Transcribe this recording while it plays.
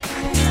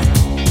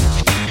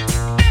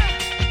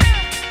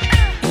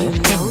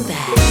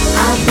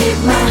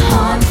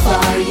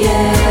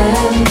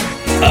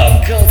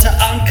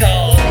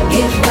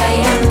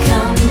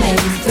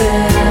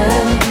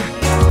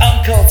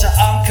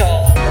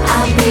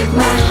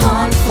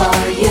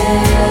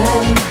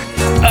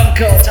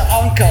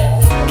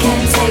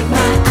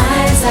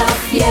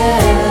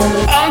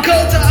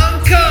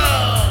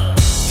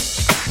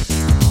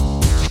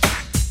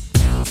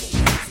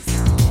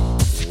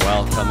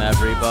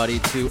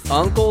to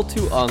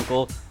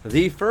Uncle,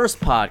 the first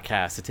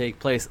podcast to take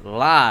place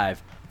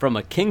live from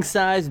a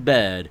king-size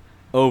bed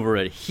over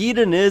at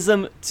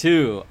Hedonism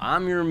 2.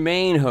 I'm your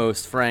main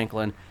host,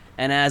 Franklin,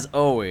 and as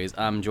always,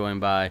 I'm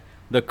joined by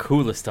the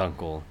coolest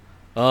uncle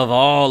of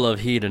all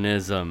of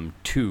Hedonism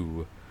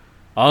 2,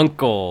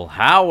 Uncle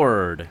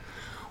Howard.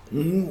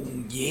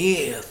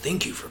 Yeah,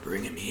 thank you for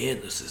bringing me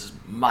in. This is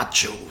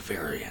Macho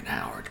Variant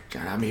Howard.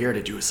 I'm here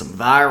to do some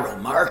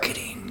viral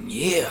marketing,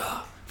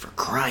 for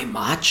Crime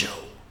Macho.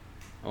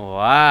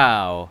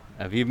 Wow.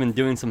 Have you been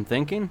doing some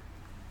thinking?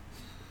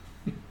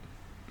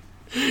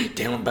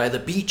 Down by the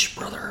beach,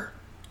 brother.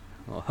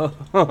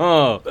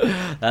 Oh,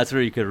 that's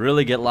where you could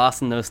really get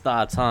lost in those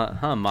thoughts,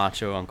 huh,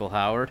 Macho Uncle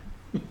Howard?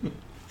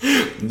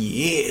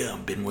 Yeah,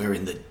 I've been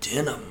wearing the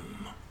denim.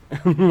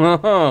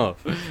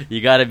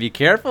 You gotta be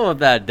careful with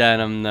that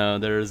denim, though.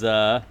 There's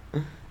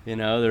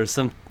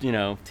some,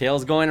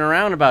 tales going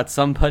around about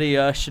somebody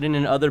shitting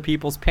in other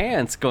people's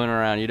pants going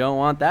around. You don't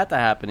want that to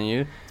happen to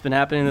you. It's been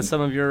happening to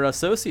some of your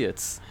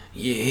associates.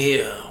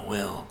 Yeah,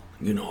 well,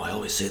 I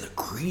always say the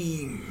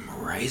cream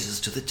rises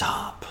to the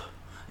top,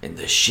 and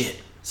the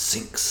shit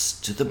sinks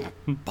to the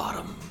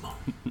bottom.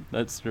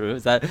 That's true.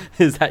 Is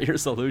that your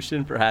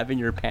solution for having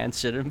your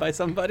pants shitted by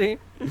somebody?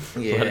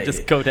 Yeah. Let it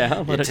just go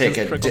down? Let it take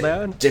just trickle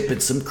down? Dip in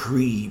some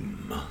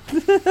cream.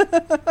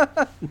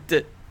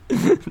 Dip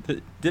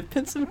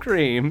in some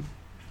cream.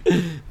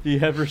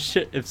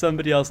 If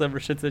somebody else ever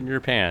shits in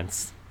your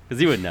pants.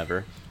 Because you would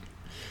never.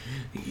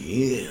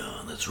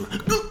 Yeah, that's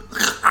right.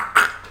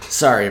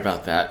 Sorry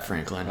about that,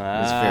 Franklin.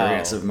 Wow. These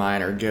variants of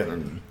mine are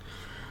getting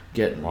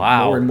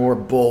wow. more and more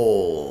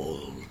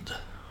bold.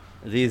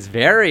 These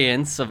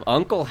variants of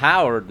Uncle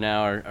Howard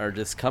now are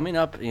just coming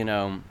up.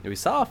 We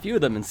saw a few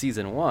of them in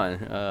season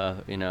 1.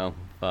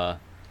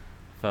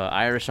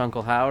 Irish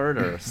Uncle Howard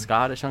or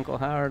Scottish Uncle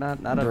Howard,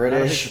 not a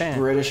big fan.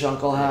 British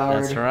Uncle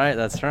Howard.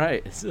 That's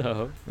right.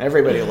 So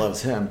everybody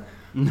loves him.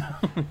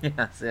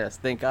 yes.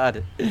 Thank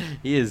God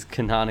he is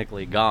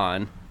canonically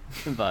gone.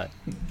 But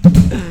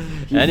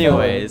he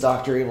anyways, fell in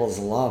Dr. Evil's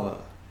lava.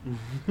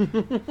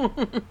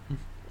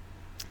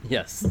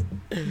 Yes.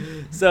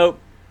 So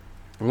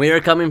we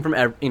are coming from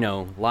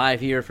live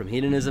here from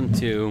Hedonism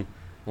 2,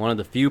 one of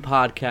the few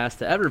podcasts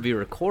to ever be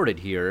recorded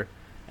here,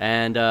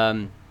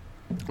 and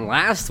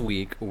last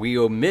week we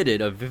omitted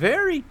a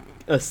very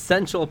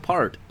essential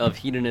part of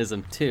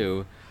Hedonism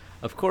 2.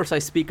 Of course, I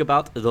speak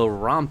about the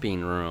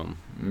romping room,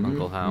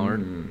 Uncle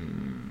Howard.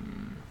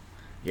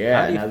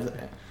 Yeah.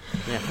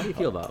 How do you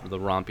feel about the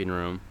romping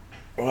room?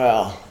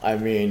 Well, I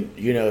mean,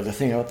 the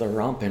thing about the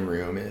romping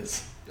room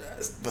is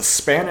the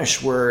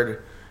Spanish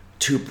word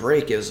to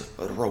break is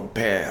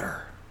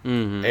romper.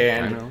 Mm-hmm,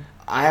 and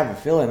I have a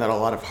feeling that a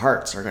lot of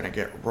hearts are going to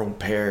get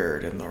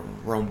rompered in the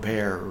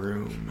romper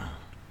room.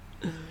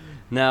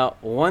 Now,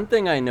 one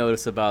thing I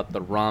notice about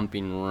the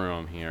romping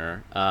room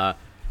here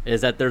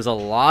is that there's a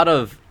lot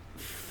of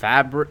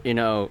fabric,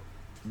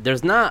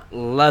 there's not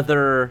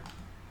leather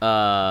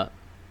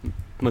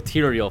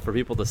material for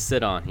people to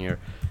sit on here.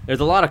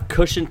 There's a lot of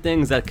cushion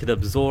things that could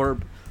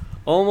absorb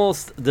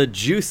almost the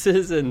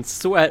juices and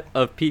sweat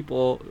of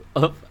people,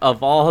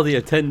 of all the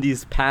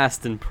attendees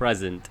past and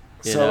present.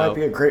 So it might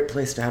be a great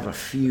place to have a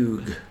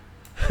fugue.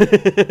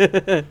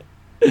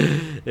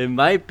 It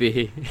might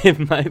be.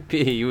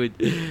 You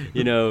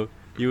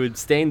would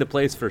stain the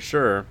place for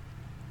sure.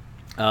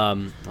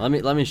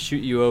 Let me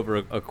shoot you over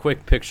a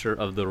quick picture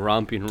of the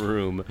romping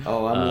room.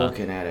 Oh, I'm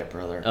looking at it,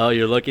 brother. Oh,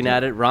 you're looking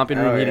at it? Romping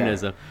room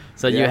hedonism. Yeah.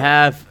 So you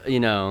have,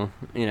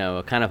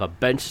 kind of a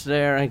bench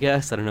there, I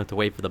guess. I don't know, to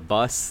wait for the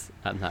bus.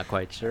 I'm not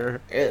quite sure.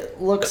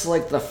 It looks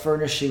like the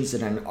furnishings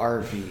in an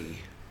RV.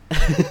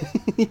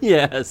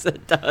 Yes,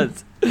 it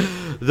does.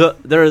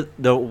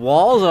 The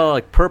walls are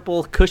like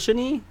purple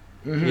cushiony.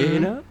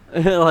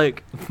 Mm-hmm.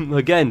 Like,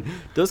 again,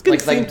 those can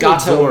seem to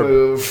absorb.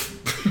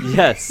 Move.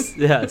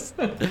 Yes.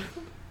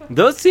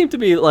 Those seem to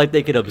be like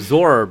they could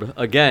absorb,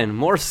 again,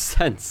 more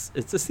sense.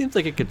 It just seems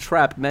like it could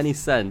trap many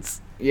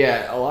scents.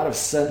 Yeah, a lot of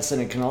sense,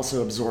 and it can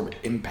also absorb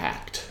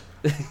impact.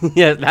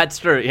 Yeah, that's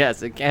true.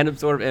 Yes, it can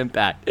absorb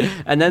impact.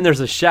 And then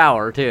there's a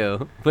shower,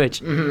 too,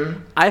 which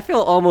I feel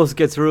almost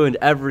gets ruined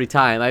every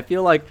time. I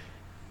feel like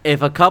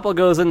if a couple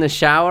goes in the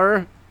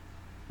shower,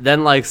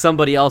 then, like,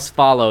 somebody else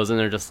follows, and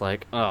they're just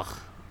like, ugh,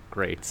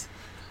 great.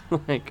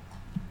 like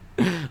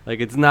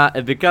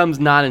it becomes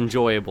not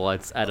enjoyable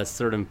at a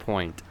certain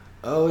point.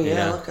 Oh,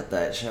 yeah, look at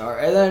that shower.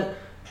 And then,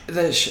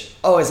 is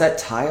that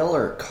tile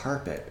or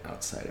carpet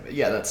outside of it?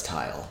 Yeah, that's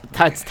tile.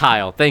 That's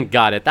tile. Thank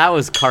God. If that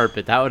was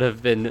carpet, that would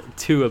have been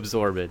too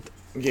absorbent.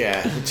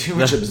 Yeah, too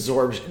much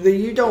absorption.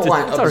 You don't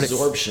want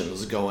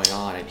absorptions going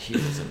on in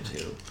Hedonism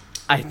 2.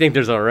 I think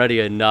there's already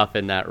enough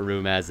in that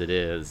room as it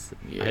is.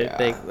 Yeah, I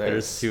think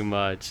there's too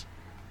much.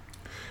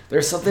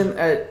 There's something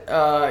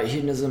at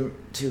Hedonism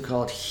 2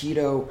 called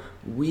Hedo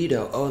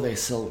Weedo. Oh, they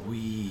sell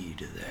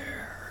weed there.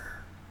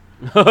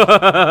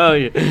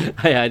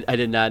 I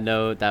did not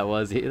know what that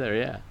was either,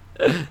 yeah.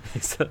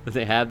 So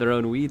they have their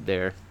own weed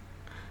there.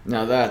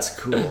 Now that's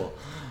cool.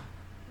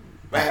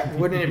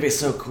 Wouldn't it be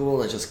so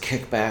cool to just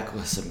kick back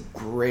with some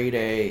grade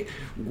A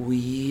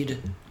weed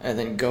and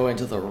then go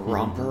into the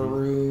romper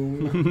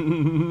room?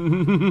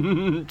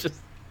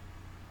 Just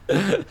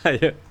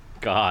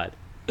God.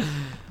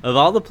 Of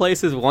all the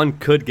places one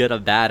could get a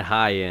bad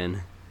high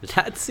in,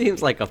 that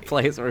seems like a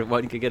place where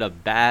one could get a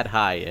bad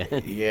high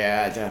in.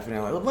 Yeah,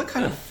 definitely. What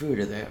kind of food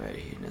do they have at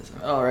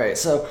Hedonism? All right,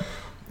 so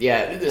we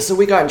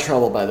got in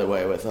trouble, by the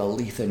way, with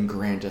Lethan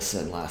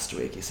Grandison last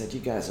week. He said you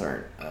guys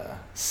aren't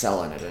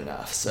selling it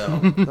enough, so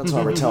that's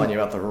why we're telling you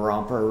about the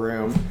romper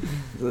room.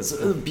 Those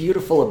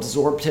beautiful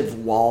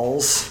absorptive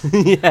walls.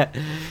 Yeah,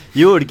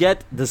 you would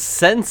get the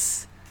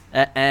sense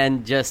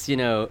and just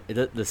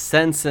the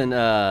sense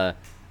and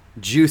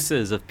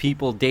juices of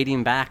people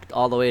dating back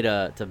all the way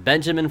to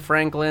Benjamin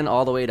Franklin,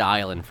 all the way to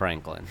Island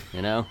Franklin.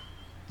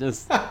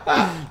 Just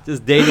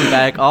dating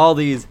back all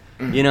these.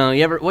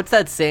 What's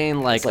that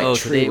saying, like, it's like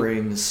tree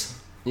rings.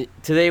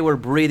 Today we're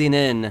breathing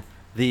in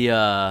the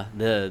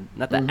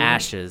not the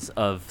ashes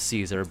of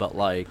Caesar, but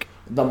like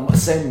the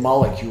same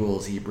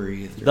molecules he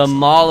breathed. The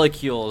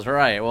molecules,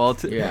 right? Well,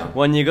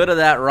 when you go to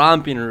that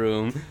romping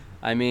room,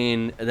 I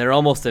mean, they're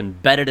almost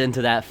embedded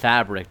into that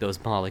fabric.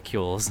 Those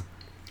molecules.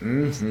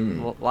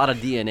 Mm-hmm. A lot of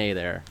DNA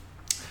there.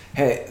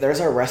 Hey, there's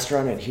a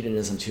restaurant at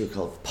Hedonism too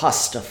called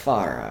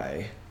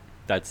Pastafari.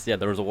 There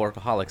was a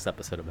Workaholics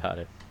episode about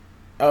it.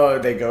 Oh,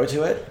 they go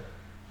to it?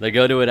 They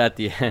go to it at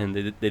the end.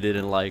 They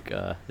didn't like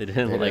the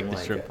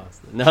shrimp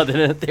pasta. No, they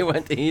didn't. They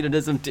went to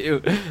Hedonism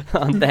too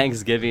on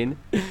Thanksgiving,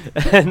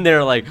 and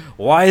they're like,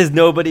 "Why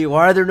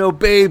are there no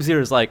babes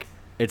here?" It's like,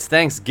 it's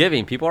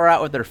Thanksgiving. People are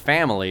out with their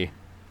family.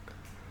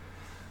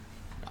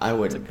 I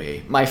wouldn't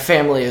be. My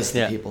family is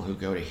the people who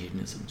go to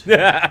Hedonism too.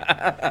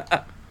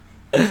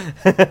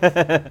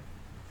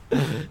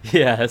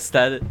 Yes,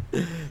 that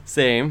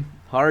same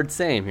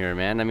here,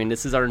 man. I mean,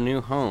 this is our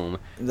new home,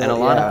 and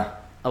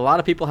a lot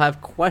of people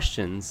have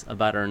questions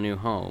about our new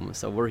home,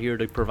 so we're here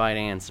to provide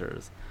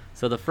answers.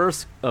 So the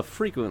first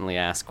frequently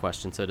asked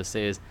question, so to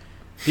say, is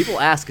people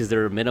ask, is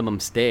there a minimum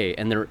stay?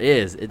 And there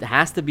is. It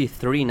has to be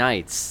 3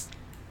 nights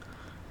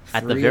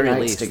at the very least. 3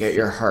 nights to get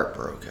your heart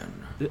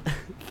broken.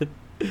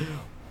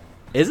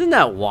 Isn't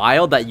that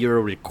wild that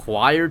you're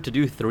required to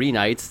do 3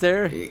 nights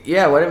there?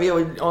 Yeah, what if you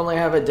would only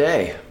have a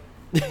day?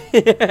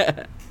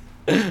 Yeah.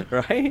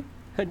 Right?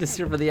 I'm just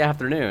here for the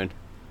afternoon.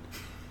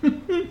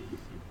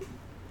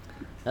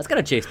 That's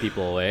gotta chase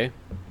people away.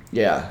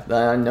 Yeah,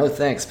 no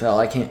thanks, pal.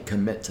 I can't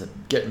commit to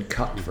getting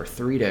cucked for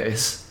 3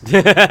 days.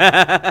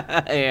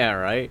 Yeah,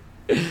 right?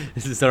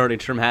 This is already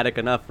traumatic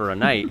enough for a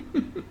night.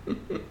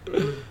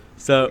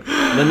 So,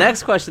 the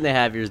next question they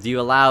have here is, do you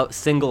allow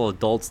single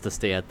adults to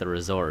stay at the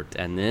resort?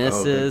 And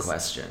good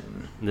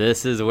question.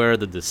 This is where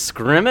the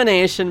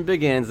discrimination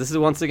begins. This is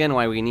once again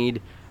why we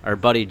need our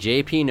buddy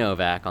JP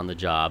Novak on the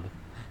job.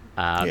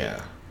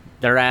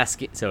 They're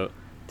asking, so,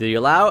 do you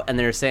allow? And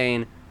they're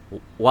saying,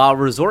 while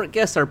resort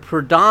guests are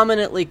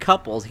predominantly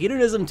couples,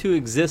 Hedonism 2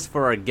 exists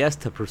for our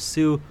guests to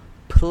pursue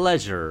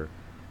pleasure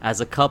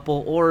as a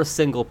couple or a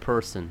single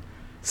person.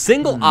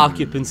 Single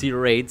occupancy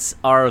rates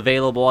are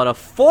available at a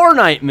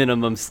 4-night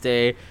minimum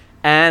stay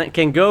and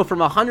can go from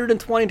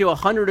 $120 to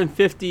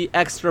 $150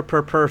 extra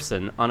per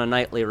person on a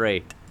nightly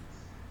rate.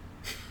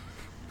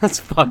 That's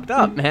fucked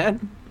up,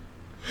 man.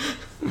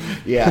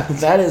 Yeah,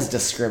 that is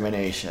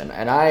discrimination.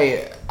 And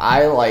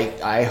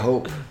I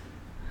hope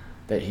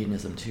that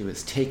Hedonism 2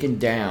 is taken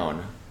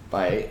down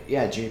by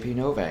JP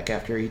Novak.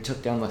 After he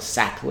took down the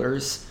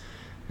Sacklers,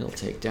 he'll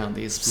take down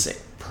these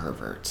sick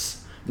perverts.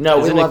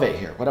 No, we love it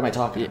here. What am I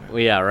talking about?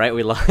 Yeah, right.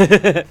 We love.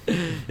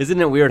 Isn't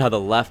it weird how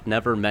the left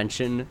never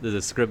mentioned the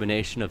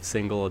discrimination of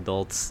single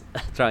adults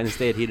trying to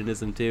stay at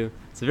Hedonism 2?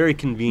 It's very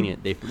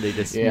convenient. They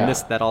just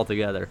missed that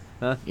altogether.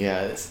 Huh?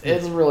 Yeah, it's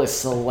really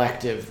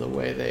selective the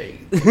way they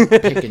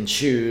pick and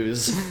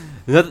choose.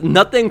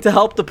 Nothing to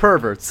help the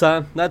perverts,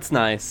 huh? That's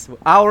nice.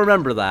 I'll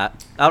remember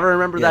that.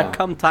 That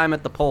come time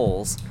at the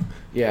polls.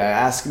 Yeah,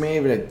 ask me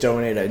even to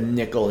donate a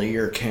nickel to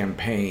your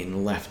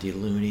campaign, lefty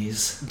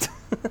loonies.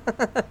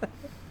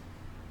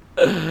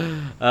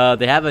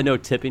 They have a no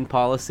tipping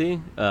policy.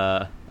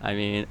 I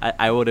mean,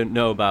 I wouldn't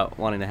know about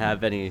wanting to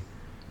have any.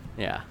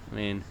 Yeah, I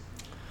mean,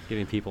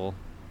 giving people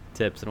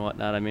tips and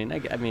whatnot. I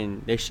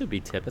mean, they should be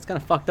tipped. It's kind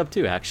of fucked up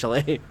too,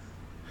 actually.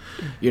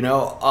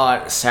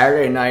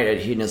 Saturday night at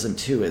Hedonism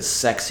 2 is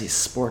Sexy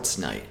Sports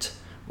Night,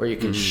 where you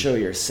can show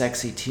your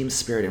sexy team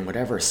spirit in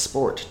whatever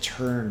sport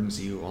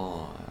turns you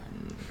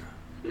on.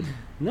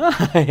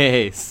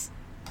 Nice.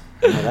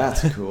 Oh,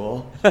 that's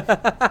cool.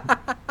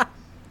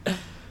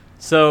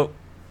 So,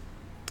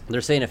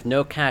 they're saying if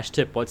no cash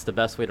tip, what's the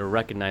best way to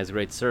recognize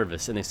great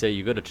service? And they say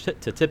you go to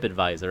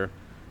TripAdvisor.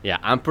 Yeah,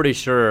 I'm pretty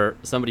sure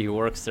somebody who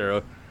works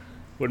there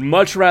would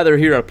much rather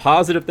hear a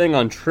positive thing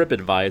on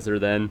TripAdvisor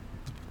than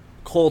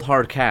cold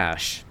hard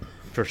cash,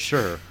 for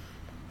sure.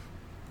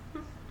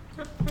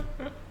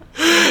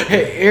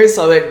 Hey, here's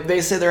something.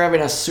 They say they're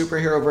having a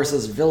superhero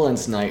versus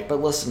villains night,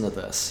 but listen to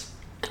this.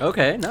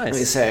 Okay, nice.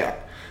 They say,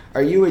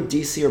 are you a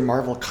DC or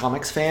Marvel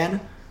Comics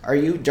fan? Are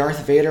you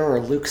Darth Vader or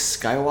Luke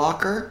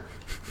Skywalker?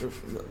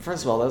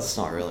 First of all, that's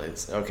not really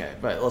okay.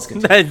 But let's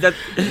continue.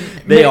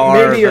 They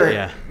are.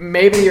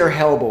 Maybe you're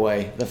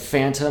Hellboy, the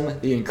Phantom,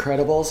 the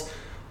Incredibles,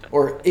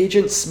 or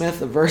Agent Smith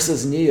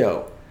versus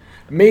Neo.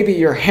 Maybe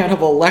you're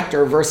Hannibal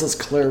Lecter versus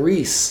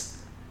Clarice.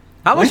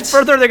 How much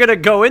further are they gonna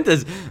go into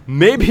this?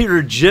 Maybe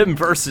you're Jim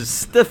versus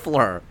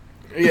Stifler.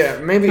 Yeah,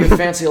 maybe you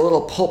fancy a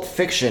little Pulp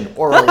Fiction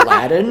or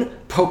Aladdin,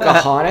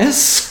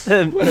 Pocahontas.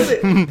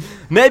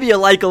 Maybe you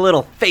like a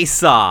little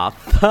Face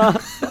Off.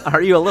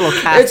 Are you a little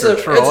Castor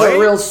Troy? It's a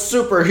real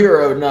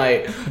superhero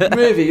night.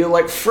 Maybe you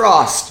like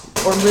Frost,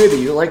 or maybe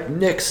you like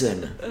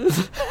Nixon.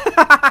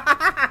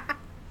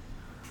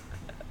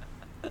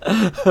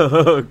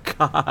 Oh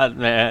God,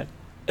 man.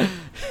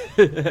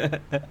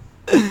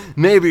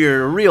 Maybe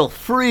you're a real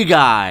free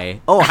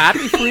guy. Oh,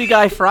 happy Free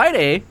Guy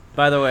Friday,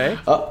 by the way.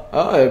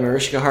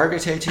 Mariska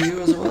Hargitay to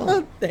you as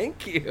well.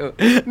 Thank you.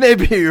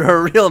 Maybe you're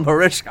a real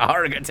Mariska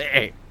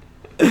Hargitay.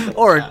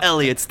 Or an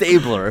Elliot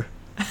Stabler.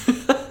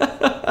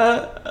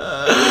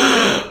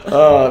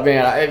 Oh,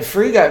 man.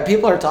 Free Guy,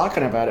 people are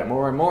talking about it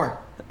more and more.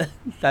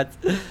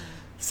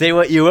 Say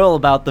what you will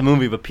about the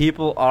movie, but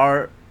people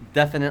are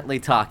definitely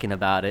talking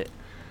about it.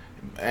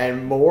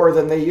 And more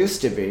than they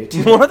used to be,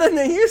 too. More than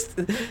they used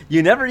to.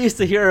 You never used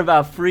to hear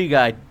about Free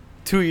Guy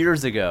 2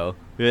 years ago,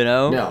 you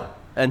know? No.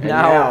 And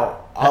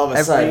now all of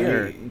a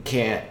sudden, you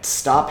can't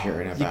stop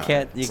hearing about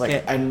it. You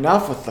can't.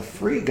 Enough with the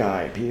Free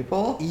Guy,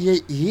 people.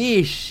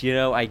 Yeesh. You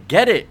know, I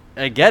get it.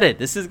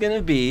 This is going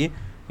to be,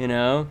 you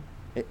know,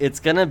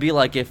 it's going to be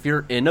like if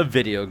you're in a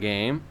video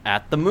game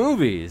at the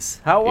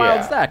movies. How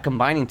wild is that?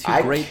 Combining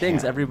two great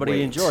things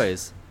everybody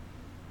enjoys.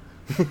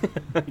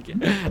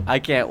 I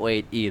can't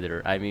wait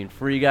either. I mean,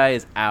 Free Guy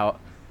is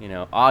out, you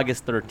know,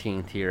 August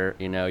 13th here.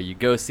 You know, you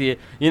go see it.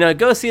 You know,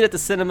 go see it at the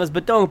cinemas,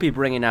 but don't be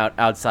bringing out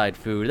outside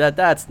food.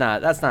 That's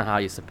not how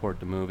you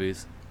support the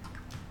movies.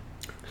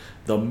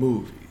 The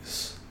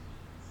movies.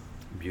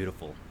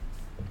 Beautiful.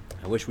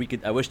 I wish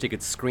they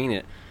could screen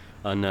it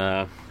on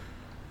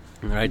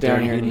right down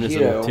there here in in this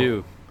Hito. room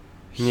too.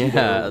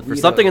 Yeah, for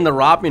something in the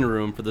Robbing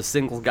Room for the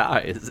single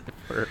guys.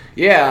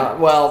 Yeah,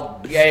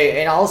 well, yeah,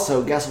 and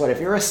also, guess what? If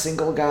you're a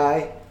single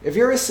guy, if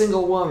you're a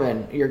single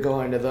woman, you're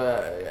going to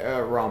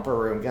the romper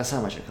room. Guess how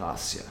much it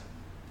costs you?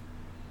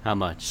 How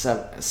much?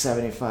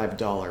 $75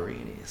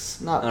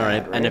 $eenies. Not all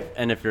bad, right. right?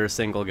 And if you're a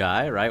single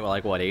guy, right? Well,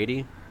 like what,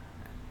 80?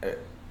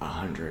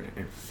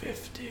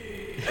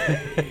 150.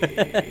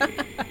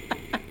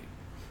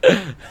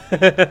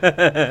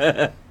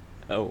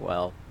 Oh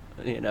well,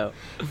 you know.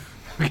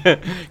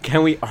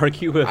 Can we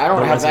argue with? I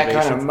don't the have that kind of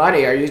reservations?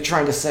 money. Are you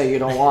trying to say you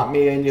don't want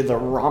me in the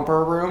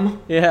romper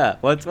room? Yeah.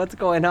 What's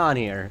going on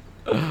here?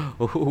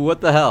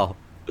 What the hell?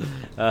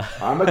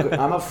 I'm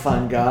a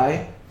fun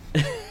guy.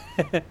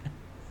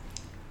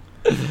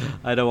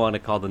 I don't want to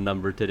call the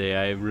number today.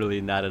 I am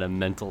really not in a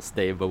mental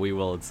state, but we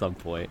will at some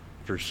point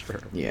for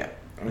sure. Yeah.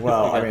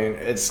 Well, I mean,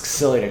 it's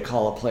silly to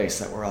call a place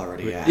that we're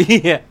already at.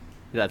 Yeah,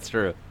 that's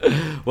true.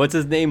 What's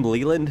his name?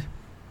 Leland?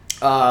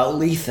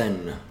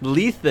 Lethan.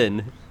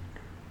 Lethan.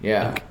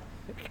 Yeah.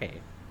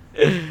 Okay.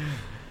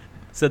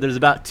 So there's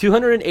about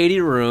 280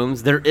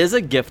 rooms. There is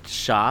a gift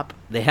shop.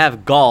 They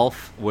have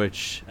golf,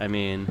 which, I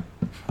mean...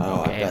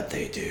 Oh, okay. I bet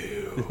they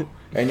do.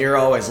 And you're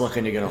always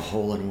looking to get a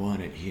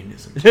hole-in-one at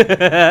Hedonism.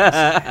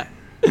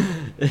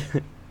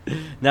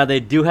 Now,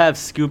 they do have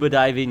scuba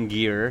diving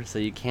gear, so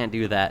you can't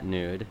do that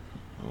nude.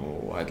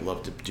 Oh, I'd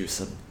love to do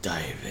some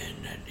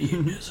diving at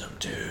Hedonism,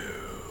 too.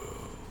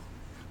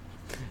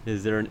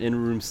 Is there an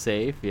in-room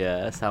safe?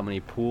 Yes. How many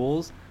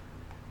pools?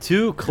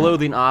 2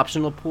 clothing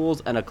optional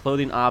pools and a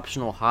clothing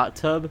optional hot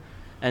tub,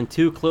 and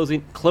 2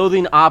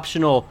 clothing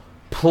optional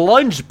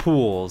plunge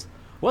pools.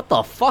 What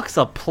the fuck's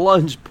a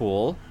plunge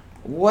pool?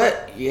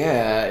 What?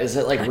 Yeah, is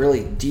it like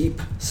really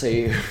deep? So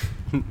you...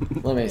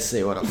 Let me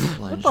see what a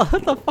plunge pool.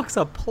 What the fuck's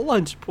a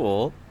plunge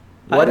pool?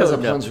 What is a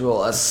plunge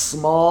pool? A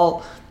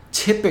small,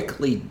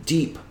 typically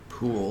deep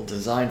pool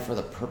designed for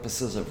the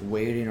purposes of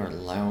wading or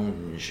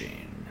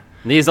lounging.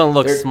 These don't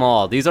look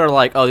small. These are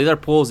like, these are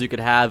pools you could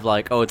have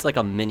like, it's like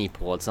a mini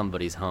pool at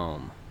somebody's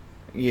home.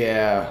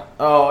 Yeah.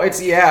 Oh, it's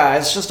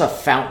just a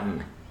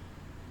fountain.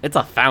 It's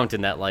a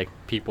fountain that like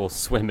people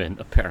swim in,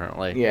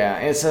 apparently. Yeah,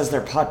 it says they're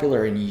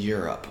popular in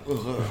Europe.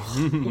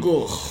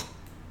 Ugh.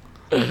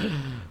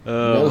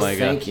 Oh my god.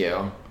 Thank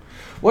you.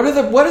 What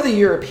do the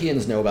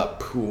Europeans know about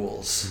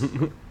pools?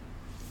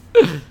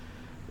 I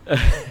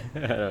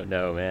don't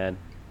know, man.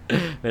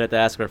 We'd have to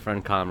ask our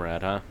friend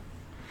Comrade, huh?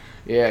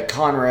 Yeah,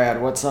 Conrad,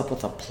 what's up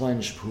with a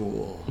plunge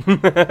pool?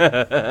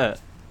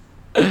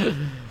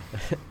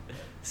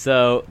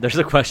 So there's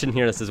a question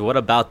here that says, "What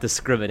about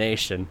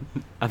discrimination?"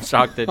 I'm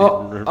shocked they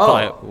didn't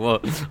reply. Well,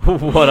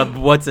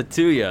 what's it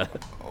to you?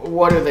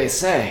 What do they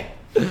say?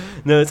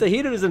 No, it's a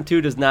hedonism too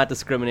does not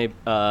discriminate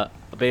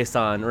based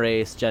on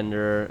race,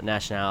 gender,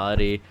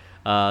 nationality,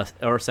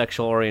 or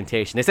sexual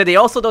orientation. They said they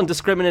also don't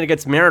discriminate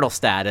against marital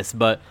status,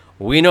 but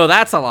we know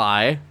that's a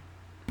lie.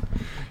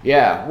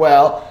 Yeah,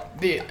 well,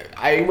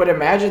 I would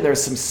imagine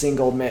there's some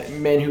single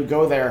men who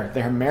go there.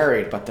 They're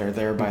married, but they're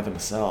there by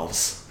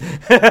themselves. To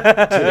be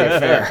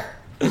fair.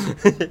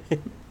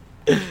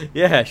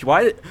 Yeah,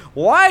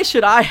 why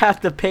should I have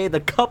to pay the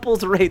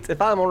couple's rates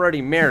if I'm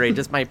already married?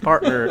 Just my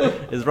partner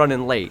is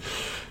running late.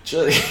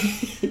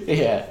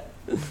 Yeah.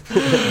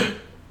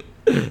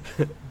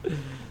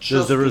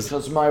 Just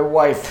because my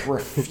wife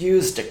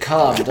refused to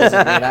come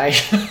doesn't mean I.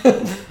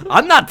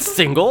 I'm not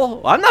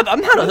single. I'm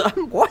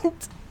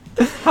what?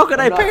 How could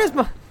I pay as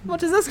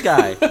much as this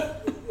guy?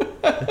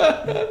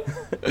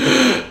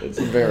 It's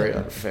very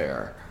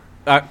unfair.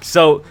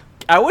 So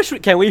I wish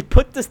can we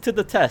put this to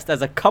the test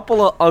as a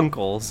couple of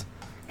uncles?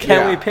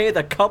 Can we pay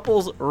the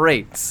couple's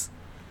rates?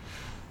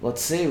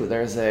 Let's see.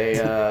 There's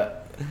a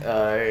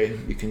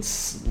you can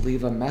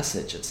leave a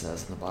message. It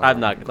says in the bottom. I'm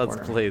not. Let's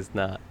please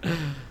not.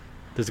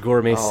 Does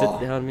gourmet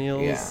sit-down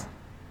meals? Yeah.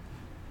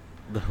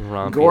 The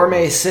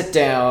gourmet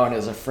sit-down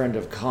is a friend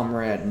of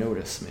Comrade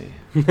Notice Me.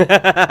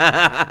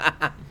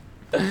 I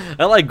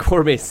like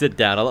gourmet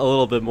sit-down a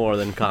little bit more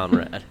than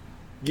Comrade.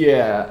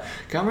 Yeah,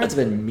 Comrade's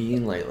been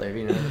mean lately. Have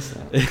you noticed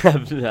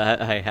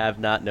that? I have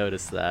not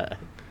noticed that.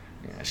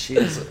 Yeah,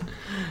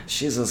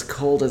 she's as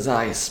cold as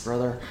ice,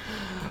 brother.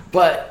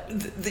 But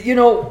you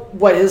know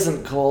what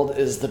isn't cold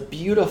is the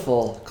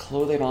beautiful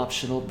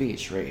clothing-optional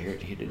beach right here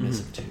at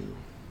Hedonism 2.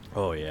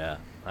 Oh yeah,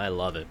 I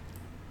love it.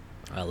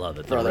 I love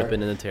it. Brother, they're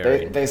ripping and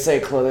tearing. They say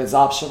clothing's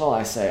optional.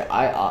 I say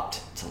I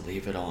opt to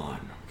leave it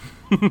on.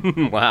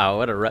 Wow,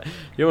 what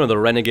you're one of the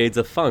renegades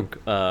of funk.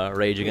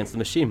 Rage Against the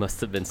Machine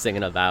must have been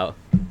singing about.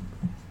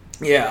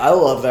 Yeah, I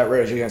love that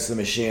Rage Against the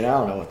Machine. I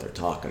don't know what they're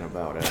talking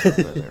about, but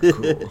they're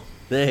cool.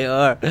 They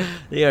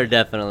are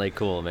definitely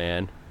cool,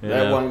 man.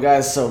 That one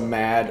guy's so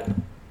mad.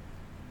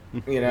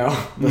 You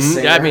know, the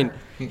singer. I mean,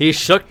 he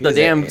shook the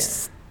damn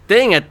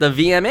thing at the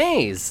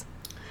VMAs.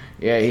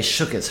 Yeah, he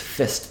shook his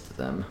fist at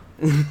them.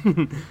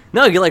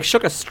 No, he like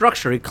shook a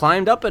structure. He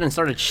climbed up it and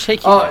started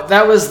shaking. Oh,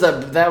 that was the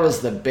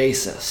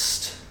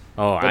bassist.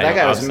 Oh, but that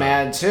guy was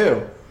mad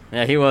too.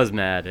 Yeah, he was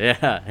mad.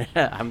 Yeah.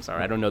 I'm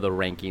sorry, I don't know the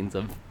rankings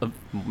of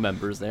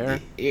members there.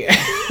 Yeah.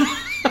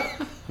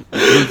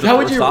 How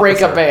would you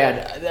rank a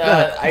band?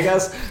 I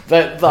guess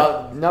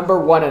the number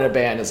one in a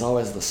band is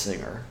always the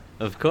singer.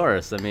 Of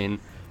course. I mean,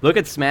 look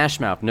at Smash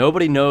Mouth.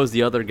 Nobody knows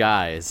the other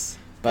guys,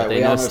 but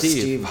they know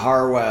Steve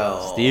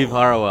Harwell. Steve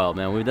Harwell,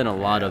 man. We've done a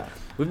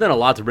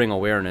lot to bring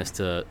awareness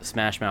to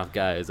Smash Mouth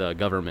guy's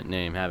government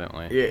name, haven't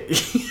we?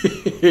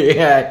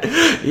 Yeah.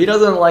 He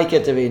doesn't like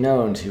it to be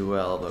known too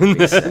well, but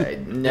we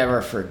say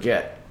never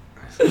forget.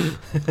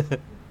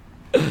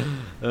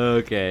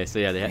 Okay, so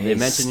yeah, they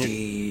mentioned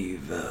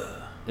Steve.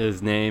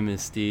 His name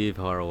is Steve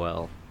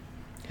Harwell.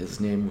 His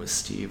name was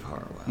Steve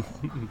Harwell.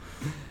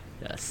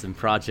 Yes, and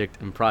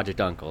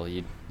Project Uncle,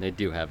 they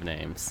do have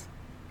names.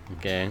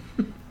 Okay,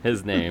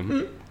 his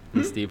name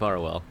is Steve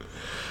Harwell.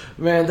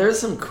 Man, there's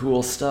some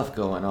cool stuff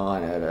going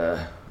on at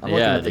I'm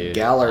looking at the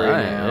gallery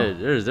now.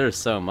 There's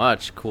so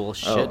much cool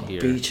shit here.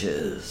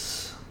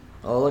 Beaches.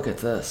 Oh, look at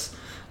this.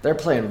 They're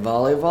playing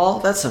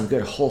volleyball. That's some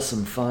good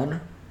wholesome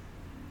fun.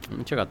 Let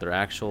me check out their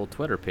actual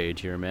Twitter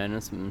page here, man.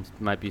 This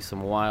might be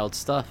some wild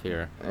stuff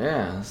here.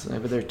 Yeah, so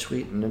maybe they're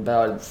tweeting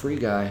about Free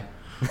Guy.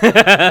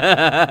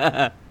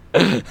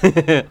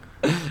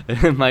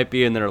 It might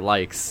be in their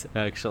likes,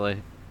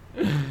 actually.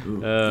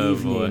 Ooh,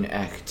 evening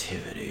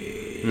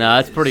activity. No,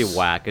 it's pretty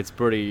whack. It's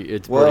pretty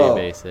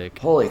basic.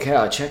 Holy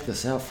cow! Check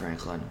this out,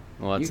 Franklin.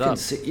 What's up?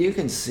 You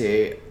can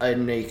see a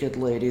naked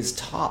lady's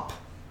top.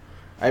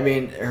 I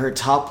mean, her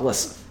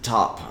topless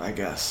top, I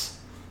guess.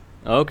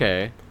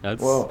 Okay,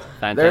 that's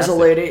fantastic. There's a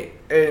lady.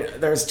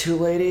 There's two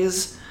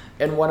ladies,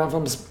 and one of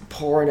them's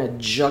pouring a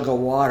jug of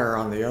water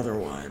on the other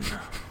one.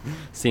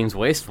 Seems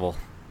wasteful.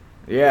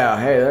 Yeah.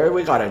 Hey, there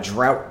we got a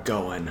drought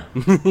going.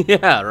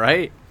 Yeah.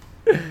 Right.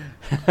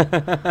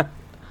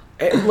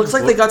 It looks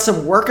like they got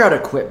some workout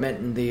equipment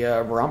in the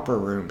romper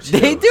room, too.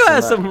 They do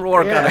have some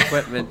workout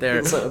equipment there.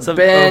 It's a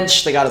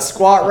bench, they got a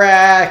squat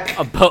rack.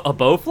 A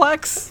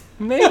Bowflex,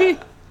 maybe?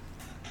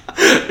 Yeah,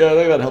 I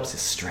think that helps you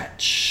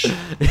stretch.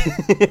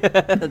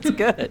 That's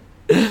good.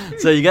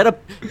 So you get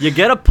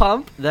a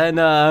pump, then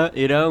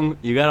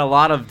you got a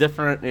lot of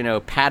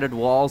different padded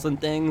walls and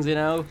things,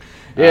 Yeah,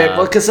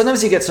 well, because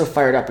sometimes you get so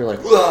fired up, you're like,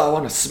 I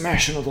want to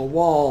smash into the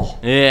wall.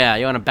 Yeah,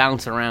 you want to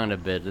bounce around a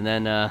bit, and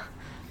then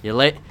you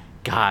lay.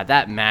 God,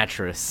 that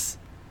mattress.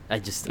 I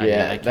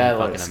can't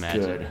fucking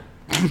imagine.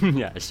 Good.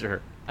 Yeah, sure.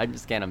 I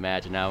just can't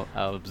imagine how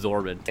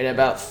absorbent. In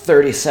about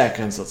 30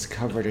 seconds, it's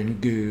covered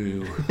in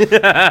goo.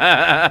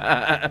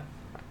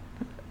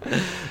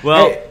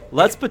 Well, hey,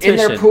 let's petition.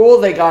 In their pool,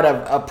 they got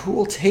a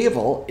pool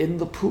table in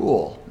the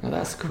pool. Now,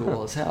 that's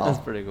cool as hell. That's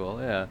pretty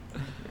cool, yeah.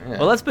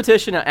 Well, let's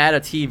petition to add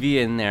a TV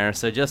in there,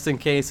 so just in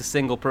case a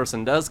single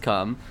person does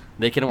come,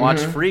 they can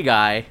watch Free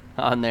Guy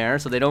on there,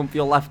 so they don't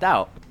feel left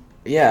out.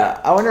 Yeah,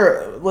 I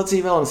wonder. Let's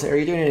email them and say, are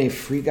you doing any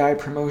Free Guy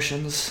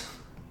promotions?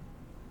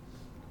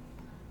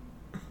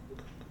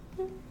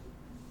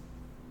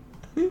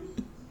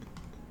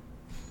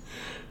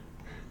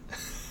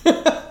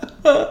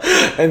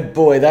 And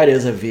boy, that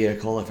is a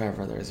vehicle if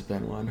ever there's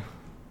been one.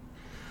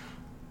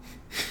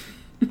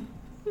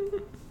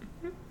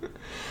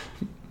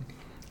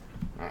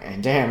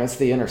 And damn, it's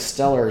the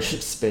interstellar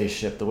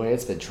spaceship, the way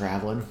it's been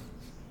traveling.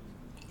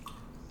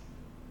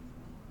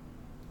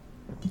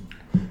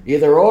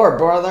 Either or,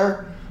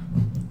 brother.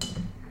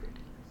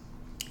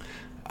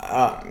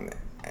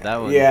 That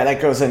one. Yeah,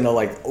 that goes into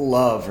like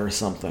love or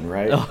something,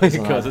 right? Oh, it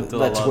goes into the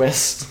the love.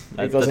 twist.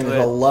 That's It goes the into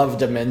twist. the love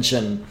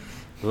dimension.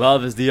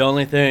 Love is the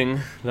only thing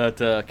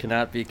that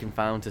cannot be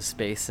confined to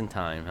space and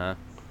time, huh?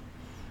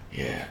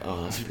 Yeah.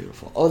 Oh, that's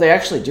beautiful. Oh, they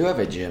actually do have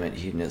a gym at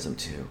Hedonism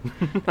too.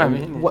 I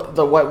mean, what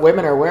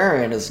women are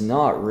wearing is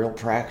not real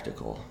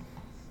practical.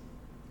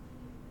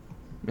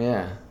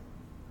 Yeah.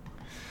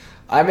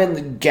 I'm in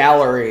the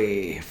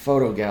gallery,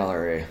 photo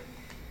gallery.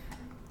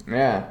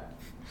 Yeah.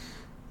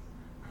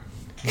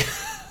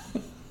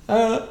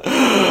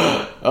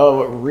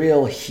 Oh,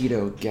 real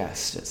Hedo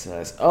guest, it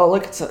says. Oh,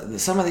 look at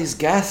some of these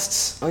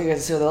guests. Oh, you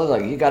guys see what they look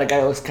like. You got a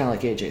guy who looks kind of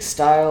like AJ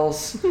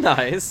Styles.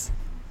 nice.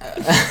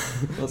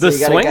 The The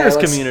swingers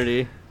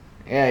community.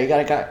 Yeah, you got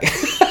a guy.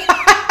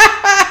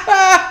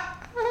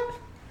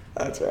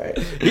 That's right.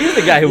 He's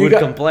the guy who You would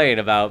got- complain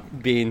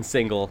about being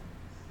single.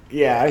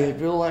 Yeah, he'd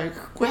be like,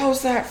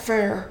 how's that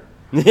fair?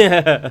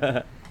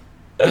 Yeah.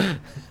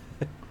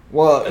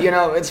 Well,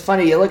 it's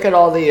funny. You look at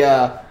all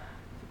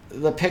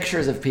the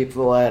pictures of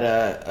people at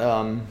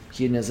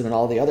Hedonism and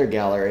all the other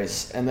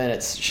galleries, and then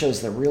it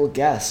shows the real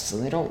guests,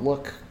 and they don't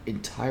look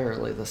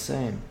entirely the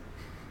same.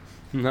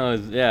 No,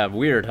 yeah,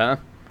 weird, huh?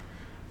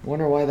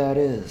 Wonder why that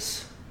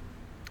is.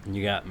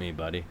 You got me,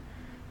 buddy.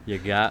 You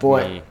got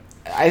Boy,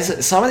 me.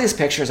 some of these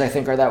pictures I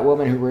think are that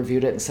woman who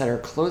reviewed it and said her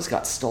clothes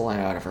got stolen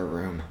out of her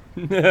room.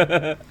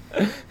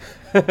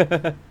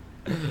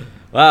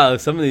 Wow,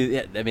 some of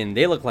these, I mean,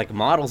 they look like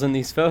models in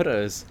these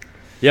photos.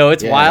 Yo,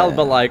 it's Yeah. wild,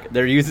 but like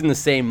they're using the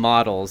same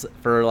models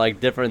for like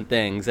different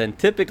things, and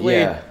typically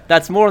Yeah.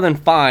 that's more than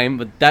fine.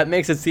 But that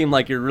makes it seem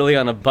like you're really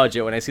on a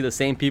budget when I see the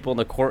same people in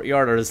the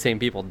courtyard or the same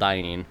people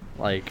dining.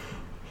 Like,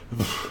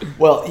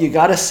 Well, you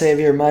got to save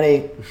your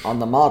money on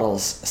the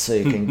models so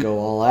you can go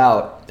all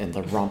out in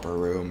the romper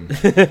room.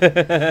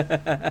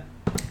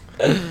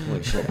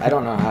 Holy shit. I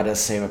don't know how to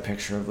save a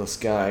picture of this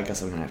guy. I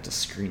guess I'm going to have to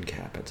screen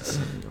cap it to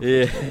send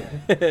it.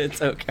 yeah,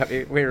 it's okay. I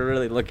mean, we're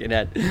really looking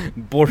at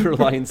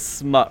borderline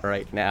smut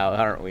right now,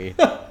 aren't we?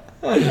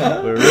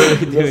 We're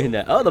really doing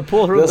that. Oh, the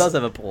pool room does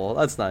have a pool.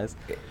 That's nice.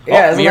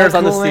 Yeah, Oh, isn't mirrors that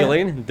on the cool, man?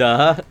 ceiling.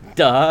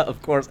 Duh.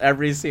 Of course,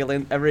 every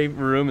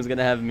room is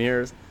gonna have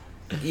mirrors.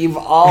 You've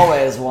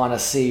always want to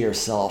see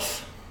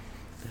yourself.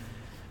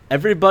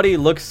 Everybody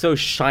looks so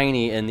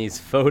shiny in these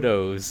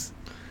photos.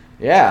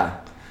 Yeah.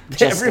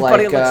 Just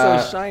Everybody like,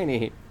 looks so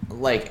shiny.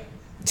 like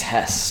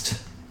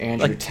Test.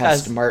 Andrew Like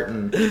Test Test.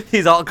 Martin.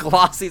 He's all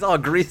glossy. He's all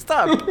greased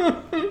up.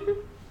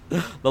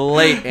 The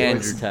late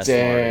Andrew looks Test.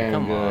 damn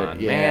Come good, on,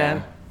 yeah.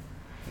 man.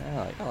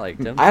 I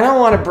liked him. I don't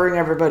want to bring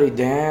everybody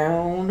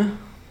down.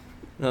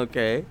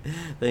 Okay,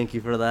 thank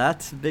you for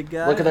that, big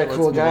guy. Look at that Let's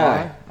cool move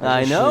guy. on. I'll I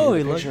just show know. you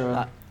He the looks. picture of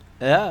him.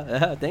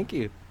 Yeah, thank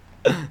you.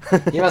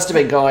 You must have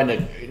been going to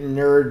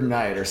Nerd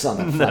Night or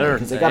something funny Nerd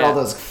because they got all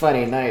Night. those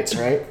funny nights,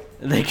 right?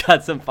 They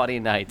got some funny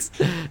nights.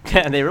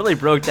 Man, they really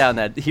broke down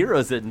that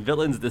heroes and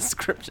villains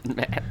description,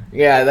 man.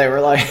 Yeah, they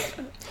were like,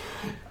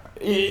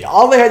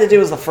 all they had to do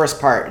was the first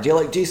part. Do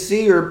you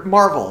see your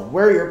Marvel?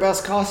 Wear your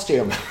best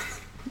costume.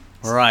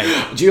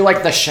 Right. Do you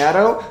like the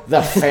Shadow,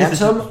 the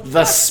Phantom,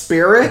 the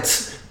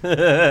Spirit?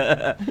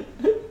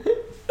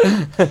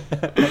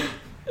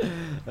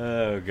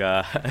 Oh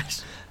gosh.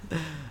 All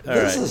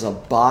This right. is a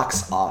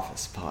box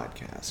office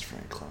podcast,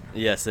 Franklin.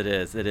 Yes, it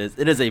is. It is.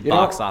 It is a know,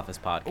 box office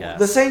podcast.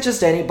 This ain't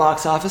just any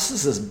box office.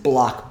 This is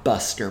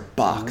blockbuster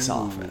box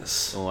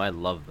office. Oh, I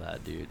love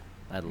that, dude.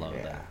 I love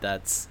Yeah. that.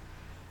 That's.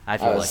 I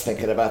feel I was like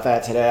thinking about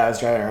that today. I was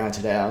driving around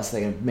today. I was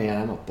thinking,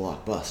 man, I'm a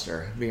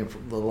blockbuster. Being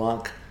from the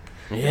lunk.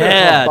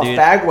 Yeah, dude.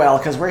 Bagwell,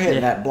 because we're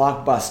hitting that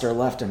blockbuster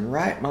left and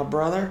right, my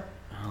brother.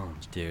 Oh,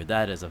 dude,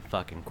 that is a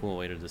fucking cool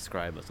way to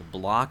describe us. A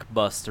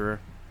blockbuster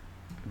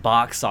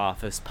box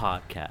office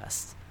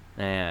podcast.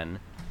 And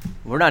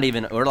we're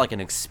like an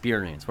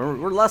experience. We're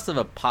less of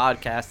a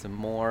podcast and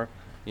more,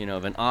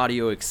 of an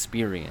audio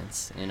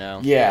experience,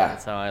 Yeah.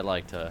 That's how I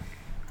like to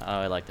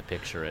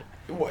picture it.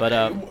 But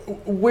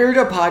We're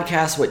to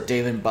podcast what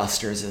Dave and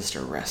Buster's is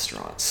to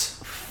restaurants.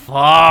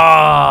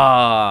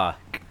 fuck.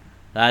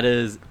 That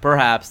is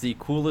perhaps the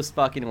coolest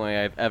fucking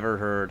way I've ever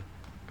heard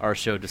our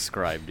show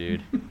described,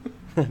 dude.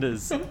 That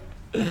is.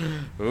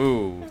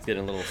 Ooh, it's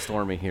getting a little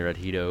stormy here at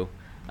Hedo.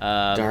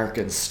 Dark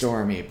and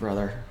stormy,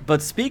 brother.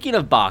 But speaking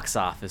of box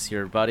office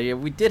here, buddy,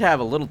 we did have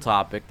a little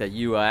topic that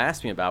you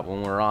asked me about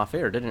when we were off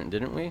air,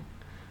 didn't we?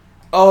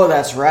 Oh,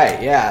 that's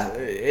right. Yeah,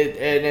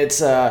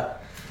 it's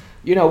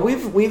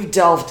we've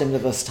delved into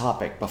this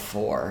topic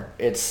before.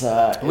 It's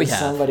We is have.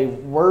 somebody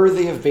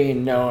worthy of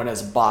being known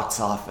as box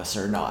office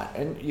or not?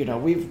 And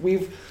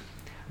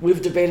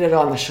we've debated it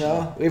on the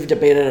show. We've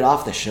debated it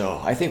off the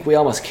show. I think we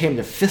almost came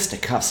to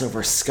fisticuffs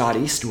over Scott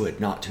Eastwood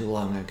not too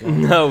long ago.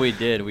 No, we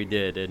did,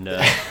 and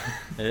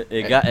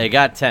it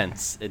got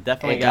tense. It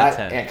definitely got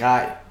tense. It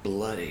got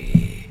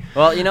bloody.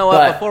 Well, you know what?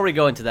 But- Before we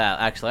go into that,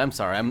 actually, I'm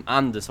sorry.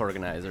 I'm this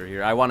organizer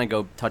here. I want to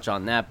go touch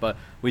on that, but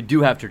we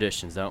do have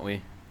traditions, don't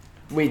we?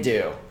 We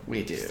do.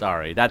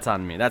 Sorry, that's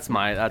on me. That's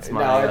my. No,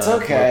 it's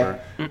okay.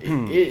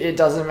 blooper. It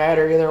doesn't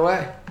matter either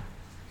way.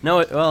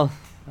 No, well,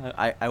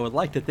 I would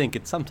like to think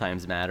it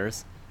sometimes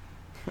matters.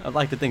 I'd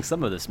like to think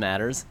some of this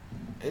matters.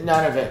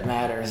 None of it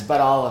matters, but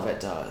all of it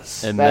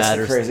does. It That's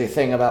matters. the crazy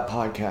thing about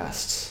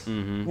podcasts.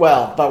 Mm-hmm.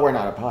 Well, but we're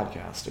not a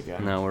podcast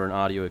again. No, we're an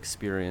audio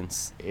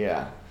experience.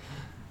 Yeah.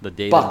 The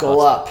David Buckle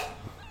Buster.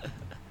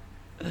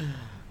 up.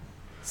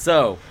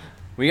 So,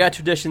 we got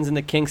traditions in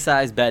the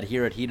king-size bed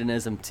here at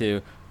Hedonism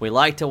 2. We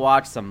like to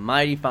watch some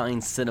mighty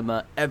fine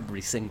cinema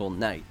every single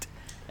night.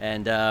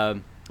 And,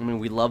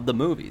 we love the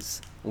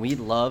movies. We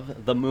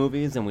love the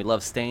movies, and we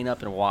love staying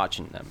up and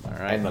watching them, all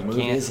right? And the But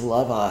movies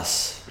love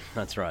us.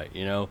 That's right,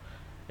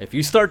 If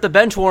you start the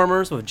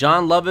Benchwarmers with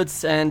John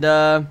Lovitz and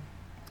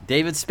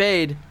David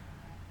Spade,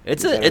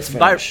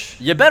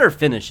 you better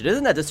finish it.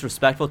 Isn't that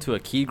disrespectful to a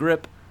key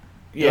grip?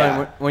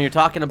 Yeah. When you're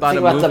talking about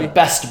Think a about movie. the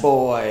best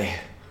boy.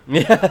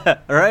 Yeah,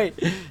 right.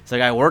 It's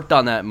like, I worked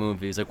on that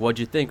movie. It's like, what'd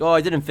you think? Oh,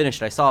 I didn't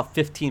finish it. I saw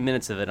 15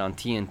 minutes of it on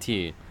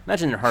TNT.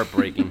 Imagine they're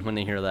heartbreaking when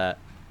they hear that,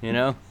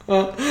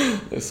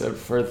 They said,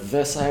 for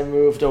this I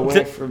moved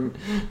away from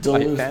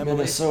Duluth, family.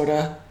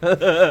 Minnesota.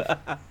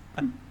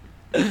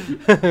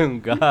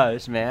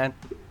 Gosh, man.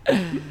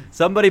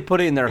 Somebody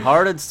put in their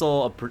heart and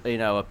soul, a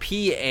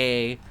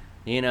PA,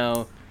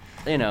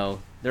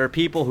 there are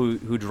people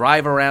who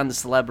drive around the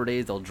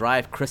celebrities. They'll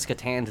drive Chris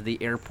Kattan to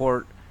the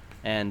airport,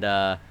 and,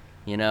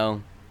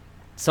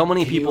 so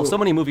many people, so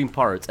many moving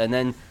parts. And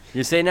then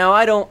you say, no,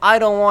 I don't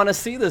want to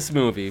see this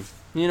movie.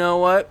 You know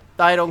what?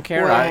 I don't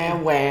care.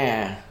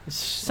 Wah.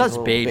 Such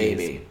Little babies.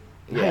 baby.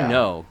 Yeah. I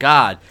know.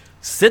 God,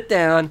 sit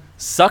down,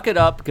 suck it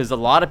up, because a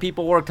lot of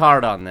people worked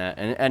hard on that.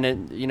 And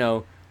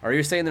are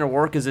you saying their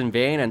work is in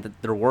vain and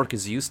that their work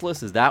is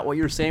useless? Is that what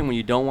you're saying when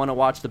you don't want to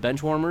watch the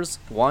Benchwarmers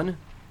 1?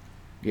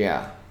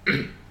 Yeah.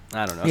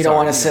 I don't know. You don't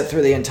want to sit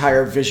through the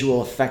entire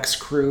visual effects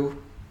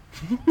crew?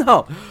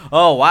 No.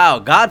 Oh, wow.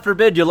 God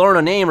forbid you learn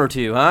a name or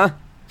two, huh?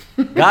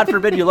 God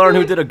forbid you learn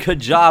who did a good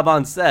job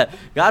on set.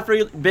 God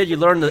forbid you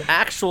learn the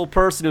actual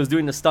person who's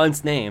doing the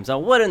stunts' names. Now,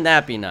 wouldn't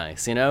that be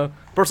nice,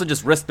 Person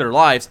just risked their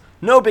lives.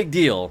 No big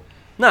deal.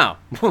 No.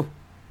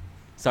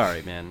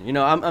 Sorry, man.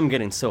 I'm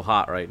getting so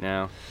hot right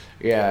now.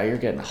 Yeah, you're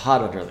getting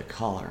hot under the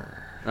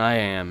collar. I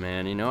am,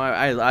 man.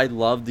 I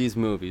love these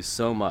movies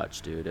so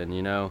much, dude.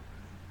 And,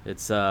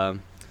 it's,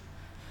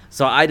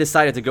 so I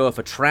decided to go with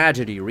a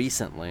tragedy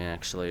recently,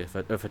 actually. If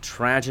a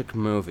tragic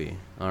movie,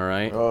 all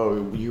right?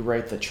 Oh, you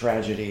write the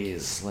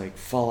tragedies like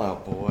Fall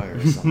Out Boy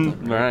or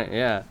something. All right,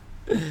 yeah.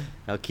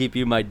 I'll keep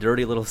you my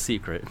dirty little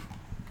secret.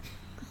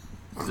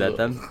 Is that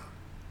them?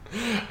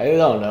 I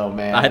don't know,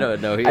 man. I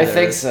don't know either. I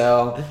think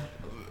so.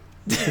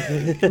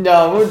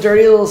 No,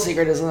 Dirty Little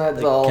Secret, isn't that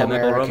the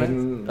All-American?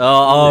 Romance?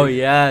 Oh,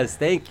 yes.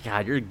 Thank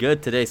God, you're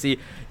good today. See,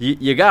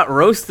 you got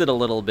roasted a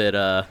little bit,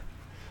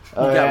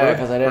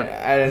 because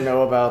I didn't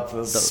know about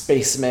the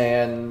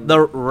spaceman. The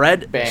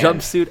red band.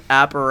 Jumpsuit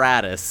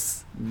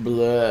apparatus.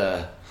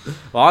 Blah.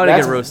 Well, I'm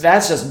gonna get roasted.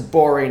 That's just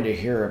boring to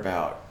hear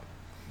about.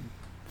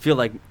 I feel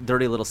like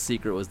Dirty Little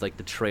Secret was like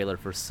the trailer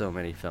for so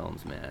many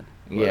films, man.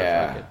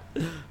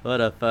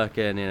 What a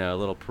fucking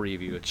little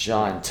preview.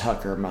 John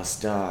Tucker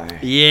Must Die.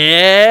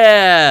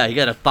 Yeah, he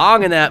got a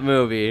thong in that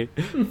movie.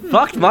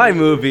 Fucked my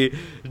movie.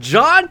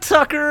 John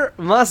Tucker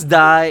Must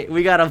Die.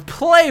 We got a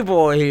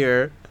Playboy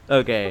here.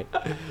 Okay,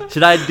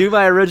 should I do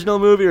my original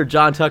movie or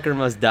John Tucker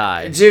Must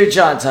Die? Dude,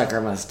 John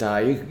Tucker Must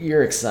Die.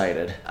 You're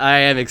excited. I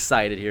am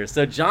excited here.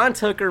 So John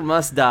Tucker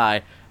Must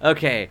Die.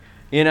 Okay,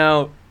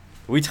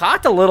 we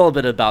talked a little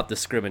bit about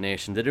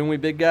discrimination, didn't we,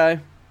 big guy?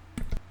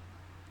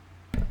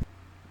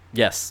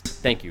 Yes,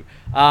 thank you.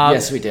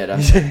 Yes, we did.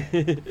 I'm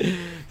sorry.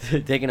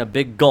 Taking a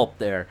big gulp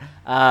there.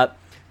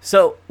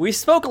 So we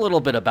spoke a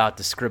little bit about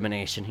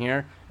discrimination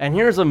here, and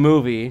here's a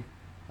movie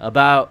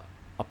about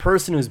a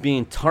person who's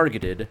being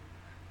targeted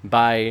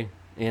by,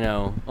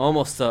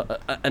 almost an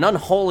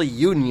unholy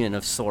union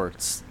of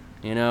sorts,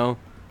 a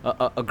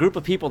group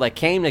of people that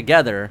came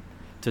together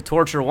to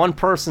torture one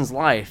person's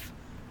life.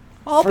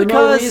 All For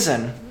no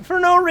reason. For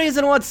no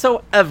reason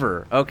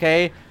whatsoever,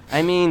 okay?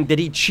 I mean, did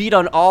he cheat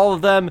on all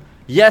of them?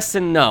 Yes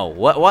and no.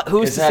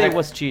 Who's to say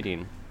what's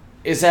cheating?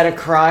 Is that a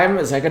crime?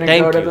 Is that going to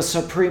go to the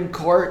Supreme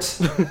Court?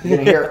 You're going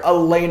to hear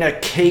Elena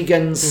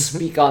Kagan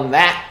speak on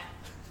that?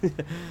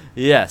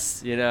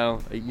 Yes, you're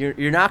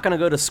not going to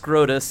go to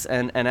Scrotus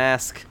and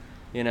ask,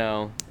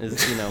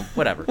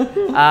 whatever.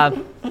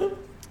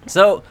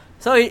 So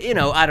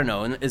I don't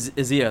know.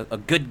 Is he a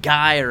good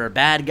guy or a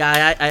bad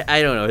guy?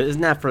 I don't know.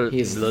 Isn't that for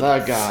He's the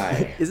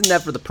guy. Isn't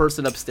that for the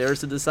person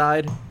upstairs to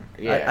decide?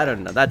 Yeah. I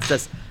don't know. That's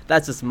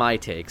just my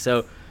take.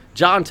 So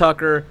John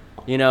Tucker,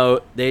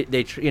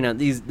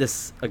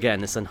 this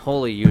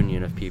unholy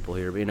union of people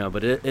here,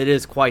 but it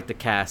is quite the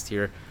cast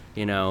here.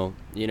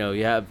 You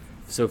have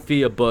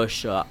Sophia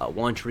Bush, a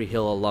One Tree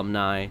Hill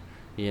alumni,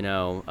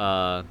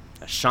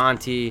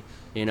 Ashanti,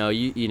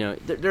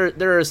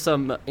 there are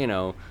some,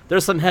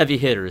 there's some heavy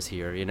hitters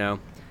here,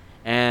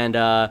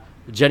 and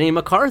Jenny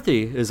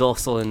McCarthy is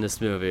also in this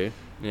movie,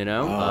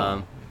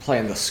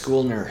 playing the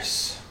school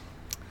nurse.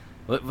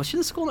 Was she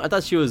the school nurse? I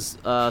thought she was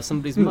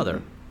somebody's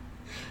mother.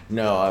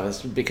 No, it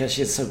was because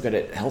she's so good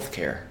at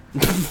healthcare.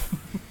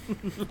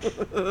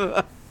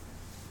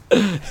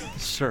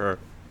 Sure.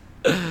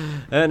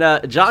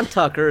 And John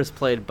Tucker is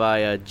played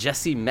by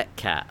Jesse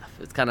Metcalf.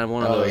 It's kind of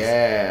one of Oh those,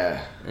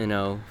 yeah.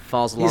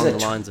 falls He's along a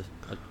the lines of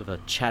a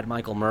Chad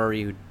Michael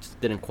Murray who just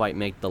didn't quite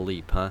make the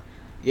leap, huh?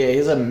 Yeah,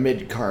 he's a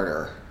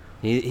mid-carder.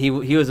 He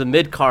was a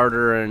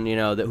mid-carder and,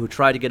 who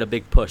tried to get a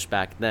big push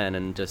back then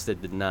and just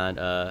it did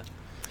not,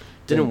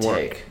 didn't work.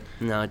 Take.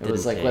 No, it didn't It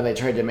was like take. when they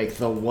tried to make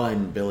the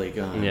one Billy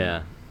Gunn.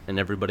 Yeah, and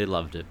everybody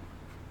loved it.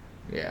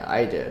 Yeah,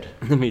 I did.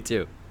 Me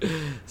too.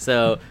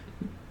 So,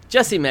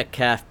 Jesse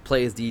Metcalf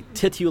plays the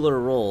titular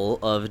role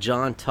of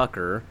John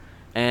Tucker,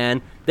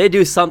 and they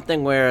do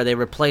something where they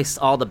replace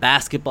all the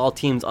basketball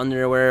team's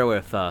underwear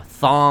with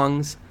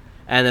thongs,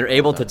 and they're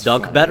able to that's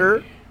dunk funny.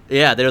 better.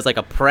 Yeah, there's like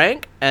a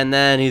prank, and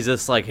then he's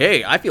just like,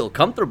 hey, I feel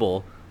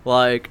comfortable.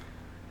 Like,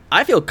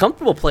 I feel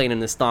comfortable playing in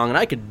this thong, and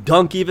I could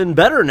dunk even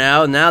better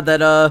now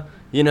that,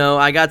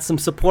 I got some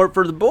support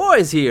for the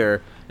boys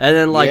here. And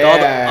then, like,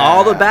 Yeah.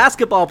 all the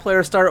basketball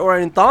players start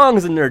wearing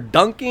thongs, and they're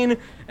dunking,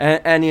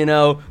 and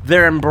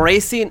they're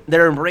embracing,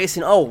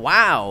 oh,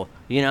 wow,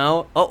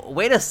 oh,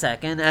 wait a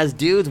second, as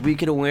dudes, we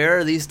could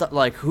wear these,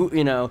 like, who,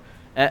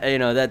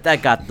 that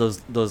got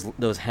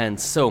those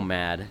hens so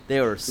mad. They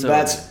were so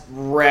That's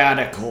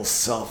radical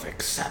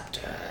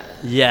self-acceptance.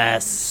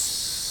 Yes.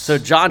 So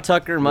John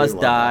Tucker We Must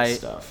love that Die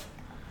stuff.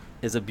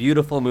 is a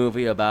beautiful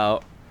movie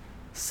about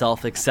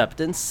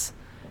self-acceptance,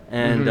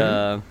 and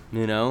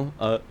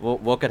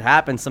what could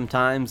happen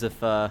sometimes if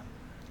how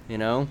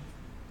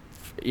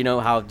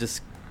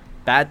just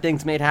bad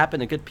things may happen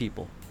to good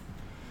people.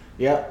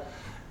 Yeah.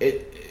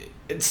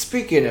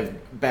 Speaking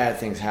of bad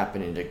things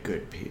happening to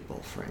good people,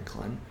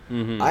 Franklin,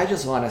 I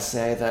just want to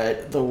say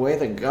that the way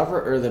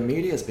the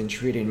media has been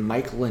treating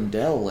Mike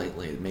Lindell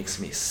lately makes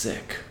me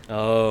sick.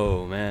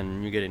 Oh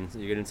man, you're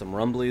getting some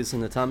rumblies in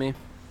the tummy.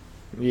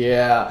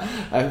 Yeah,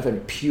 I've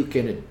been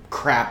puking and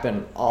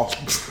crapping all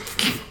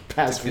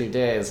past few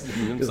days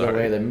because of the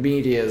way the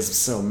media is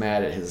so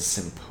mad at his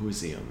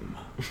symposium.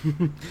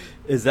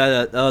 Is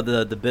that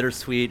the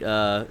bittersweet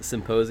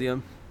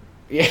symposium?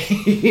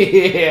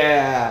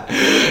 Yeah,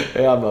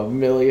 I'm a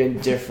million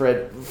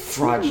different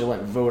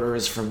fraudulent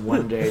voters from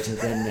one day to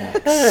the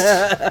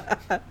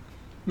next.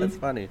 That's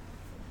funny.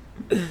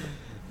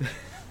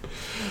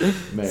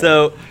 Man.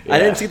 So I Yeah.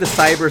 didn't see the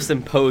Cyber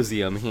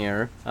Symposium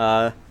here.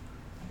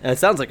 It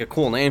sounds like a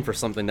cool name for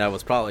something that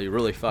was probably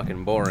really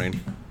fucking boring.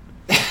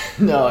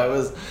 No, I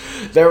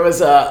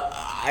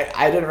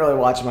didn't really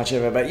watch much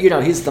of it, but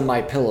he's the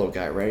My Pillow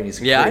guy, right?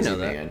 He's a Yeah, I crazy know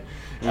that.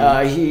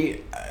 man.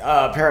 He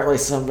apparently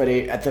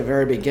somebody at the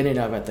very beginning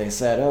of it, they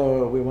said,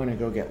 "Oh, we want to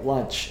go get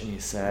lunch," and he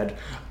said,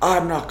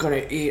 "I'm not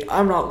gonna eat.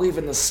 I'm not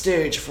leaving the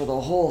stage for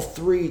the whole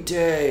 3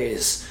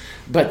 days."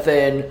 But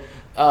then,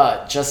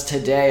 just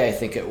today, I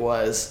think it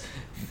was,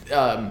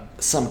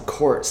 some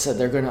court said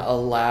they're going to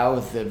allow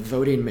the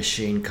voting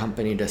machine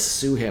company to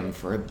sue him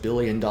for $1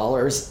 billion,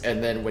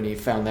 and then when he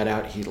found that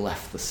out, he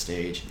left the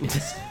stage.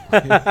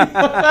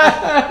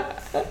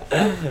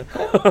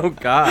 Oh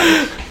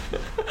God.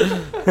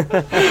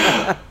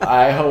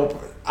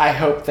 I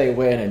hope they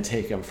win and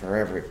take him for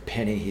every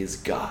penny he's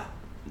got.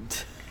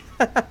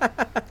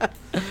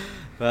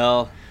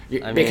 Well,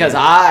 Because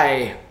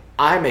I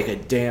make a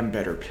damn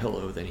better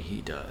pillow than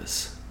he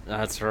does.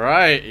 that's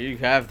right. You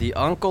have the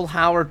Uncle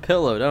Howard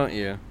pillow, don't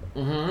you?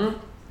 Mm-hmm.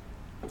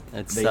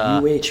 It's The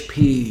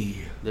UHP.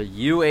 the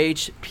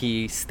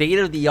UHP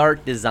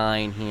state-of-the-art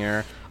design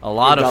here. A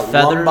lot It's of got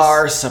feathers.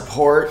 lumbar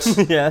support.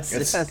 Yes,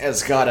 It's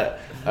yes. got a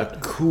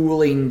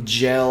cooling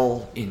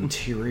gel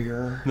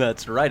interior.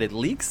 That's right. It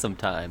leaks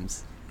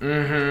sometimes.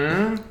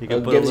 Mm-hmm. You can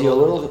It put gives a you a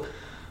little- little.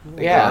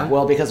 Yeah,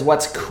 well, because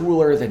what's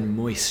cooler than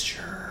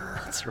moisture?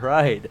 That's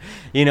right.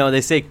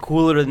 They say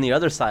cooler than the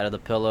other side of the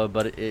pillow,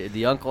 but the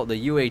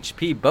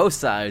UHP, both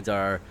sides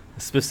are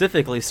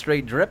specifically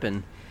straight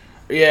dripping.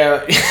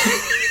 Yeah.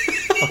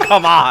 Oh,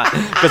 come on,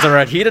 because of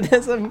our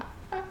hedonism.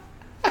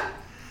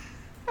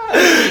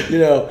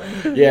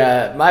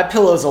 Yeah, my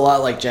pillow's a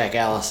lot like Jack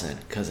Allison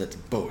because it's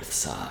both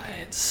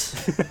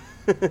sides.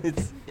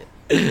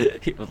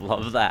 He would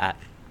love that.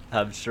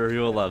 I'm sure he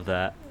will love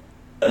that.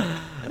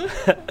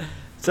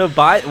 So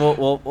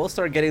we'll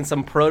start getting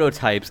some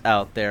prototypes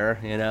out there.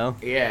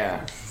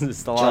 Yeah.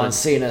 Just a John lot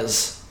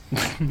Cena's.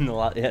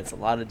 it's a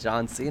lot of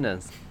John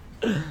Cena's.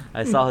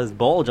 I saw his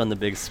bulge on the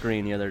big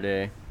screen the other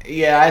day.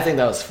 Yeah, I think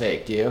that was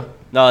fake. Do you?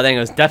 No, I think it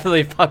was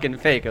definitely fucking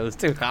fake. It was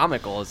too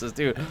comical. It's just,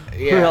 dude,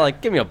 Yeah. like,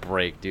 give me a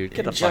break, dude.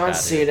 Get the fuck John out of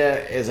here. Cena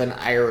is an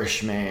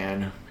Irish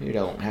man. You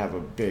don't have a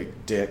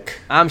big dick.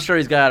 I'm sure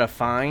he's got a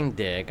fine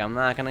dick. I'm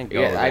not gonna go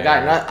Yeah,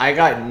 there. I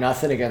got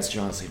nothing against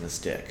John Cena's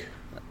dick.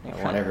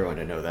 I want everyone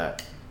to know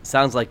that.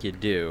 Sounds like you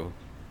do.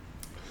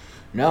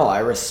 No, I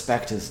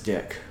respect his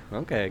dick.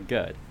 Okay,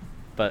 good.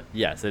 But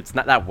yes, it's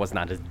not. That was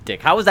not his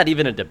dick. How was that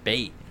even a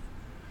debate?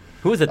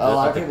 Who was it? A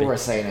lot of people were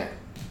saying it.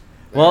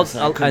 They Well, were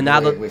saying, I couldn't and now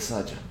believe the- we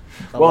saw John.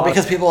 a Well, lot of-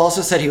 because people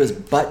also said he was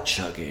butt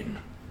chugging.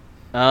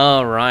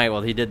 Oh right.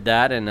 Well, he did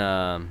that in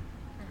the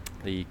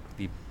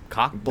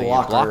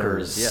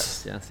Blockers.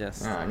 Yes.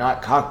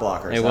 Not cock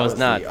blockers. It That was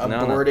not, the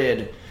no.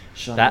 aborted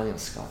Sean That- William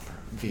Scott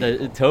The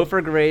vehicle.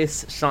 Topher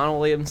Grace, Sean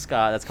William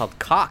Scott. That's called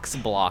Cox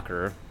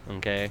Blocker.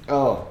 Okay.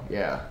 Oh,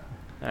 yeah.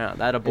 I don't know,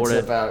 that It's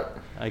aborted. about...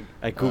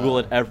 I Google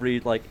it every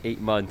like 8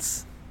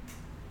 months.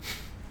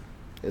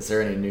 Is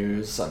there any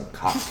news on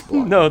Cox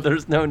Blocker? No,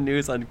 there's no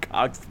news on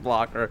Cox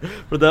Blocker.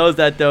 For those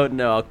that don't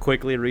know, I'll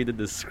quickly read the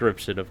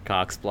description of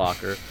Cox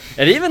Blocker.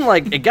 And even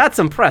like it got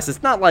some press.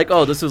 It's not like,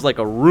 oh, this was like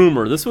a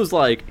rumor. This was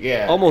like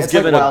Yeah, almost it's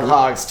given like Wild a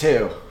Hogs,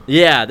 too.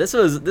 Yeah, this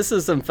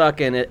is some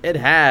fucking it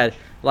had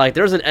like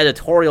there's an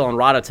editorial on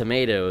Rotten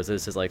Tomatoes.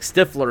 This is like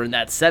Stifler and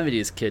that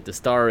 70s kid to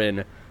star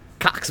in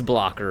Cox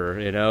Blocker,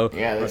 you know.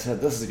 Yeah, they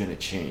said this is going to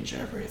change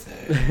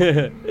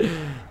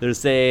everything. They're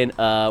saying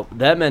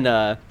them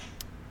and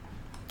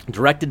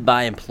directed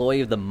by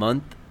Employee of the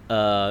Month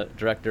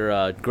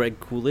director Greg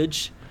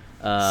Coolidge.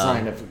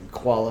 Sign of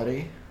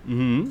quality.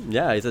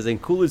 Yeah, he says in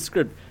Coolidge's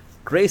script,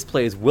 Grace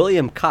plays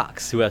William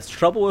Cox, who has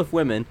trouble with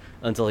women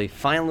until he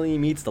finally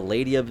meets the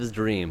lady of his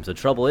dreams. The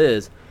trouble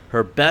is,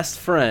 her best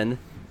friend,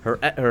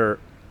 her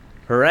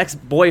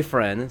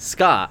ex-boyfriend,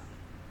 Scott.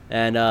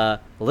 And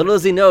little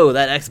does he know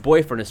that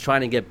ex-boyfriend is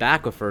trying to get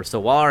back with her. So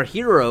while our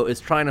hero is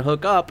trying to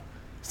hook up,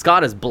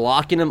 Scott is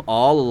blocking him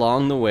all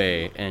along the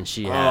way, and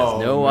she has Oh,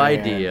 no man.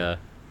 idea.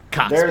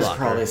 Cox There's blocker.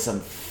 probably some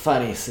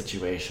funny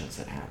situations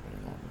that happen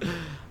in that movie.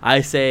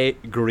 I say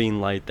green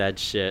light that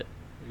shit.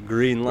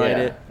 Green light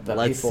it. the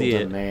Let's people see it.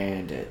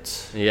 demand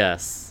it.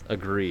 Yes,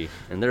 agree.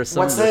 And there's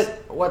some. What's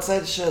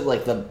that shit,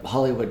 like the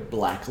Hollywood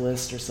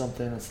Blacklist or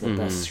something? It's the Mm-hmm.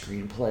 best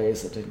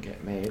screenplays that didn't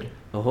get made.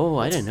 Oh,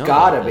 I didn't know.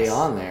 Gotta about be this.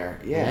 on there.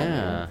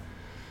 Yeah.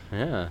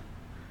 Yeah.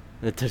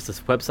 Yeah. There's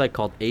this website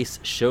called Ace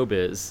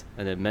Showbiz,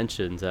 and it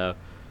mentions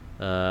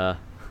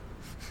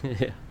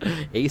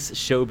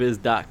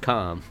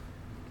aceshowbiz.com.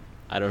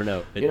 I don't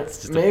know. It's You know,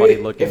 just a maybe funny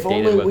looking if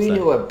data only we website.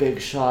 knew a big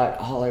shot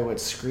Hollywood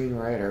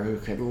screenwriter who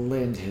could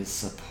lend his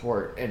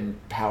support and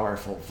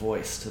powerful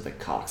voice to the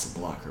Cox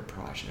Blocker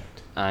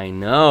project. I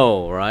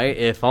know, right?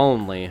 If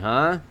only,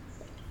 huh?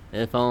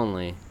 If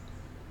only.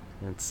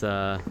 It's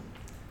I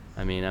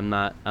mean, I'm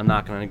not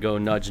gonna go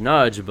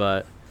nudge,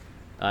 but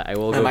I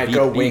will go. I might beep,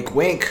 go beep. wink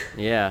wink.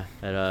 Yeah,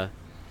 at Out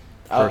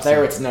person.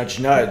 there it's nudge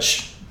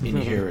nudge. In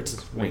here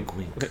it's wink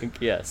wink.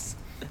 Yes.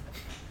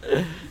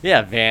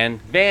 Yeah, Van,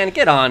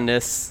 get on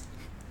this.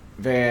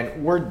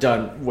 Van, we're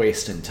done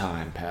wasting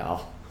time,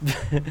 pal.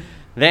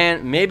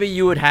 Van, maybe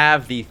you would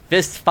have the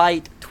Fist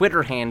Fight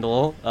Twitter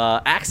handle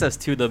access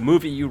to the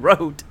movie you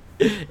wrote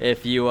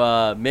if you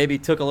maybe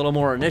took a little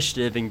more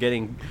initiative in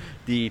getting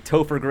the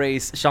Topher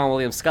Grace Sean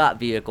William Scott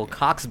vehicle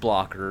Cox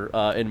Blocker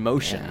in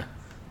motion. Yeah.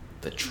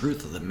 The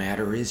truth of the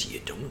matter is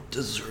you don't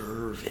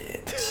deserve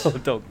it. Oh,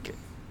 don't get.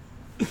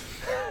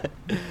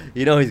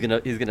 You know he's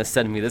gonna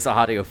send me this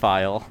audio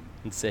file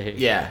and say,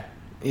 Yeah.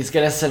 He's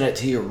gonna send it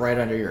to you right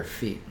under your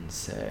feet and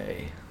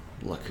say,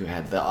 look who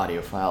had the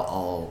audio file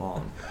all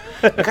along.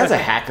 The guy's a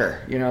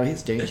hacker, you know,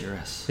 he's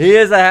dangerous. He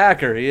is a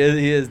hacker. He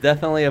is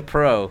definitely a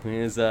pro. He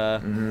is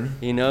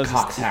he knows his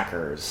Cox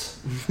hackers.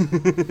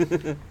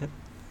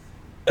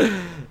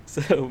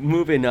 So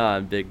moving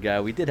on, big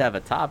guy. We did have a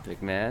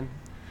topic, man.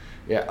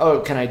 Yeah. Oh,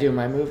 can I do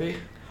my movie?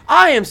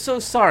 I am so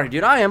sorry,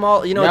 dude. I am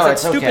all No, it's that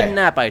it's stupid okay.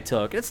 nap I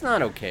took. It's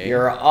not okay.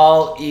 You're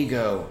all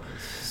ego.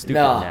 Stupid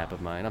No. nap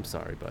of mine. I'm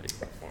sorry, buddy.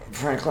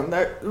 Franklin,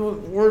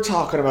 we're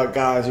talking about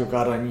guys who've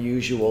got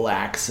unusual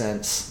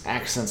accents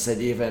that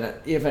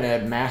even a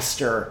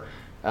master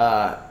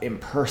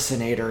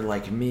impersonator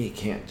like me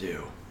can't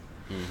do.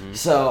 Mm-hmm.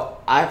 So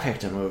I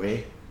picked a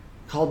movie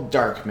called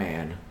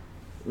Darkman.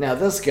 Now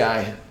this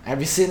guy, have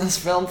you seen this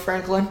film,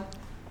 Franklin?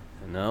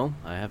 No,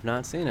 I have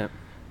not seen it.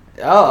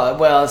 Oh,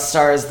 well, it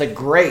stars the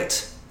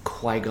great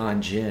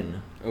Qui-Gon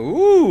Jinn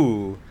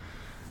Ooh.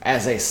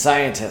 as a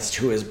scientist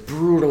who is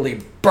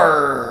brutally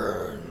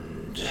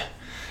burned.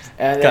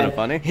 And Kinda then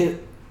funny.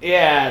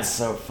 Yeah, it's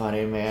so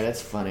funny, man.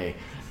 It's funny.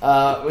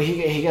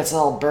 He gets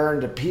all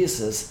burned to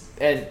pieces,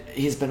 and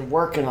he's been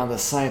working on the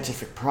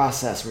scientific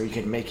process where you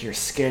can make your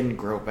skin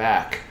grow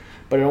back,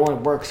 but it only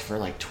works for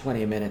like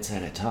 20 minutes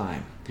at a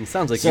time. It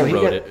sounds like So you he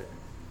wrote get- it.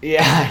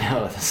 Yeah, I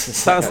know. This is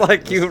Sounds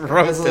like you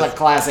wrote This is this. a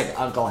classic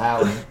Uncle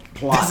Howard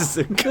plot. This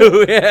is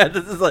cool. Yeah,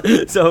 this is like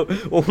so.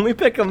 When we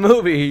pick a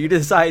movie, you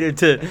decided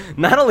to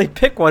not only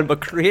pick one but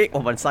create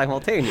one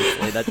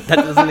simultaneously. That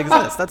doesn't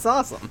exist. That's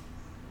awesome.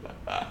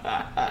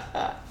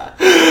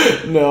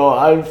 No,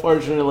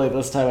 unfortunately,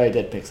 this time I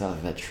did pick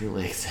something that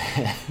truly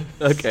exists.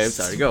 Okay, I'm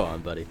sorry. Go on,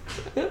 buddy.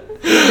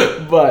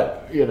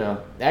 But, you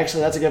know,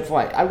 actually, that's a good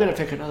point. I'm going to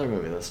pick another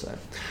movie this time.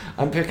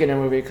 I'm picking a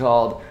movie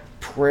called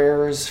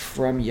Prayers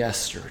from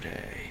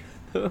Yesterday,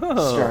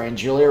 Oh. starring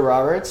Julia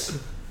Roberts,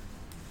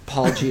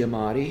 Paul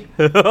Giamatti,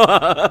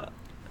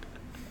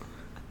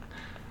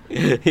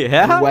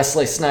 Yeah. and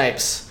Wesley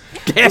Snipes.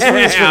 This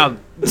movie's Damn.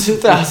 from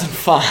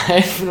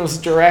 2005 and was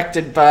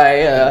directed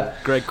by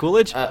Greg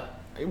Coolidge.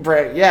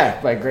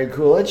 by Greg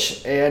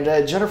Coolidge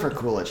and Jennifer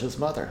Coolidge, his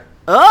mother.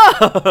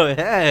 Oh,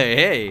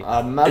 hey.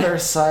 A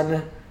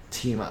mother-son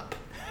team-up.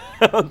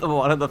 The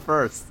one of the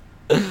first.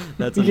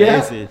 That's Yeah.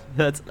 amazing.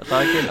 That's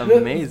fucking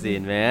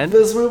amazing, man.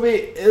 This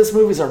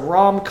movie's a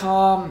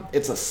rom-com.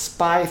 It's a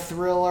spy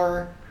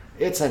thriller.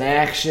 It's an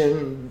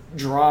action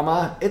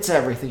drama. It's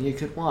everything you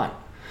could want.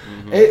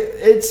 Mm-hmm.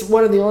 It's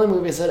one of the only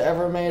movies that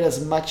ever made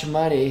as much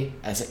money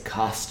as it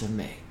cost to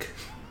make.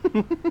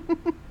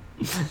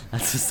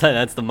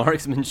 That's the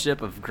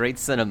marksmanship of great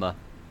cinema.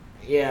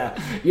 Yeah.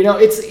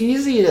 It's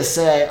easy to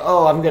say,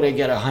 oh, I'm going to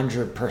get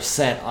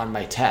 100% on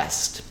my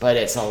test. But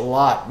it's a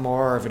lot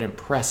more of an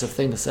impressive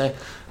thing to say,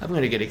 I'm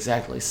going to get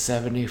exactly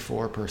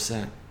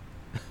 74%.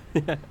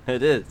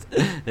 It is.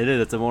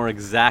 It's a more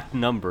exact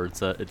number. It's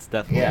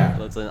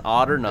definitely it's an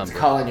odder number. It's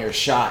calling your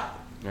shot.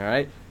 All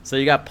right. So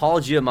you got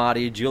Paul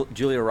Giamatti,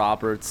 Julia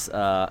Roberts,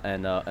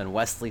 and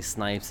Wesley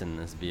Snipes in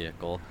this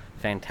vehicle.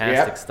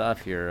 Fantastic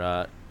stuff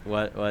here.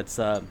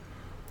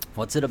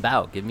 What's it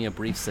about? Give me a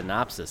brief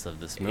synopsis of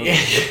this movie.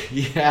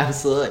 Yeah,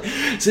 absolutely.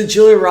 So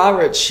Julia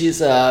Roberts,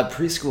 she's a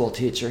preschool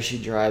teacher. She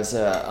drives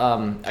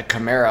a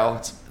Camaro.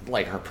 It's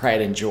like her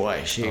pride and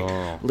joy. She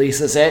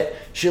leases it.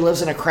 She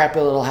lives in a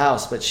crappy little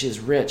house, but she's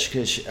rich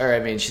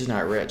she's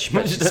not rich,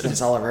 but she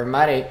spends all of her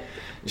money.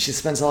 She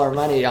spends all her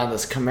money on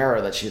this Camaro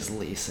that she's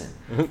leasing.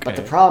 Okay. But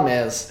the problem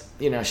is,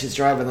 she's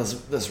driving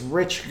this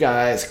rich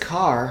guy's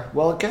car.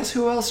 Well, guess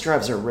who else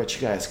drives a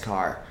rich guy's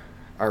car?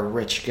 A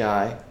rich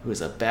guy who's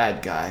a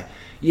bad guy.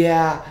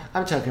 Yeah,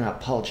 I'm talking about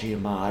Paul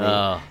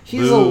Giamatti.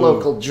 He's a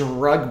local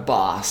drug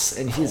boss,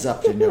 and he's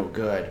up to no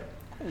good.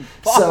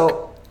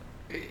 So,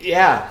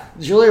 yeah,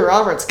 Julia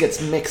Roberts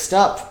gets mixed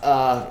up.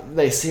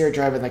 They see her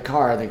driving the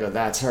car, and they go,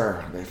 that's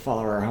her. They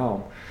follow her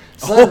home.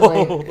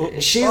 Suddenly,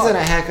 she's in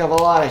a heck of a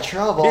lot of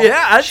trouble.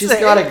 Yeah, she's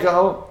got to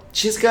go.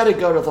 She's got to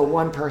go to the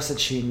one person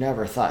she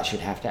never thought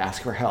she'd have to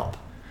ask for help.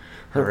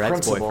 Her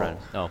ex-boyfriend.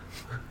 Oh.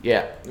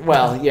 Yeah.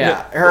 Well,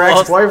 yeah. Her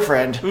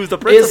ex-boyfriend who's the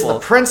principal? Is the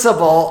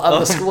principal of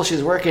the school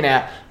she's working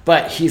at,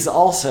 but he's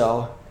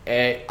also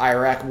a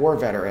Iraq war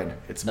veteran.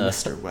 It's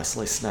Mr.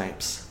 Wesley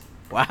Snipes.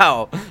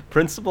 Wow.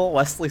 Principal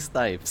Wesley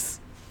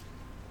Snipes.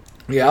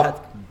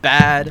 Yep.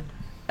 Bad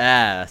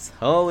ass.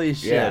 Holy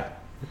shit. Yeah.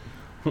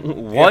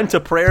 One to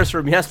prayers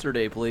from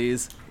yesterday,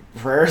 please.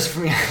 Prayers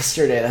from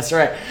yesterday. That's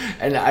right.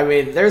 And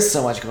there's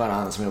so much going on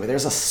in this movie.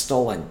 There's a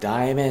stolen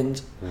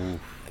diamond.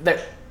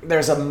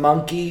 There's a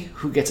monkey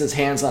who gets his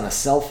hands on a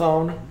cell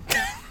phone.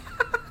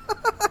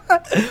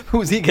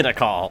 Who's he gonna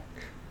call?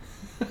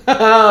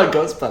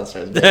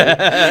 Ghostbusters. No,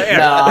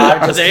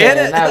 I'm just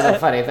kidding. That was a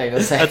funny thing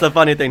to say. That's a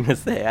funny thing to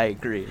say. I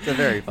agree. It's a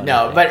very funny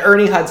thing. But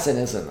Ernie Hudson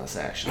is in this,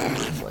 actually.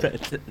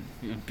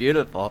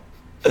 Beautiful.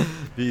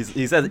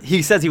 He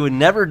says he would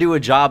never do a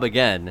job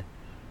again.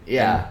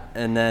 Yeah.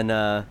 And then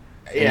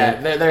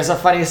there's a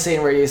funny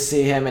scene where you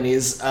see him and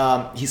he's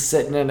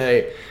sitting in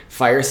a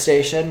fire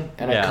station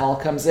and a call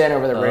comes in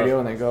over the radio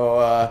and they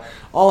go,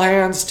 all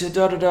hands to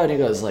da-da-da, and he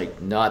goes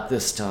like, not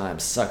this time,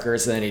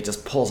 suckers, and then he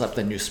just pulls up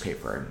the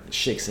newspaper and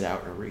shakes it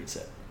out and reads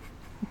it.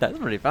 That's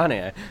pretty funny.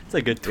 It's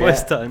a good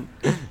twist on.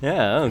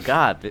 Yeah, oh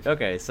God.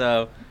 Okay,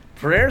 so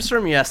Prayers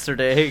from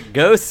Yesterday,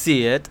 go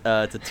see it.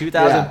 It's a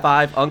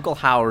 2005 Uncle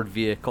Howard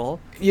vehicle.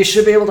 You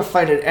should be able to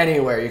find it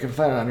anywhere. You can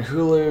find it on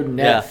Hulu,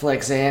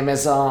 Netflix,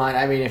 Amazon.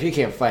 If you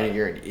can't find it,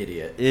 you're an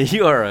idiot.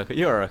 You are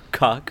a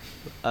cuck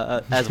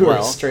as you well.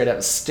 Are straight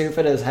up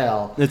stupid as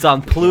hell. It's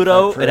on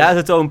Pluto. It has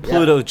its own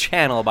Pluto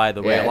channel, by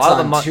the way. Yeah, it's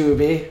on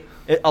Tubi.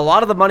 A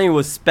lot of the money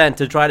was spent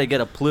to try to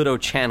get a Pluto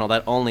channel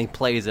that only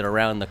plays it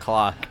around the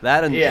clock.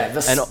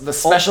 The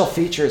special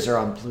features are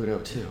on Pluto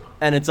too.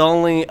 And it's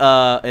only it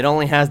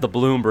only has the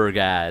Bloomberg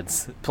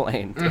ads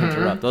playing to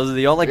interrupt. Those are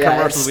the only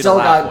commercials we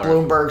don't have for.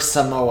 Still got Bloomberg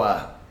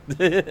Samoa.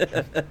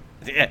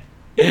 Yeah,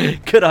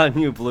 good on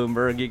you,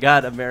 Bloomberg. You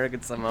got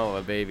American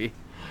Samoa, baby.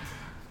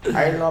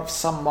 I love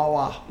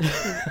Samoa.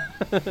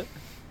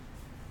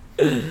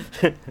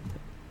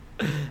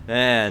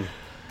 Man.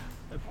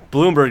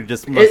 Bloomberg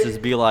must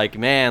just be like,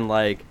 man,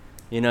 like,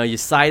 you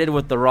sided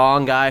with the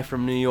wrong guy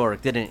from New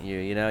York, didn't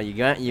you?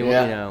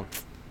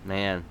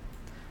 Man,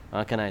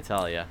 what can I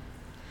tell you?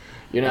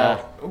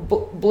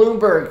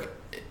 Bloomberg,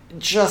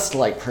 just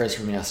like Prayers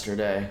from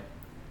Yesterday,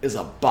 is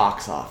a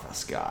box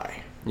office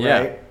guy, right?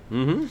 Yeah.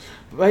 Mm-hmm.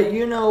 But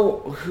you know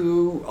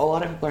who a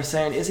lot of people are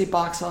saying, is he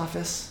box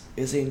office?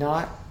 Is he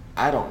not?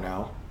 I don't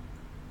know.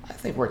 I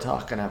think we're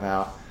talking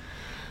about,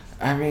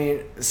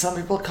 some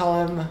people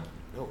call him...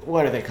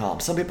 What do they call him?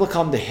 Some people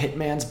call him the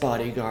Hitman's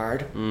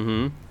Bodyguard.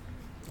 Mm-hmm.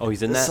 Oh,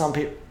 he's in that? Some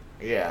people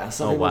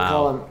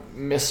call him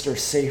Mr.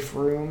 Safe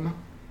Room.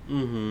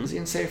 Mm-hmm. Is he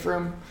in Safe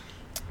Room?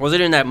 Was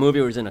it in that movie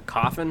where he's in a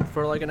coffin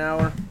for like an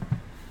hour?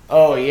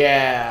 Oh,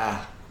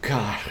 yeah.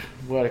 God,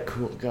 what a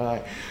cool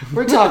guy.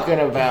 We're talking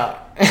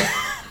about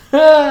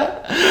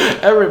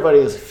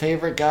everybody's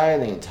favorite guy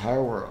in the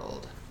entire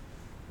world.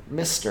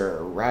 Mr.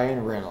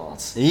 Ryan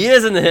Reynolds. He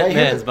is in the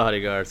Hitman's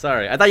Bodyguard.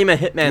 Sorry. I thought you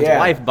meant Hitman's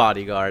Wife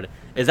Bodyguard.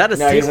 Is that a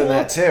sequel? No, he's in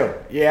that too.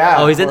 Yeah.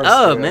 Oh, he's in...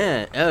 Oh,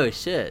 man. Oh,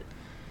 shit.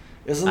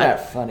 Isn't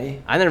that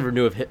funny? I never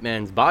knew of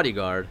Hitman's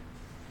Bodyguard.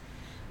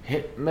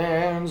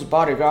 Hitman's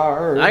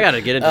Bodyguard. I got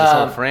to get into this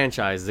whole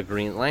franchise. The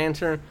Green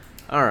Lantern.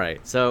 All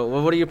right. So,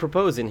 what are you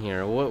proposing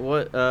here?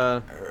 What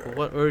are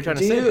you trying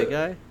to say, big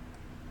guy?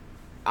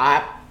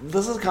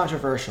 This is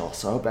controversial,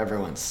 so I hope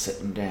everyone's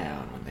sitting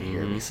down when they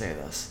hear me say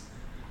this.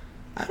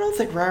 I don't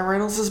think Ryan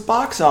Reynolds is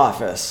box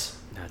office.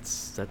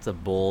 That's a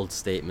bold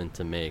statement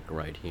to make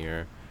right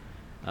here.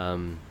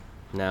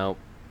 Now,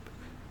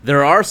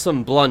 there are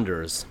some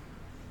blunders,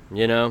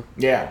 you know?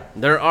 Yeah.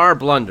 There are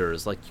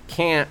blunders. Like,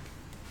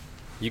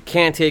 you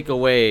can't take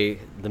away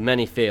the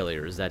many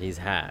failures that he's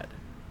had,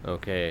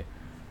 okay?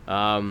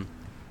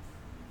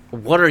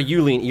 What are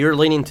you leaning? You're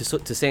leaning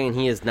to saying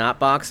he is not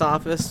box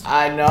office?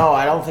 I know.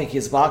 I don't think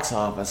he's box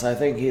office. I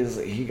think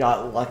he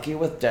got lucky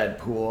with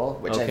Deadpool,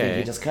 which I think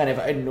he just kind of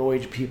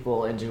annoyed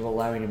people into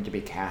allowing him to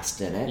be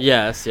cast in it.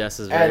 Yes,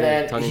 is very and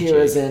then tongue-in-cheek. he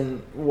was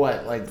in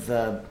what, like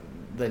the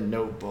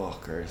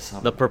Notebook or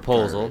something. The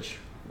Proposal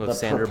with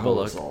Sandra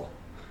Bullock.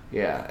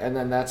 Yeah, and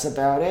then that's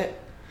about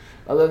it.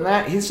 Other than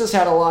that, he's just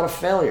had a lot of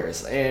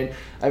failures. And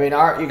I mean,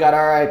 you got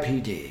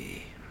R.I.P.D.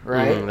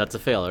 Right? That's a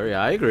failure.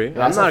 Yeah, I agree.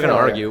 That's I'm not going to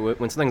failure. argue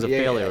when something's a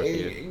failure with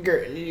you.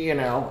 You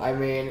know, I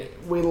mean,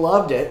 we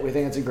loved it. We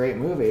think it's a great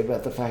movie,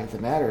 but the fact of the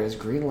matter is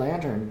Green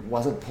Lantern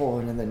wasn't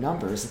pulling in the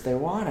numbers that they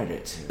wanted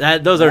it to.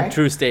 Those are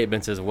true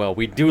statements as well.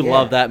 We do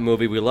love that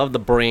movie. We love the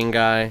Brain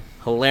Guy.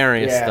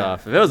 Hilarious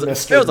stuff. If it was a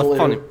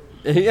funny...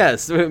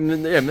 Yes,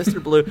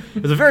 Mr. Blue.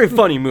 It was a very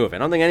funny movie. I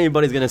don't think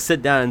anybody's going to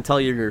sit down and tell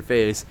you in your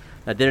face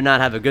that they did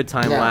not have a good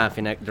time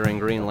laughing during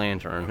Green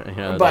Lantern. The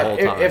whole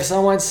time. If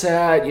someone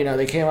said,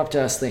 they came up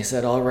to us and they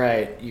said, all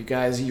right, you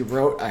guys, you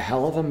wrote a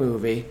hell of a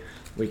movie.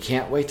 We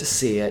can't wait to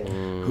see it.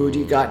 Who do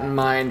you got in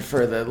mind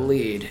for the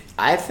lead?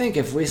 I think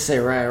if we say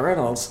Ryan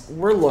Reynolds,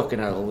 we're looking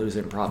at a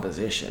losing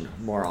proposition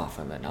more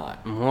often than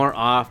not. More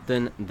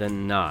often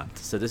than not.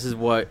 So this is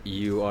what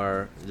you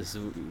are.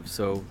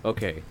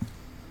 Okay.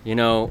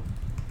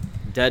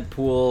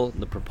 Deadpool,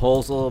 The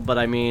Proposal, but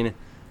I mean,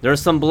 there's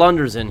some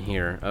blunders in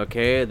here,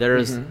 okay?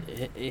 There's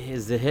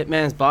is the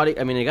Hitman's Body.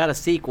 I mean, they got a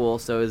sequel,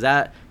 so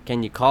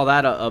can you call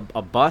that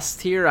a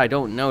bust here? I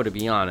don't know, to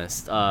be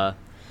honest. The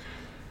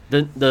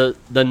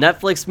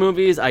Netflix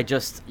movies,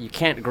 you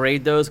can't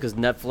grade those because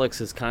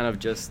Netflix is kind of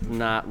just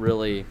not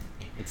really.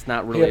 It's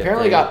not really. He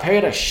apparently got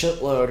paid a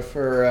shitload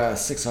for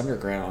 6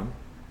 Underground.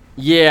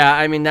 Yeah,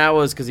 I mean that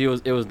was because it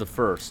was the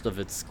first of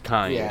its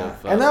kind. Yeah,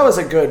 and that was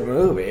a good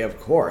movie, of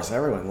course.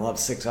 Everyone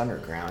loves 6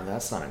 Underground.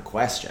 That's not in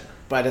question.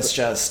 But it's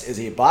just, is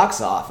he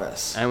box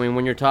office? I mean,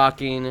 when you're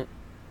talking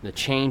the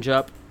change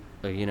up,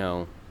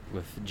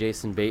 with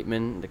Jason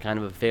Bateman, the kind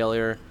of a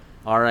failure,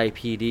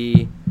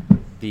 R.I.P.D.,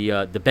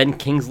 the Ben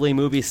Kingsley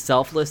movie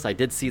Selfless. I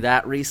did see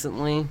that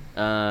recently.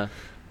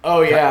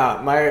 Oh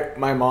yeah,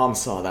 my mom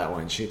saw that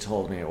one. She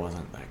told me it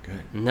wasn't that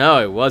good.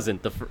 No, it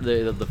wasn't.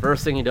 The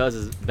first thing he does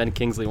is Ben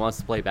Kingsley wants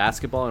to play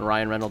basketball in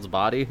Ryan Reynolds'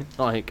 body.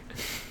 Like,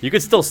 you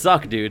could still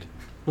suck, dude.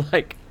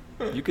 Like,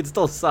 you could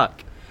still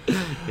suck.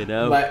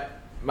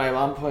 My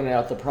mom pointed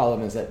out the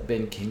problem is that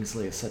Ben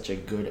Kingsley is such a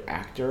good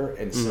actor,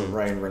 and so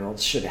Ryan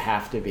Reynolds should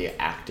have to be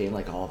acting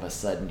like all of a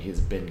sudden he's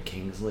Ben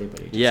Kingsley,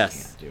 but he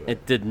just can't do it.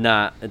 It did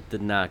not.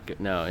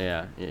 No,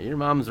 yeah. Your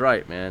mom's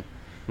right, man.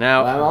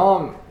 Now, my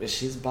mom,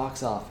 she's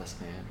box office,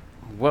 man.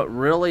 What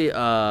really,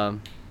 now,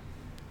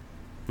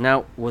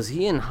 was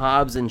he in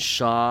Hobbs and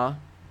Shaw?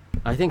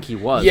 I think he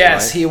was,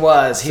 Yes, right? he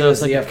was. He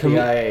was like the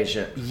FBI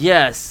agent.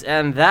 Yes,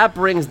 and that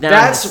brings down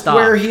That's his stock.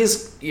 where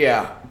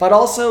but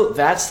also,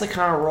 that's the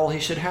kind of role he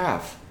should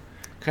have.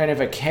 Kind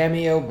of a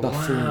cameo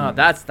buffoon. Wow,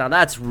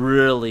 that's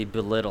really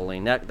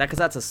belittling. Because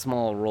that's a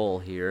small role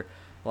here.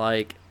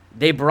 Like,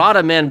 they brought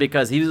him in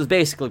because he was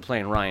basically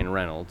playing Ryan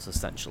Reynolds,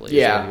 essentially.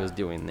 Yeah. Is what he was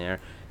doing there.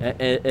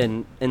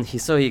 And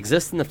he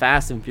exists in the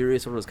Fast and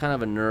Furious, sort of was kind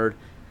of a nerd.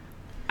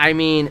 I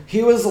mean,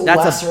 he was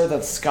lesser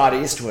than Scott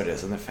Eastwood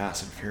is in the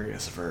Fast and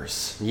Furious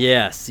verse.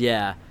 Yes,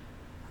 yeah.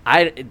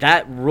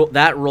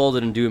 That role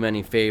didn't do him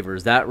any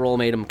favors. That role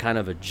made him kind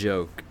of a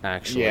joke,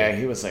 actually. Yeah,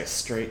 he was like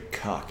straight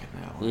cuck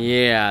in that one.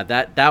 Yeah,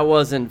 that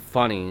wasn't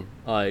funny.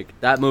 Like,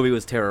 that movie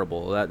was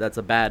terrible. That's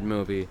a bad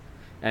movie.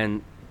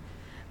 And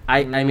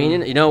I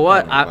mean, you know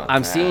what?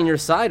 I'm seeing your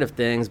side of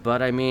things,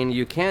 but I mean,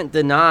 you can't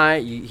deny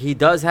he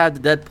does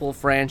have the Deadpool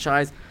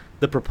franchise.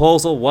 The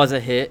Proposal was a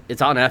hit.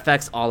 It's on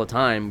FX all the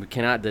time. We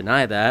cannot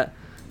deny that.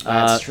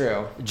 That's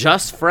true.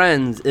 Just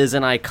Friends is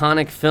an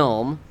iconic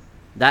film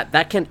that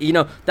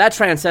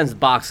transcends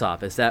box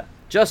office. That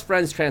Just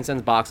Friends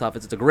transcends box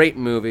office. It's a great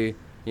movie.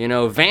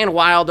 Van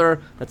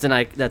Wilder. It's an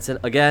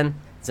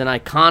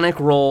iconic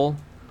role.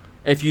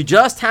 If you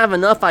just have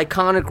enough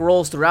iconic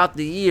roles throughout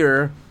the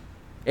year,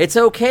 it's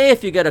okay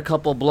if you get a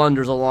couple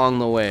blunders along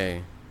the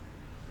way.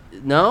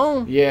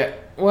 No? Yeah.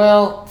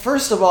 Well,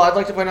 first of all, I'd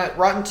like to point out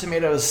Rotten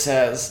Tomatoes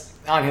says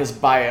on his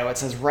bio, it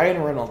says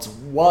Ryan Reynolds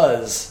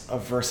was a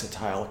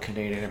versatile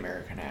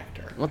Canadian-American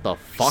actor. What the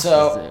fuck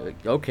is it?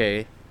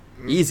 Okay.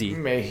 Easy.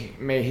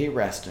 May he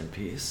rest in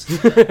peace.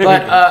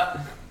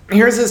 But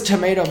here's his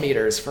tomato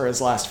meters for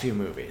his last few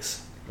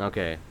movies.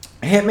 Okay.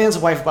 Hitman's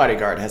Wife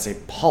Bodyguard has a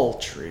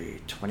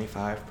paltry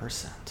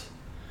 25%.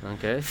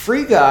 Okay.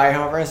 Free Guy,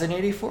 however, has an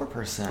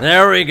 84%.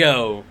 There we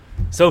go.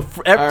 So All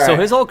so right.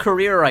 his whole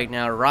career right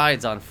now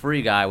rides on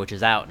Free Guy, which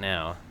is out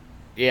now.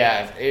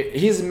 Yeah,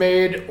 he's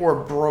made or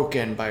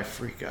broken by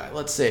Free Guy.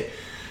 Let's see.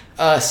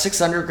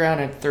 Six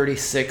Underground at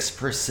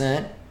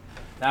 36%.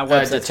 That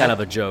website's kind of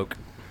a joke.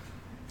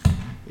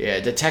 Yeah,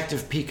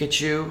 Detective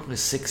Pikachu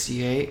was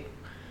 68.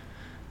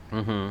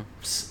 Mm-hmm.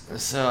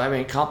 So, I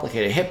mean,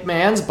 complicated.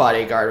 Hitman's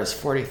Bodyguard was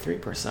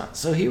 43%.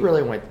 So he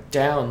really went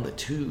down the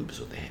tubes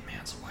with the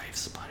Hitman's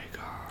Wife's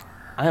Bodyguard.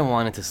 I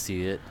wanted to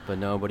see it, but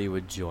nobody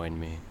would join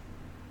me.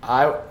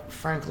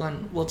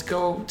 Franklin, let's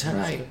go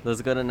tonight.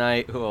 Let's go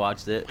tonight. Who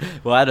watched it?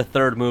 Well, I had a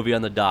third movie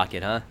on the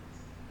docket, huh?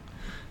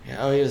 Yeah,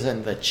 oh, he was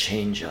in The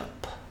Change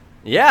Up.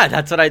 Yeah,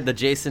 that's what the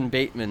Jason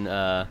Bateman.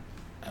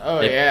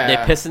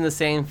 They piss in the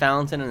same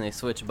fountain and they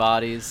switch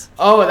bodies.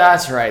 Oh,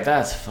 that's right.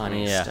 That's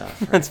funny stuff.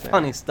 That's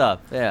funny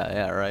stuff.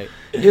 Yeah, right.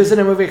 He was in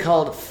a movie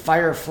called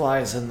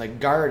Fireflies in the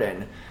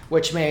Garden,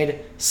 which made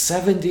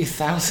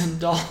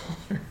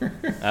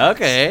 $70,000.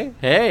 Okay.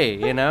 Hey,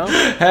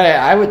 Hey,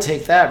 I would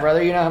take that,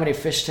 brother. You know how many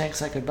fish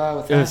tanks I could buy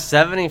with it was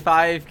that?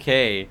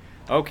 $75K.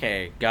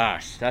 Okay,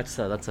 gosh, that's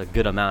a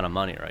good amount of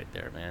money right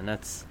there, man.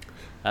 That's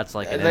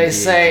like an They NBA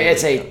say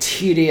it's a movie.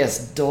 tedious,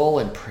 dull,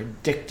 and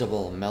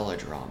predictable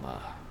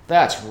melodrama.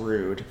 That's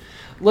rude.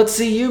 Let's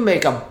see you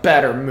make a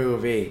better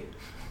movie.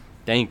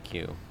 Thank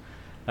you.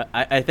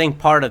 I think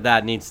part of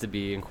that needs to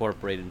be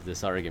incorporated into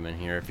this argument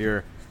here. If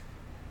you're,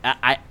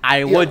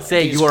 I would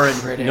say These you are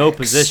in no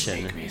critics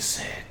position make me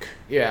sick.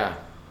 Yeah.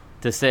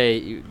 to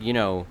say,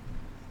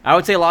 I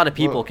would say a lot of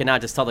people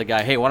cannot just tell the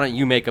guy, hey, why don't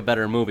you make a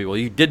better movie? Well,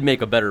 you did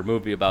make a better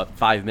movie about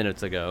 5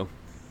 minutes ago.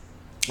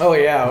 Oh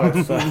yeah.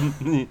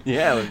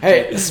 Yeah.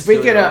 Hey,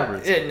 speaking Julia of,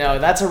 Roberts. no,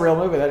 that's a real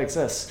movie that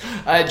exists.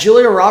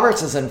 Julia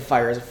Roberts is in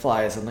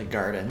Fireflies in the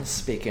Garden.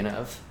 Speaking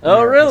of, Oh,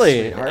 American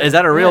really? Sweetheart. Is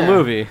that a real Yeah.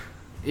 movie?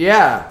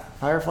 Yeah,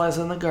 Fireflies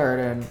in the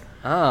Garden.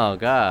 Oh,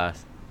 gosh.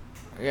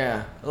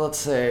 Yeah, let's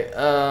see.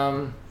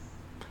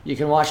 You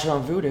can watch it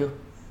on Vudu.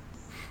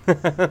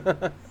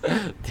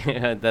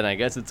 Yeah, then I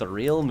guess it's a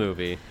real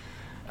movie.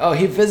 Oh,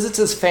 he visits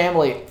his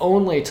family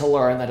only to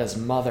learn that his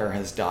mother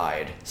has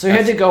died. So he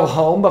had to go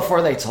home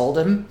before they told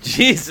him.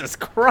 Jesus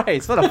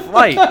Christ, what a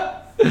flight.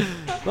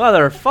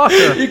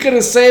 Motherfucker. You could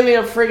have saved me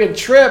a friggin'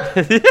 trip.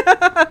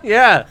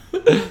 Yeah.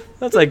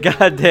 That's a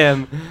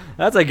goddamn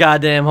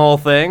whole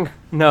thing.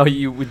 No,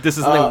 this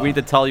is something we need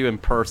to tell you in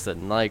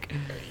person. Like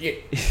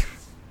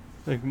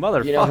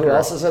motherfucker. You know who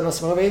else is in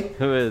this movie?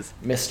 Who is?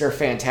 Mr.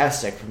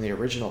 Fantastic from the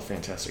original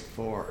Fantastic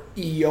Four.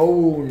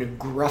 Eoin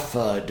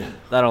Gruffud.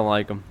 I don't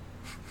like him.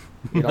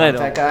 You don't like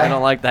that guy? I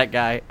don't like that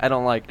guy. I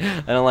don't like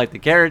the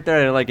character.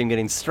 I don't like him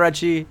getting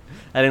stretchy.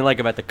 I didn't like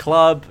him at the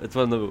club. It's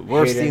one of the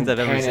worst Hayden scenes I've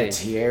ever seen.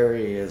 Panettiere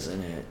is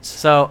in it.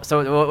 So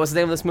what's the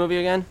name of this movie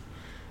again?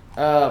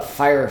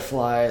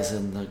 Fireflies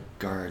in the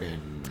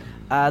Garden.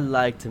 I'd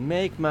like to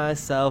make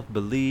myself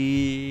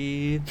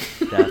believe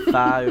that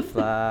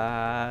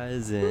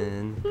fireflies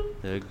in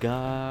the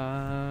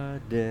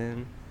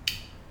garden.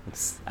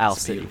 It's Owl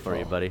City for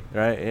you, beautiful. buddy.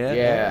 Right? Yeah.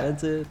 Yeah.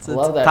 It's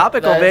Love that.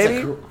 topical, That's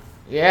baby.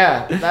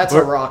 Yeah, that's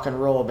a rock and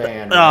roll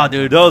band. Oh,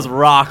 dude, those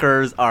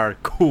rockers are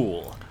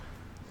cool.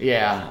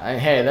 Yeah,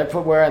 and hey,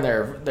 they're wearing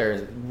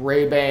their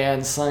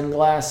Ray-Ban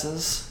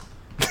sunglasses.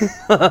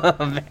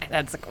 Man,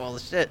 that's cool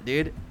shit,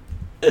 dude.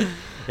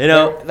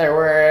 They're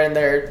wearing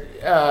their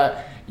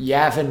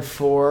Yavin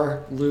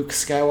 4 Luke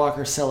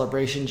Skywalker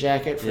celebration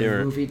jacket from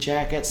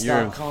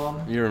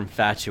moviejackets.com. You're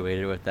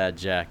infatuated with that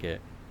jacket.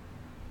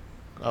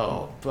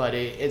 Oh,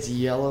 buddy, it's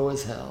yellow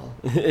as hell.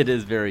 It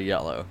is very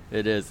yellow.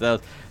 It is.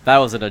 That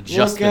was an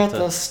adjustment. Look at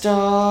the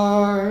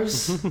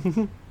stars.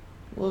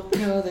 Look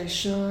how they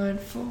shine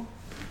for.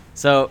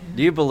 So,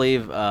 do you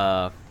believe?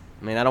 I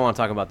don't want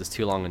to talk about this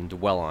too long and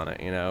dwell on it,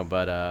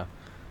 but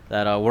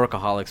that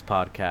Workaholics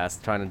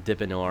podcast trying to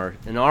dip into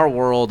our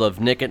world of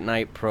Nick at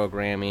Night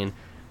programming,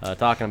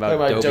 talking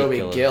about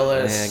Dobie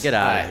Gillis. Man, get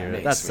out of here.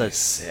 Makes me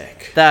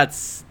sick.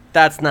 That's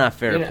not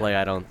fair play.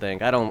 I don't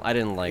think. I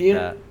didn't like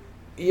that.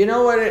 You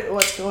know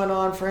what's going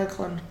on,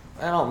 Franklin?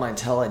 I don't mind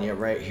telling you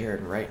right here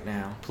and right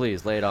now.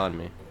 Please lay it on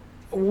me.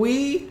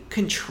 We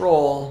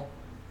control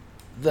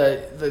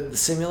the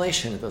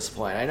simulation at this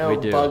point. I know We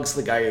do. Bug's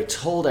the guy who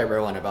told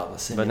everyone about the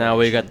simulation. But now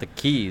we got the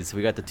keys.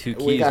 We got the two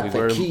keys. We got the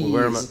wear keys.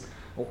 them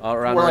all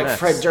around We're our like necks.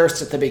 Fred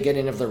Durst at the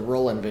beginning of the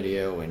Roland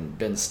video, and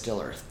Ben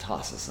Stiller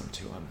tosses them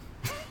to him.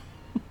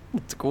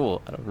 It's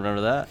cool. I don't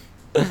remember that.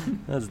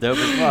 That's dope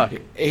as fuck.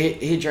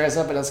 He drives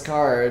up in his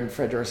car, and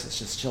Fred Durst is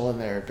just chilling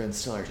there. Ben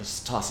Stiller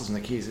just tosses him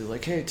the keys. He's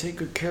like, "Hey, take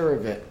good care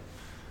of it."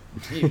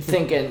 You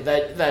thinking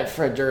that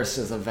Fred Durst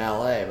is a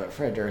valet, but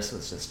Fred Durst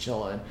was just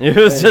chilling. He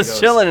was Then just goes-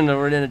 chilling in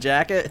a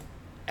jacket.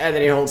 And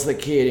then he holds the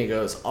key and he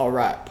goes, "All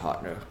right,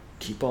 partner,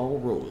 keep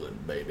on rolling,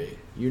 baby.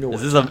 You know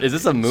Is what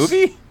this a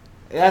movie?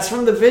 That's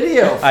from the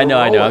video. for I know.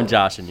 I'm Roland.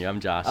 joshing you.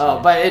 I'm joshing Oh,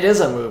 you. but it is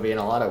a movie in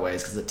a lot of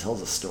ways because it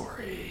tells a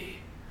story.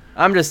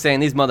 I'm just saying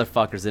these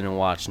motherfuckers didn't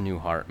watch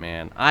Newhart,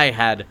 man. I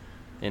had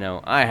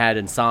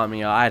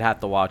insomnia. I'd have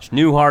to watch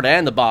Newhart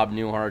and the Bob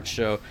Newhart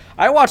show.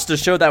 I watched a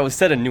show that was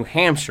set in New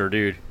Hampshire,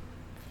 dude.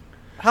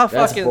 How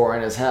That's fucking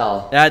boring as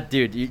hell. that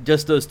dude?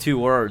 Just those two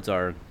words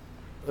are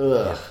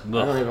Ugh. I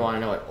don't even want to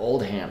know what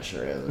Old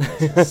Hampshire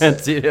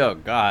is. Dude, oh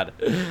God,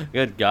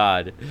 good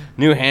God,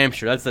 New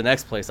Hampshire. That's the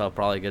next place I'll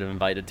probably get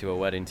invited to a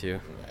wedding to.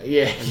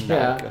 Yeah.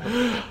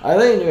 I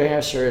think New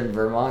Hampshire and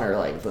Vermont are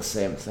like the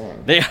same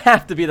thing. They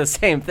have to be the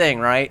same thing,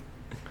 right?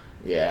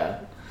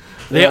 Yeah.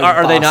 They Like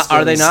are they not?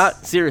 Are they Boston's-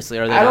 not? Seriously,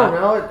 are they I not?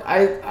 don't know.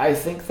 I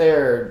think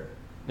they're.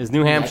 Is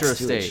New Hampshire a next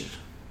to state?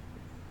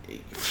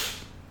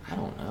 I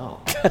don't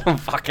know. I don't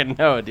fucking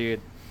know,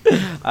 dude.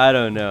 I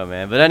don't know,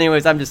 man. But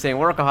anyways, I'm just saying,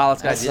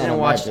 workaholics guys. That's They none didn't of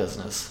my watch.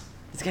 business.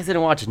 These guys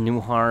didn't watch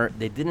Newhart.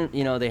 They didn't,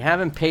 they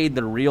haven't paid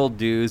the real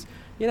dues.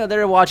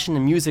 They're watching the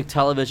music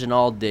television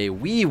all day.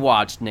 We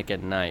watched Nick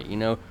at Night.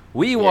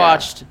 We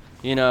watched,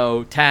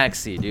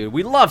 Taxi, dude.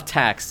 We love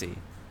Taxi.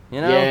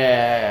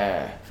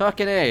 Yeah.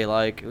 Fucking A.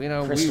 Like, we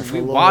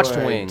Christopher watched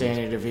Lloyd, Wings.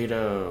 Danny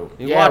DeVito.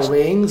 We watched-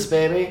 Wings,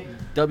 baby.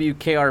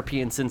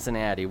 WKRP in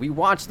Cincinnati. We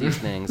watched these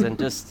things and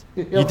just.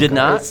 You Of did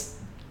not? course.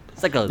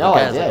 It's like a, No, the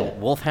I guy's like a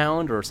did.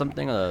 wolfhound or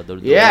something. Yeah,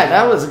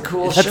 that was a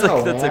cool That's show,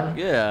 like, man.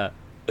 yeah.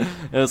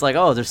 It was like,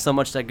 oh, there's so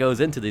much that goes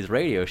into these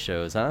radio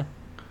shows, huh?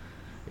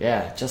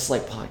 Yeah, just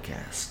like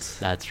podcasts.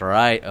 That's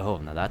right. Oh,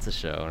 now that's a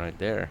show right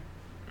there.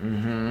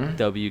 Mm-hmm.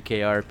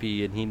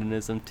 WKRP and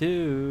Hedonism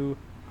too.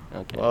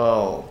 Okay.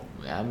 Whoa,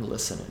 I'm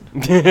listening.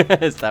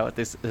 Is that what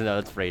this? No,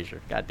 it's Frasier.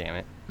 God damn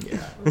it.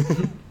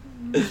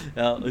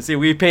 Yeah. You see,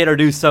 we paid our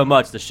dues so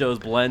much. The shows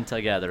blend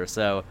together.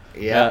 So,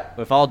 Yeah.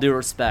 with all due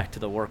respect to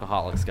the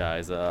workaholics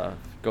guys,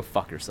 go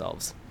fuck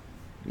yourselves.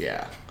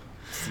 Yeah.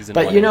 Season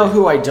But one you know ended.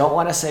 who I don't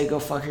want to say go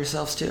fuck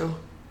yourselves to?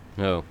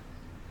 No.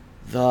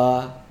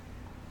 The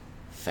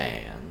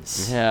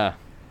fans. Yeah.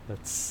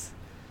 It's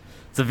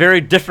a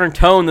very different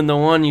tone than the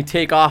one you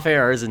take off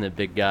air, isn't it,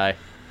 big guy?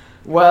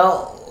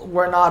 Well,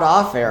 we're not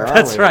off air, are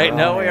That's we? right. We're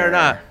No, on we are air.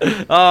 not.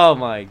 Oh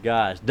my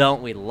gosh,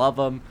 don't we love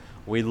them?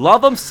 We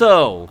love them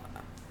so.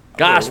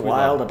 Gosh, We're we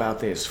wild love 'em. about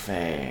these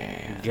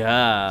fans.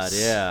 God,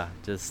 yeah,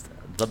 just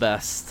the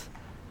best,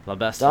 the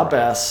best. The around.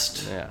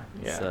 best. Yeah.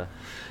 Yeah.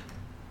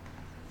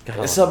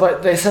 God, So,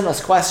 but they send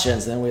us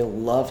questions, and we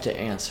love to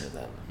answer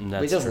them. We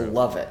That's just true.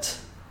 love it.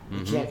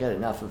 We can't get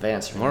enough of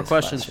answering. more these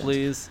questions,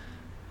 please.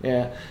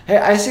 Yeah. Hey,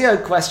 I see a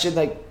question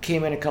that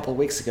came in a couple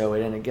weeks ago. We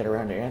didn't get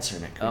around to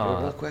answering it. Can we do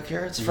it real quick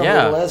here? It's from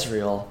yeah. Little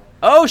Ezreal.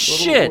 Oh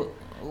shit!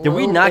 Did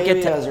we little not get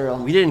baby to?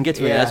 Ezreal. We didn't get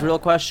to Yeah. an Ezreal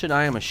question.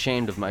 I am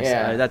ashamed of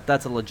myself. Yeah.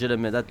 That's a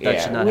legitimate. That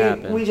should not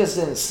happen. We just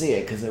didn't see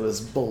it because it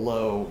was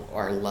below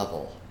our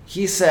level.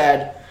 He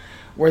said,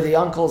 "Were the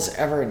uncles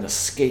ever into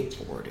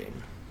skateboarding?"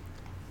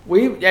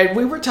 We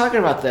were talking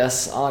about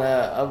this on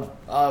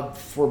a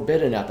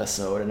forbidden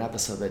episode, an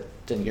episode that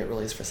didn't get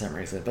released for some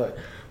reason. But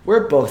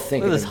we're both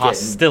thinking This is of getting.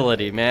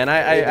 hostility, man.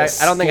 I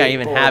don't think I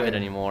even have it skateboarding.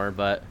 anymore,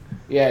 but.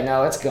 Yeah,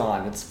 no, it's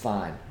gone. It's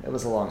fine. It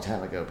was a long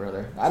time ago,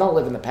 brother. I don't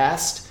live in the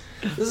past.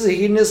 This is a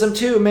hedonism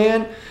too,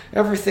 man.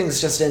 Everything's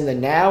just in the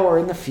now or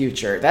in the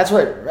future. That's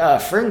what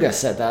Fringa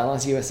said that on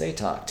USA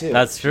Talk too.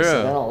 That's She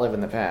said, true. I don't live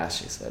in the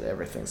past. She said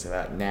everything's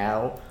about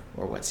now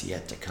or what's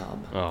yet to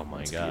come. Oh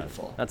my It's god,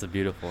 beautiful. that's a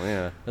beautiful.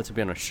 Yeah, that should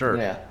be on a shirt.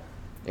 Yeah,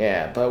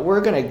 yeah. But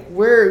we're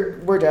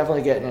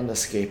definitely getting into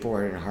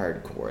skateboarding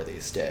hardcore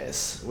these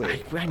days. I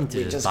need to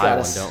we just just buy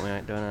gotta one,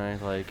 s- don't I?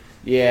 Like,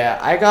 Yeah,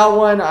 I got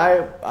one.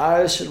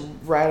 I should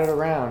ride it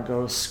around.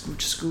 Go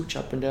scooch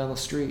up and down the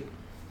street.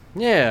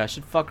 yeah, I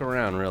should fuck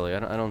around. Really, I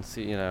don't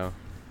see. I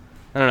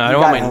don't know. I You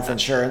don't got want my. health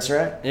insurance,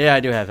 right? Yeah, I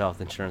do have health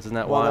insurance. Isn't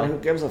that Well, then wild? who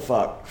gives a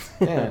fuck?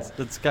 Yeah.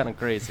 That's kind of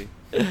crazy.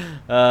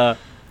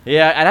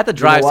 Yeah, I'd have to You know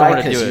drive why? somewhere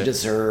to 'Cause do you it.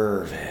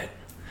 deserve it.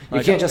 You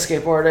Like- can't just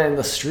skateboard in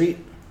the street.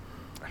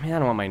 I mean, I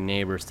don't want my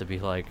neighbors to be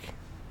like.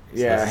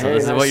 Yeah, so hey,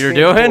 this is nice what you're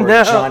skateboard, doing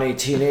now? Johnny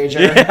teenager.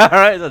 Yeah, all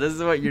right. So this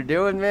is what you're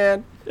doing,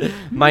 man.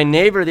 My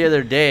neighbor the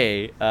other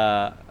day,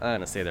 I'm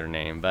gonna say their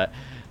name, but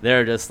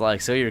they're just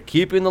like, "So you're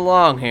keeping the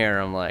long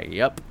hair?" I'm like,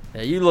 "Yep."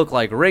 "Yeah, you look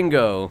like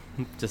Ringo."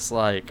 Just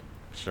like,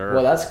 sure.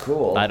 Well, that's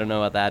cool. I don't know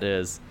what that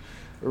is.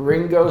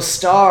 Ringo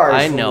Starr.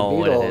 I from know the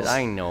what it Beatles. is.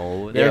 I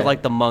know. They're Yeah.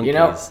 like the monkeys. You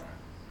know,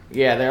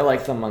 yeah, they're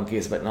like the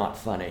monkeys, but not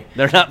funny.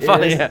 They're not It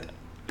funny is- yet.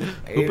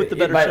 Who put the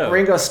better but show?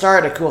 Ringo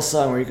Starr had a cool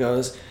song where he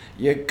goes,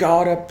 "You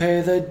gotta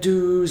pay the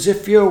dues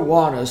if you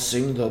wanna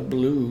sing the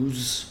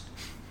blues."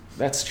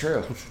 That's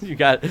true.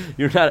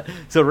 You're not.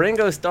 So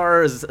Ringo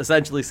Starr is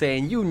essentially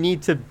saying you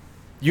need to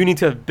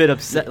have been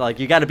upset. Like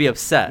you got to be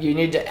upset You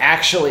need to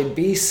actually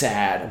be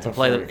sad to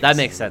play. before you can That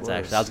sing makes the sense. blues.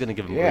 Actually, I was gonna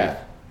give him Yeah. grief.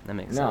 That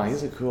makes No,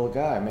 sense. he's a cool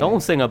guy, man. Don't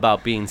sing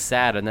about being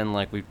sad and then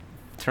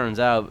turns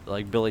out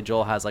like Billy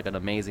Joel has like an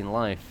amazing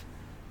life.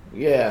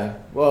 Yeah.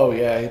 Whoa,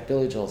 yeah.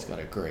 Billy Joel's got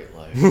a great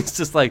life. It's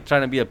just like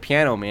trying to be a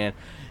piano man.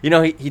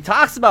 He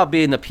talks about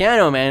being the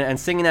piano man and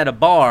singing at a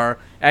bar,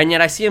 and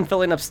yet I see him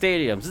filling up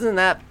stadiums. Isn't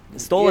that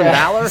stolen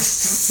valor? Like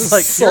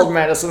sold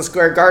Madison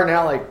Square Garden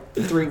out like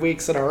 3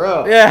 weeks in a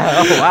row.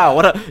 yeah. Oh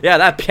wow.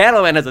 That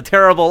piano man has a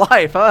terrible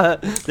life, huh?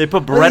 They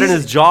put bread in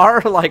his jar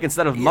like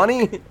instead of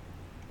money.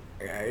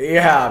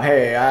 Yeah.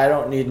 Hey, I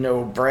don't need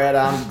no bread.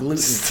 I'm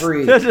gluten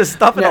free. They're just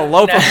stuffing a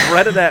loaf of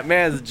bread in that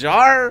man's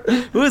jar.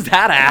 Who's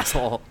that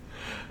asshole?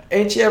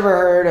 Ain't you ever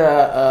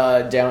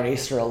heard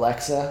Downeaster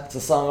Alexa? It's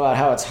a song about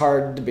how it's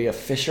hard to be a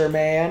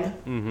fisherman.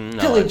 Mm-hmm.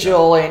 Billy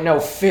Joel ain't no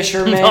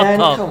fisherman.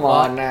 Come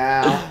on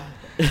now.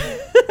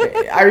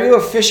 Are you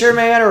a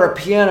fisherman or a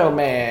piano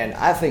man?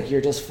 I think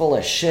you're just full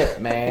of shit, I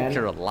man. think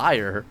you're a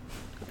liar.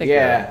 I think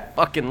Yeah. you're a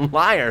fucking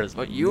liar is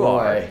what you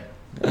are.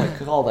 I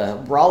call the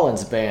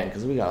Rollins band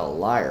because we got a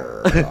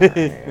liar on our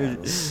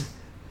hands.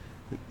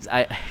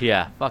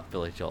 Yeah, fuck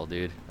Billy Joel,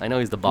 dude. I know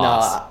he's the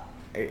boss,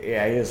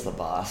 Yeah, he is the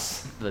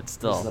boss. but He's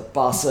still. the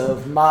boss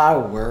of my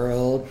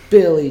world.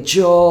 Billy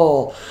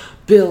Joel.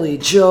 Billy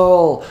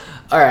Joel.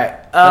 All right.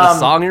 Is that a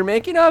song you're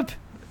making up?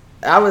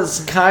 I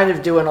was kind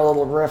of doing a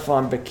little riff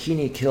on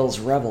Bikini Kill's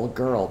Rebel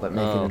Girl, but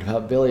making it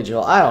about Billy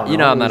Joel. I don't know. You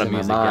know I'm not a losing my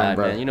music mind, guy,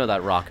 bro. man. You know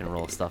that rock and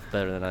roll stuff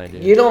better than I do.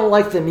 You don't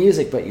like the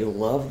music, but you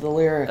love the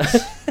lyrics.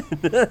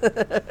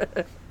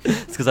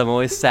 It's because I'm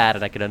always sad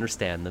and I can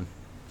understand them.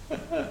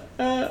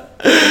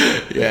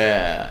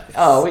 Yeah.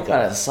 Oh, we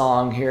got a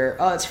song here.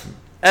 Oh, it's from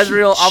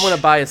Ezreal, I'm Teach. going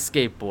to buy a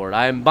skateboard.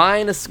 I'm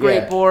buying a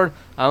skateboard.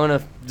 I'm going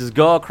to just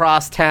go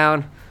across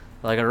town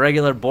like a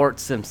regular Bort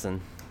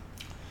Simpson.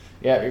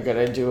 Yeah, you're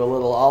gonna do a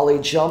little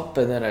ollie jump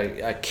and then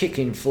a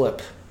kicking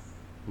flip.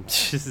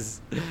 Just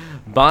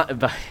I'm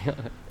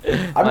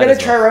gonna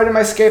try riding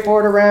my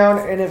skateboard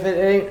around, and if it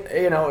ain't,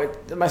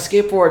 my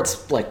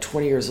skateboard's like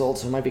 20 years old,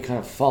 so it might be kind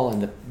of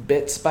falling to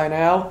bits by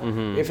now.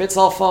 Mm-hmm. If it's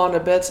all falling to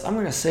bits, I'm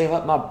gonna save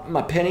up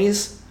my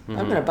pennies.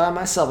 I'm gonna buy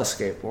myself a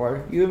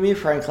skateboard. You and me,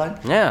 Franklin.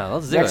 Yeah,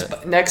 let's do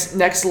it.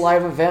 Next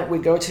live event we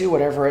go to,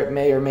 whatever it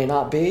may or may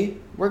not be,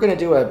 we're gonna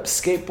do a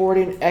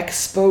skateboarding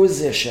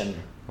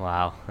exposition.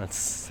 Wow, that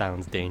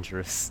sounds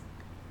dangerous.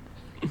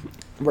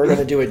 We're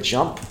gonna do a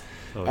jump.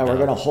 Oh, And we're no.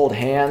 going to hold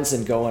hands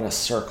and go in a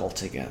circle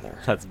together.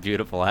 That's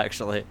beautiful,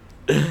 actually.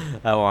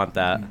 I want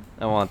that.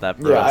 I want that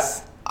for Yeah,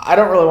 us. I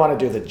don't really want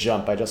to do the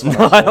jump. I just want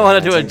No, to I don't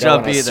wanna do a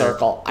jump either.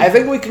 Circle. I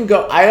think we can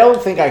go. I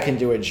don't think I can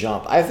do a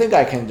jump. I think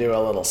I can do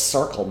a little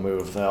circle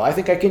move, though. I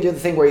think I can do the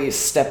thing where you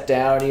step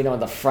down, and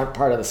the front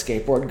part of the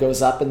skateboard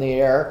goes up in the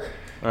air,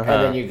 and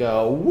then you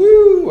go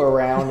woo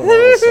around in a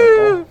little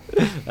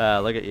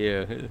circle. Look at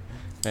you.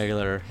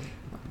 Regular.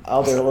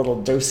 I'll do a little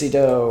do-si-do.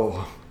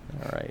 All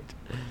right.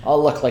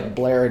 I'll look like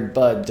Blair and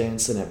Bud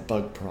dancing at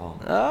Bug Prom.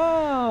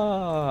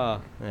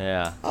 Oh.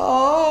 Yeah.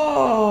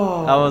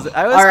 Oh. I was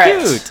All right.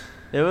 cute.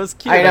 It was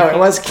cute. I know, it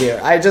was cute.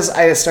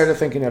 I started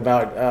thinking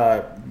about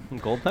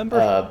Gold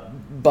member?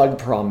 Bug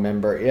Prom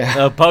member,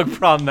 yeah. A Bug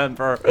Prom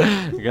member.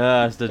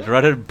 Gosh, the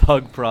dreaded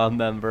Bug Prom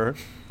member.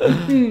 Oh,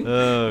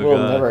 We'll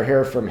God. never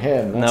hear from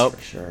him, that's Nope.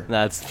 for sure.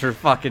 That's for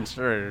fucking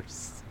sure.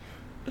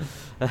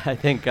 I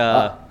think,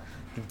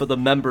 but the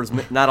members,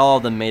 not all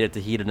of them made it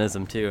to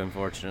hedonism too,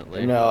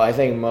 unfortunately. No, I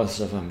think most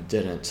of them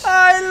didn't.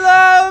 I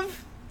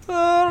love the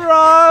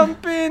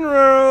romping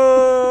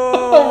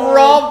room.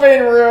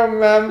 Romping room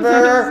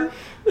member?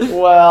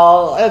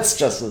 Well, it's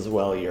just as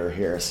well you're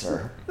here,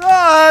 sir.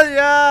 Oh,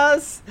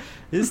 yes.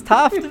 It's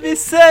tough to be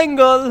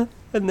single,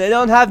 and they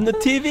don't have no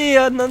TV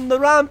in the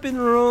romping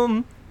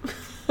room.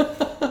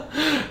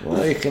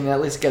 Well, you can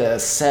at least get a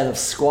set of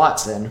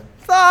squats in.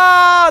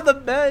 Ah, the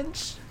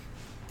bench.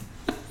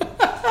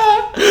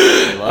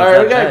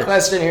 Alright, we got a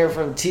question here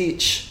from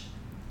Teach.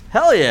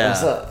 Hell yeah.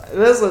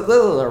 This is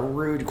a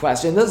rude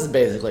question. This is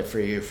basically for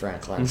you,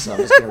 Franklin, so I'm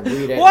just going to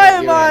read it. Why and let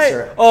am you I?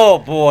 answer it. Oh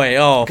boy!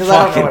 Oh 'Cause I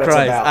don't know fucking what it's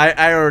Christ! about.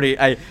 I already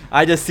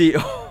I just see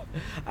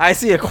I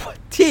see a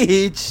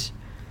Teach,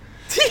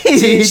 Teach,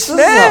 this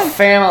man. is a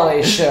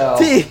family show.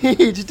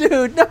 Teach,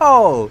 dude,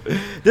 no.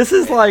 This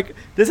is like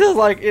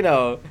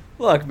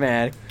Look,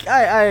 man,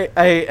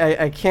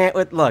 I can't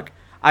with look.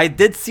 I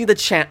did see the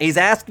challenge. He's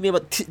asking me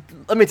about.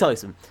 Let me tell you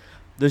something.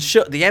 The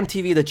show, the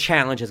MTV The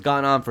Challenge has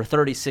gone on for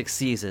 36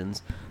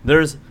 seasons.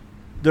 There's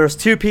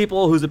two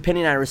people whose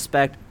opinion I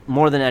respect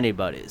more than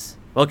anybody's.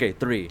 Okay,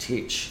 3.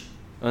 Teach.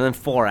 And then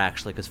 4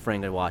 actually, because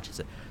Fringa watches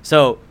it.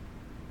 So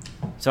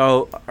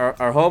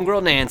our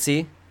homegirl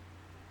Nancy,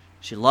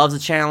 she loves the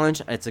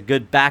challenge. It's a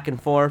good back and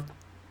forth.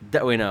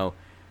 That we know.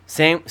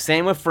 Same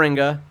with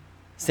Fringa.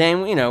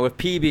 Same with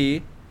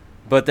PB.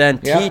 But then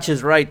Yeah. Teach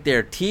is right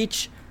there.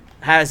 Teach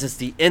has just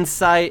the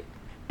insight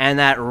and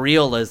that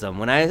realism.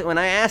 When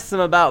I asked him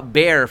about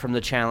Bear from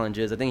the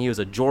challenges, I think he was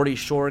a Geordie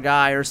Shore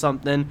guy or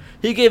something.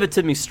 He gave it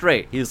to me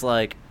straight. He's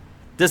like,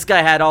 this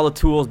guy had all the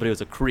tools, but he was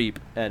a creep,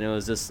 and it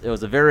was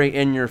a very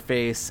in your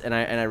face, and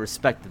I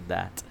respected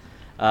that.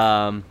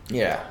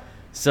 Yeah.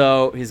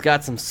 So he's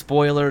got some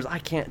spoilers. I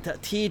can't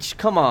Teach.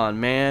 Come on,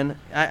 man.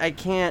 I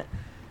can't.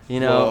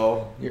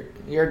 Whoa,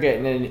 you're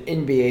getting an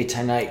NBA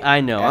Tonight.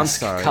 I know. I'm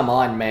sorry. Come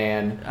on,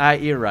 man.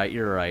 You're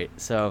right.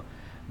 So,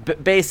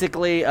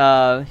 basically,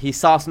 he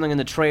saw something in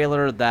the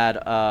trailer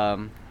that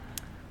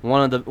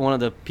one of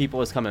the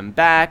people is coming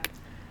back.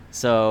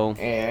 So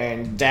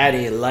And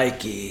Daddy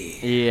Likey.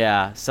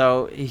 yeah.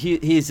 So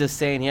he's just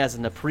saying he has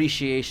an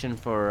appreciation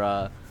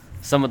for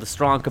some of the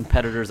strong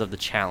competitors of the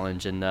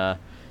challenge, and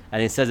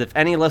he says if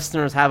any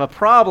listeners have a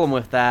problem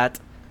with that,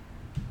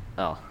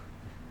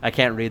 I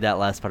can't read that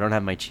last part. I don't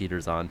have my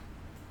cheaters on.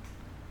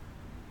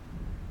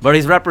 But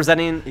he's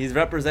representing the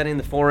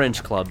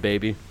 4-inch club,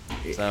 baby.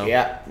 So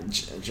yeah,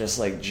 just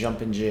like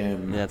Jumpin'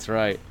 Jim. that's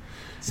right.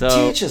 So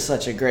Teach is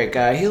such a great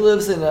guy. He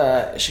lives in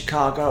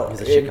Chicago.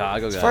 He's a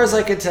Chicago guy. As far as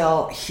I can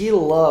tell, he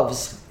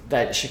loves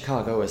that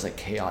Chicago is a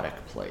chaotic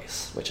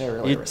place, which I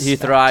really respect. he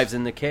thrives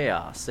in the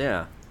chaos.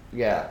 Yeah.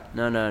 Yeah.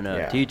 No.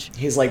 Yeah. Teach.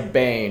 He's like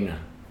Bane.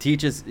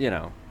 Teach is,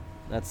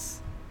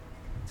 that's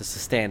just a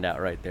standout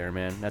right there,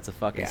 man. That's a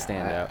fucking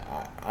standout.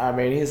 I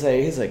mean, he's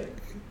a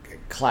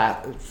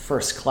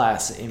first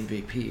class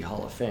MVP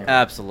Hall of Famer.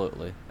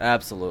 Absolutely.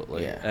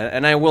 Yeah.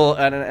 And I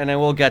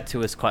will get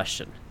to his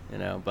question,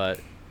 but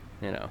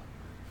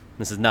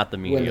this is not the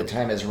medium. When the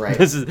time is right.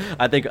 This is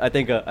I think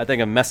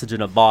a message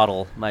in a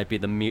bottle might be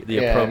the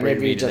appropriate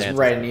maybe medium just answer.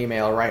 write an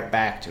email right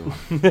back to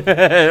him.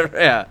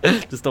 Yeah,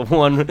 just a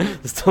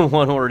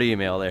one word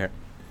email there.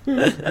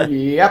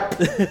 Yep.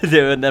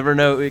 They would never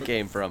know who it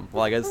came from.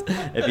 Well, I guess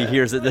if he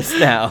hears it this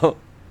now.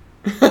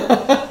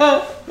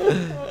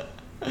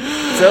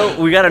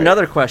 So we got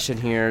another question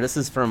here. This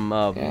is from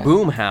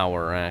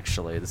Boomhauer,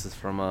 actually. This is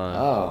from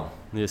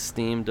the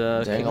esteemed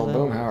Daniel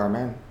Boomhauer,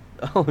 man.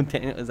 Oh,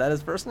 Daniel, is that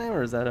his first name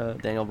or is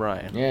that Daniel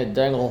Bryan? Yeah,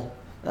 Dangle.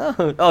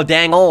 Oh,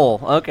 Dangle.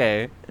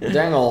 Okay.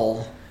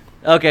 Dangle.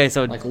 Okay,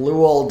 so like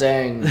Luol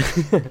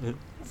Deng.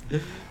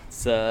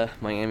 It's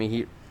Miami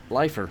Heat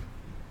lifer.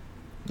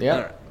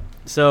 Yeah. Right.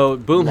 So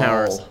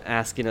Boomhauer's Lol.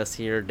 asking us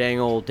here,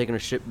 Dangle taking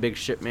a big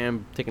shit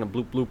man, taking a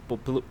bloop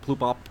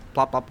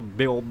plop,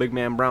 big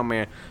man, brown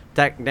man.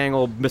 Attack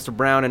Dangle, Mr.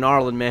 Brown and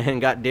Arlen, man.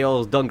 Got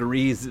Dale's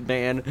dungarees,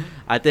 man.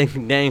 I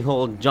think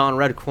Dangle, John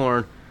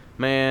Redcorn,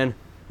 man.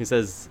 He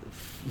says,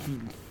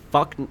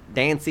 fuck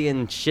Dancy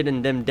and shit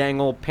in them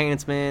Dangle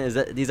pants, man.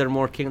 These are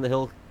more King of the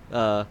Hill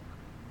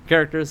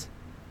characters?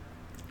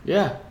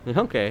 Yeah.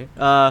 Okay.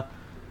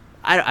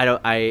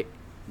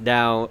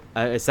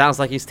 It sounds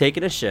like he's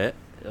taking a shit,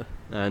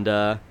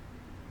 and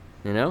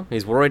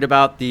he's worried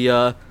about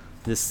the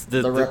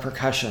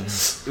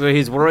repercussions.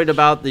 He's worried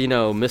about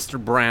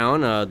Mr.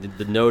 Brown,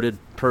 the noted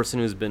person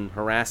who's been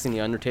harassing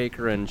the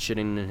Undertaker and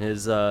shitting in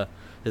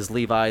his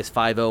Levi's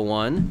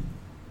 501.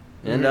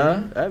 And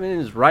I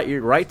mean,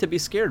 you're right to be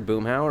scared,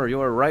 Boomhauer.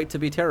 You are right to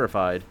be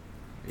terrified.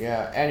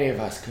 Yeah, any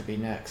of us could be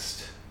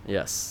next.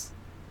 Yes.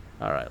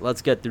 All right,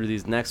 let's get through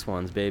these next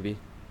ones, baby.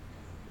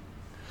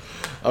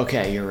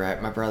 Okay, you're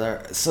right, my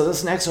brother. So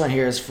this next one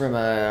here is from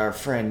our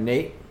friend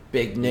Nate,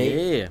 Big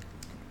Nate. Yeah.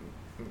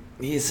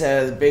 He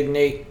says, Big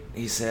Nate,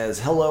 he says,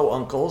 hello,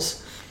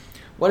 uncles.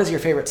 What is your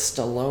favorite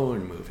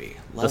Stallone movie?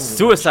 The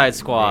Suicide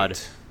Squad.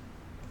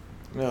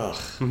 Ugh.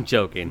 I'm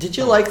joking. Did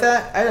you like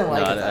that? I didn't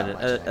like it that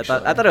much,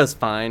 I thought it was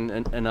fine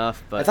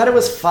enough, but I thought it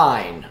was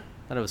fine.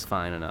 I thought it was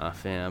fine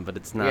enough, yeah, but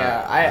it's not.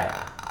 Yeah,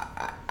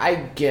 I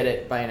get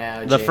it by now.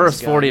 The James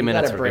first Gunn. 40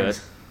 minutes were good.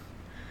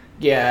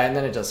 Yeah, and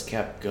then it just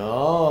kept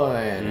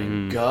going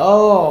and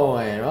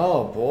going.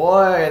 Oh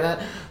boy! And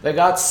then they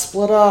got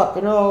split up.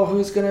 And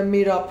who's gonna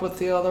meet up with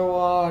the other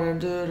one?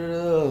 And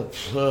oh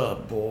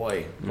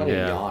boy, what a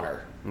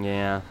yawner.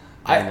 Yeah,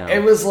 I know.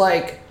 It was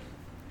like.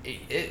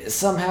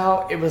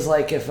 Somehow it was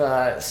like if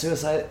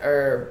Suicide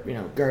or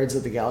Guardians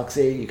of the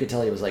Galaxy, you could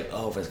tell he was like,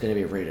 if it's going to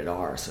be rated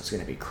R, so it's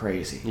going to be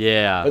crazy.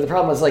 Yeah. But the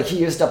problem is like he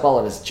used up all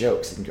of his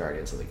jokes in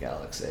Guardians of the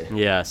Galaxy.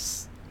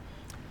 Yes.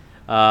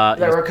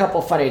 There were a couple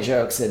funny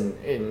jokes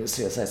in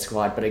Suicide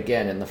Squad, but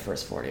again in the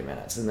first 40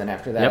 minutes, and then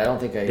after that, I don't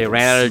think they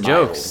ran out of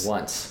jokes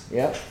once.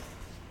 Yep.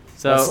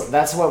 So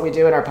that's what we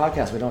do in our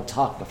podcast. We don't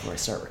talk before we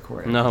start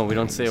recording. No, we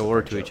don't say a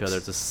word to each other.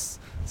 It's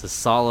a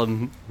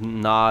solemn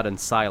nod and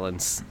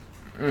silence.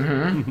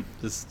 Mm-hmm.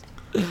 Just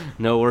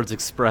no words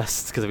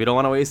expressed because we don't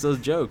want to waste those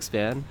jokes,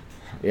 man.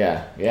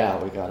 Yeah,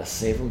 we gotta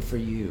save them for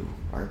you,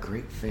 our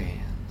great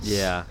fans.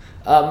 Yeah.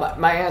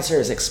 My answer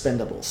is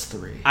Expendables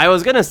 3. I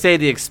was gonna say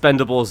the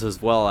Expendables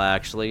as well,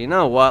 actually. You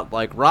know what?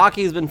 Like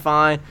Rocky's been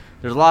fine.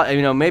 There's a lot.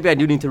 Maybe I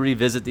do need to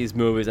revisit these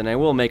movies, and I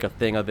will make a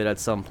thing of it at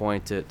some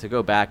point to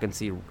go back and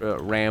see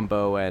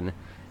Rambo and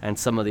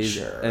some of these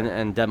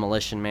and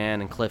Demolition Man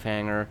and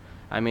Cliffhanger.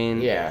 I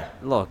mean,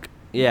 look.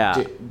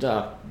 Yeah.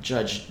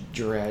 Judge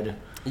Dredd.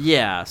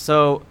 Yeah,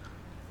 so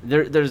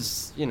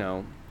there's,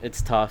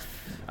 it's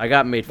tough. I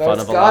got made fun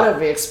of a lot. It's gotta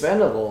be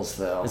Expendables,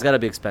 though. It's gotta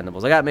be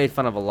Expendables. I got made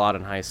fun of a lot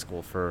in high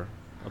school for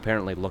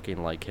apparently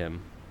looking like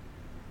him.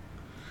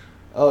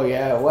 Oh,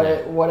 yeah. What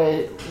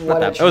a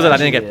I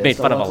didn't get made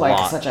fun of a lot.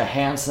 Like such a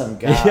handsome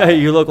guy. Yeah,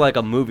 you look like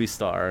a movie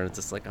star, and it's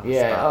just like, stop.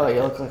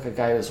 You look like a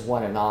guy who's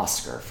won an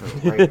Oscar for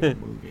a great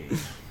movie.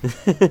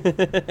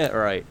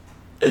 Right.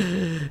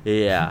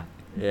 Yeah.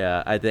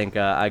 Yeah, I think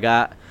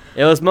it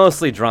was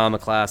mostly drama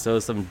class. It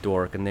was some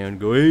dork, and they would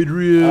go,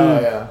 Adrian. Oh,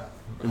 yeah.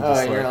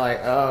 And you're like,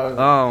 oh.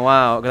 Oh,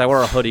 wow. Because I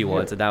wore a hoodie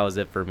once, and that was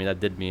it for me.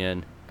 That did me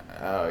in.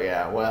 Oh,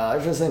 yeah. Well,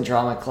 if it was in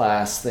drama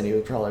class, then he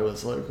probably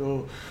was like,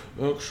 oh,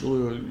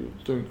 actually,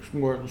 I think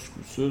Martin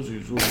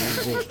Scorsese's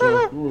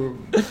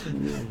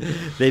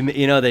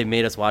They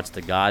made us watch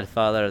The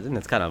Godfather. I think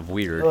that's kind of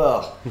weird.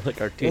 Ugh.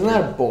 Like our teacher. Isn't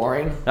that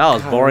boring? That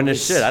was boring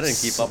as shit. I didn't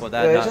keep up with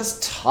that. They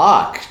just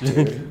talk,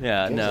 dude.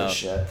 Yeah, no.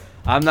 Shit.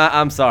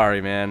 I'm sorry,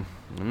 man.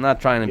 I'm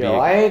not trying to be.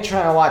 I ain't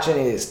trying to watch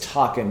any of these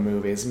talking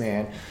movies,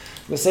 man.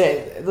 This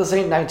ain't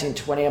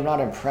 1920. I'm not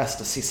impressed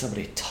to see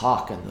somebody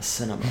talk in the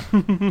cinema.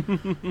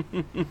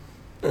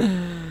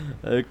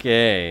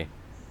 Okay,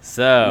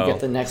 so You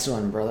get the next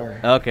one, brother.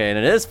 okay, and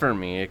it is for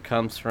me. It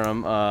comes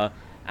from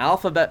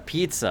Alphabet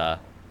Pizza.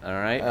 All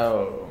right,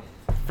 Oh.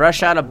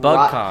 fresh out of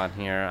BugCon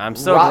here. I'm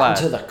so rotten glad.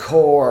 to the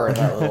core,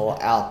 that little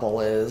apple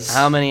is.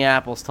 How many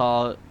apples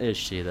tall is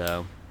she,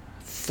 though?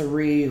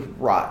 3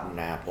 rotten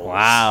apples.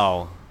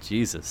 Wow,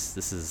 Jesus,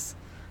 this is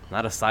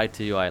not a side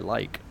to you I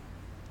like.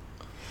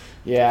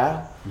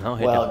 Yeah? No,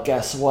 hey, Well,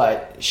 guess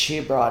what? She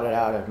brought it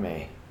out of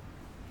me.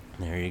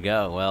 there you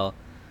go. Well,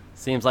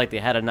 seems like they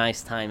had a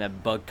nice time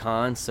at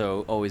BugCon,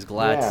 so always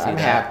glad to see I'm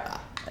that.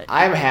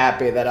 I'm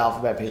happy that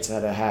Alphabet Pizza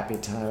had a happy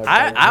time.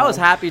 I was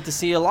happy to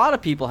see a lot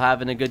of people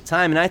having a good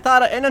time, and I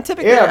thought, and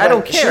typically Yeah, I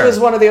don't but care. She was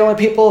one of the only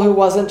people who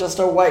wasn't just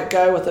a white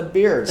guy with a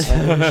beard. So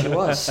I knew who she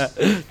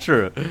was.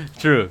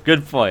 True.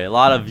 Good point. A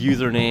lot of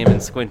username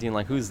and squinting,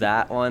 like, who's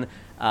that one?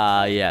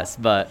 Yes,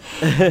 but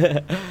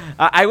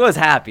I was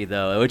happy,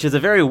 though, which is a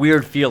very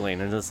weird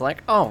feeling. And it's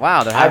like, oh,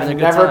 wow, they're having I've a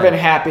good never time. been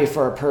happy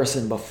for a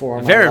person before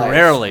in my Very life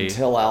rarely.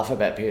 until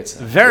Alphabet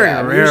Pizza. Very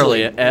I'm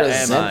rarely usually am I.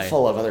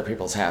 resentful of other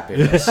people's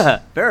happiness.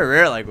 Very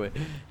rare, like,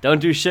 don't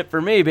do shit for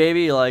me,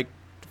 baby. Like,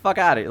 the fuck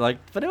out of here. Like,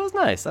 but it was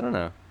nice. I don't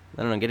know,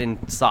 getting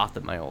soft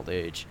at my old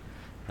age.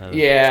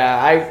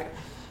 Yeah,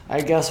 I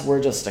guess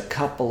we're just a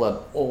couple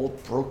of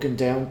old broken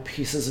down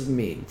pieces of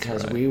meat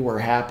because we were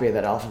happy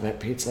that Alphabet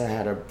Pizza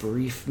had a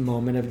brief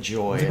moment of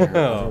joy in her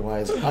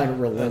otherwise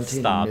unrelenting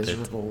Stop it.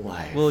 miserable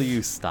life. Will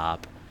you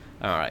stop?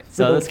 All right.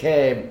 So this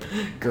Okay,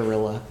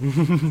 gorilla.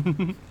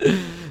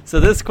 So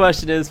this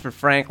question is for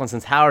Franklin,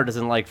 since Howard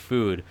doesn't like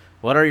food.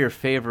 What are your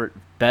favorite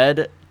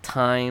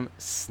bedtime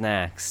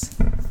snacks?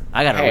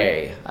 I got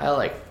Hey, I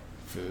like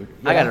food.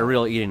 I got a Yeah.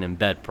 real eating in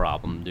bed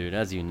problem, dude.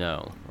 As you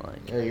know,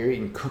 like You're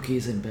eating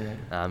cookies in bed.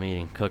 I'm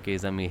eating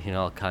cookies. I'm eating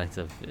all kinds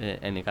of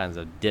any kinds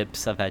of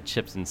dips. I've had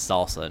chips and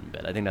salsa in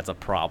bed. I think that's a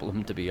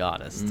problem, to be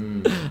honest.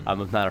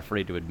 I'm not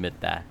afraid to admit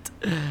that.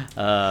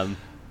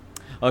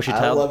 She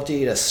I love to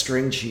eat a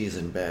string cheese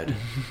in bed.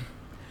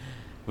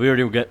 we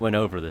already went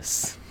over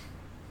this.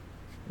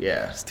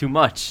 Yeah. It's too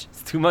much.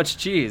 It's too much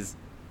cheese.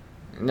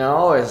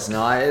 No, it's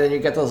not. Then you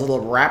get those little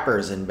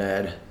wrappers in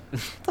bed.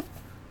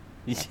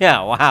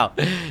 Yeah, wow.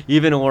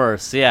 Even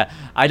worse. Yeah.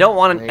 I don't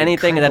want They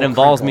anything that crinkle,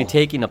 involves me crinkle.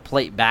 taking a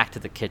plate back to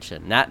the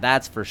kitchen.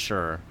 That's for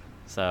sure.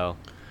 So,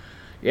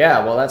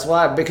 Yeah, well, that's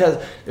why.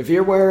 Because if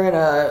you're wearing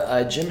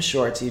a gym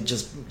shorts, you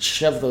just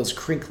shove those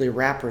crinkly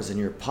wrappers in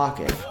your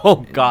pocket.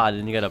 oh god,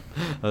 and you got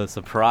a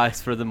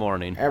surprise for the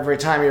morning. Every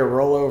time you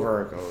roll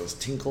over, it goes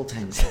tinkle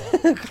tinkle.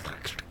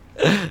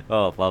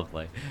 Oh,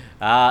 lovely.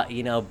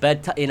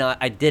 Bedtime.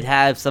 I did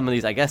have some of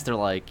these. I guess they're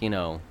like,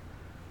 they're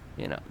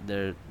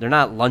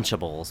not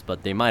Lunchables,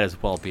 but they might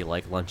as well be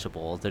like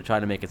Lunchables. They're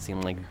trying to make it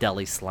seem like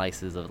deli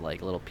slices of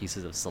like little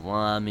pieces of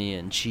salami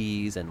and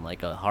cheese and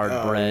like a hard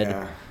bread.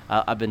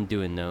 Yeah. I've been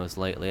doing those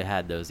lately. I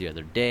had those the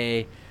other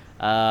day.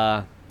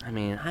 I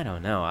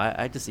don't know.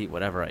 I just eat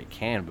whatever I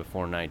can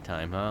before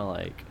nighttime, huh?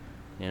 Like,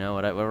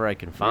 whatever I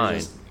can find.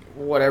 Just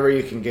whatever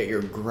you can get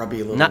your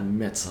grubby little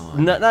mitts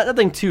on.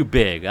 Nothing too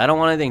big. I don't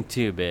want anything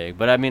too big.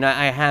 But I mean,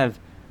 I've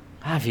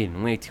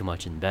eaten way too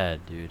much in bed,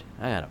 dude.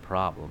 I got a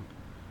problem.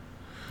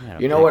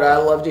 You know what I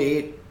love to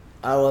eat?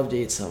 I love to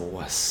eat some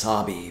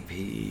wasabi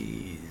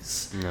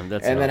peas. No,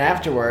 that's And not then good.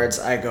 afterwards,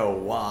 I go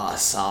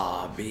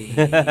wasabi.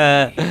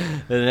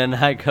 And then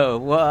I go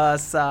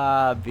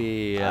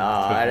wasabi. Oh,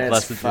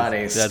 that's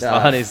funny That's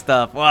stuff. funny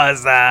stuff.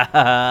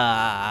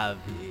 Wasabi.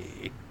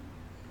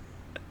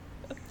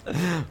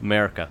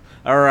 America.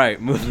 All right,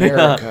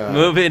 America.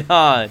 moving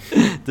on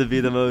to be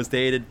the most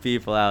hated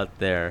people out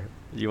there.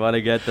 You want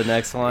to get the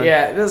next one?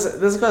 Yeah,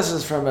 this question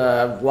is from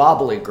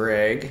Wobbly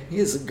Greg.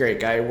 He's a great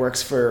guy. He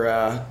works for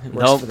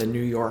the New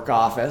York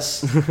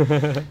office.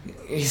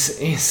 He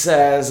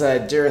says,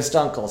 "Dearest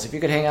uncles, if you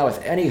could hang out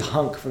with any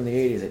hunk from the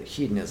 '80s at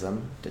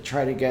Hedonism to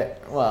try to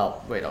get,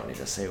 well, we don't need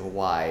to say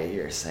why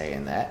you're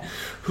saying that.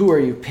 Who are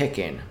you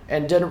picking?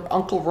 And did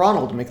Uncle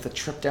Ronald make the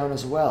trip down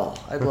as well?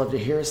 I'd love to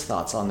hear his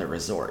thoughts on the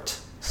resort.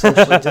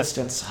 Socially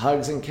distanced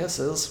hugs and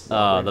kisses." Oh,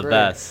 Wobbly the Greg.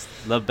 best.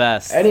 The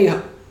best.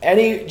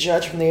 Any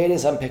judge from the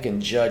 '80s, I'm picking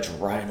Judge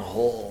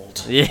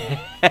Reinhold. Yeah.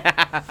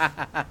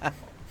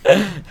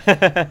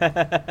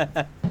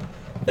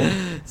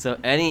 So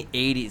any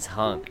 '80s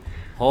hunk,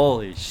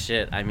 holy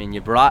shit! I mean, you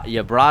brought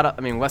up.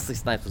 I mean, Wesley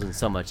Snipes wasn't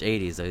so much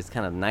 '80s, though. He's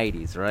kind of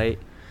 '90s, right?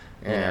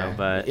 Yeah,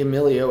 But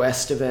Emilio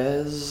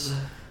Estevez.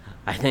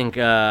 I think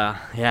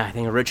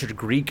Richard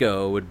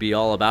Grieco would be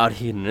all about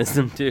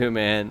hedonism too,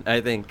 man. I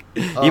think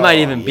he might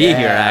even be here.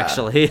 yeah.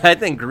 Actually, I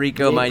think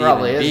Grieco He might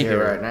probably even is be here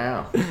here right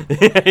now.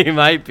 He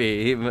might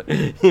be.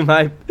 He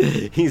might.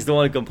 He's the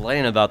one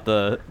complaining about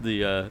the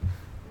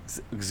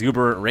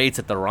exuberant rates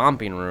at the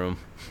romping room.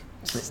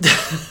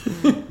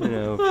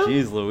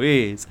 Jeez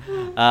Louise.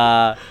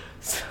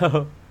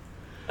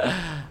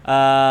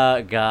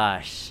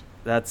 Gosh.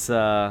 That's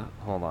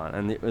hold on.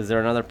 And was there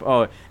another?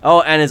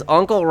 Oh, and is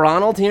Uncle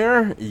Ronald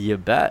here? You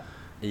bet.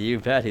 You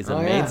bet. He's a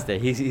Oh, yeah. mainstay.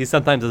 He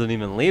sometimes doesn't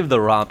even leave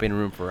the romping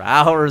room for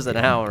hours and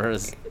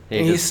hours.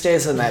 And he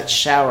stays in that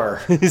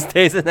shower. He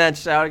stays in that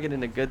shower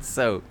getting a good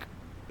soak.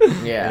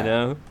 Yeah. You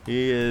know?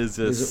 He is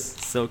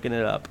just soaking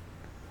it up.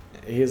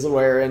 He's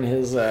wearing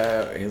his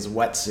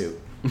wetsuit.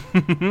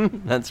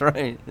 That's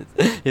right.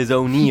 His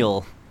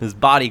O'Neill. His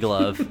body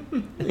glove.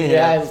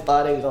 Yeah, his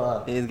body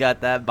glove. He's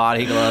got that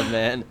body glove,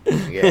 man.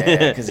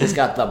 Yeah, because he's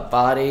got the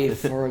body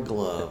for a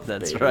glove.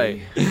 That's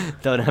baby. right.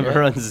 Don't ever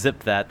unzip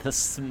that. The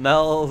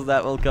smells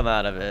that will come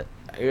out of it.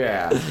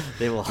 Yeah.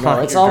 They will No,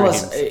 haunt it's your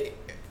almost. dreams.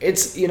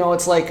 It's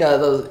it's like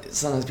those.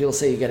 Sometimes people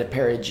say you get a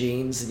pair of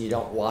jeans and you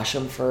don't wash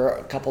them for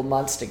a couple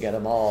months to get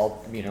them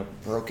all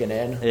broken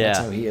in. Yeah. That's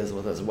how he is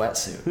with his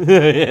wetsuit.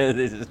 Yeah,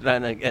 they're just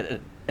trying to get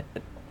it.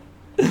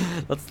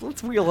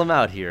 Let's wheel him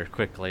out here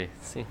quickly.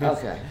 See?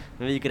 Okay.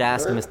 Maybe you could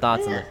ask him his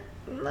thoughts on it.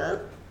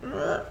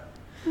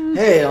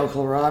 Hey,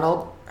 Uncle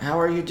Ronald, how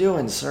are you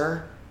doing,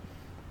 sir?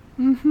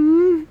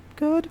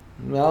 Good.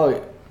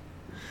 No,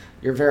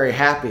 you're very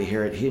happy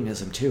here at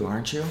Hedonism too,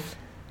 aren't you?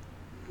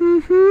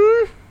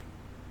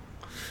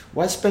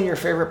 What's been your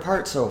favorite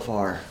part so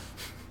far?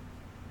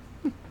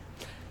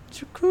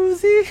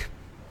 Jacuzzi.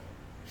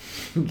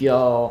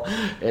 Yo,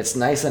 it's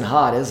nice and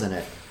hot, isn't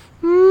it?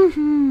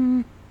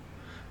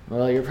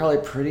 Well, you're probably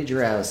pretty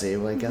drowsy.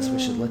 Well, I guess we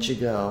should let you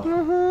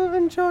go.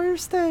 Enjoy your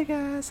stay,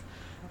 guys.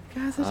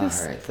 Guys are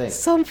just Alright, thanks.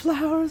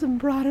 sunflowers and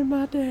brighten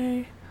my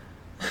day.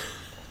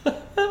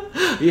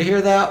 You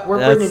hear that? We're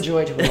That's- bringing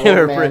joy to an we're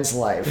old bring- man's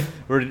life.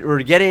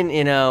 We're getting,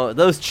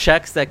 those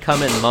checks that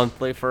come in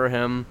monthly for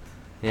him,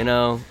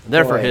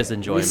 they're for Boy, his We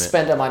enjoyment.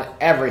 spend him on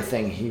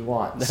everything he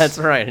wants. That's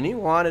right. And he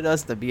wanted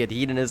us to be at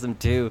Hedonism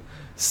too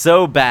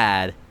so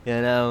bad,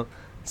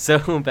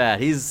 so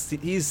bad.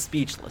 He's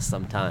speechless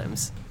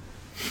sometimes.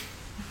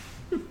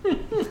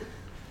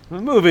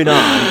 Moving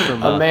on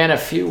from a man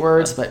of few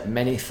words but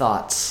many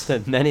thoughts.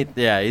 many.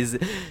 Yeah,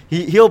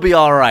 he'll be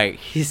all right.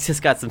 He's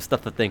just got some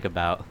stuff to think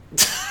about.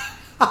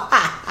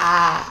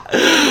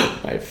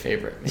 My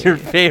favorite. Your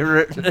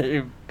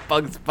favorite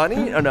Bugs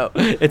Bunny? Oh no,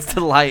 it's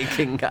the Lion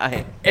King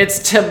guy.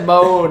 It's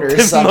Timon or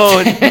Timon,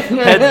 something.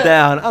 head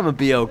down. I'm gonna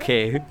be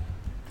okay.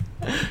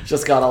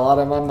 Just got a lot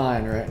on my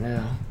mind right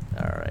now.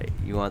 All right,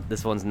 you want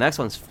this next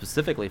one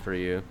specifically for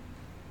you?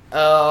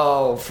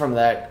 Oh, from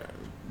that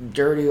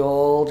dirty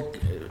old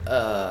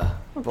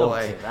Don't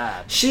boy. say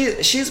that.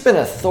 She's been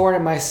a thorn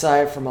in my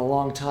side from a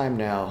long time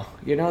now.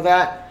 You know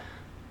that?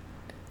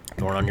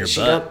 Thorn on your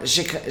She butt.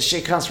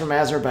 she comes from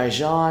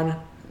Azerbaijan.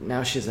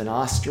 Now she's in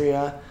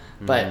Austria,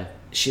 but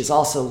she's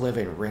also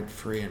living rent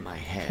free in my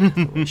head.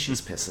 The way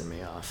she's pissing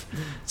me off.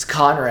 It's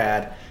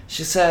Conrad.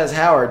 She says,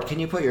 "Howard, can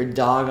you put your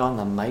dog on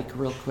the mic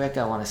real quick?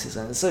 I want to see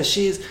something." So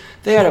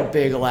they had a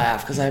big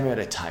laugh because I made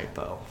a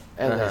typo.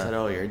 And they said,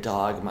 "Oh, your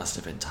dog must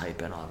have been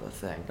typing on the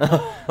thing."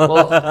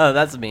 Well,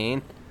 That's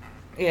mean.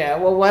 yeah,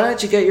 well, why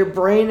don't you get your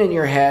brain in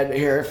your head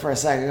here for a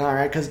second,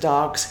 Conrad? Because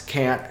dogs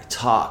can't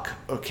talk,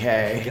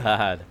 okay?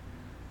 God.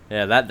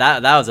 Yeah,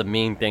 that was a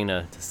mean thing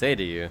to say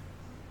to you.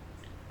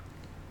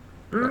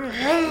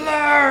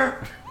 Hello,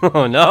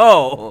 Oh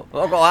no!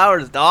 Uncle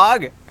Howard's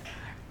dog?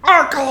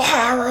 Uncle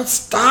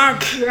Howard's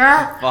dog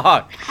here.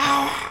 Fuck.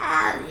 How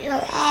are you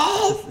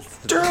all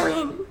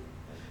doing?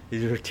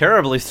 You're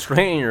terribly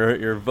straining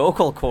your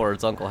vocal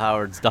cords, Uncle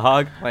Howard's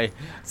dog. Like,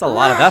 it's a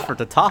lot of effort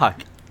to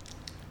talk.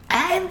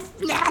 I'm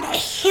not a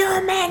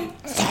human.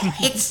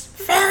 It's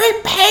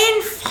very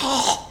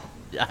painful.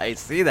 Yeah, I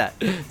see that.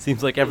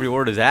 Seems like every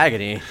word is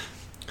agony.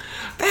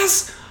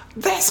 This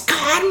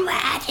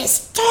Conrad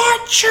is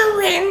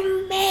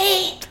torturing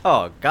me.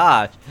 Oh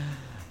gosh.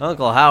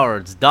 Uncle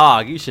Howard's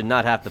dog, you should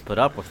not have to put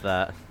up with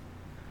that.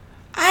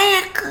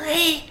 I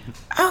agree.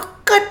 Oh,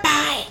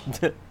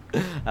 goodbye.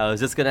 I was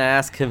just gonna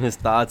ask him his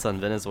thoughts on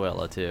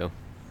Venezuela too.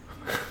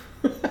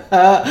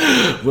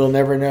 We'll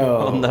never know.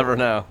 We'll never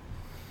know.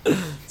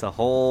 It's a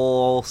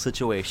whole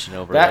situation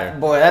over there.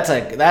 Boy, that's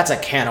a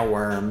can of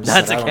worms.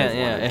 That's that a I can, don't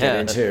yeah, wanna yeah. get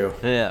into.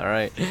 Yeah,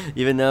 right.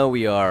 Even though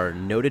we are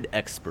noted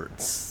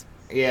experts.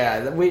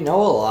 Yeah, we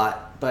know a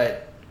lot,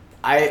 but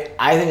I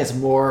think it's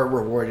more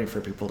rewarding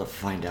for people to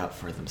find out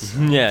for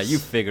themselves. Yeah, you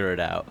figure it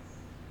out.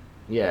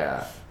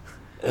 Yeah.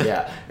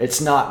 Yeah.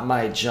 It's not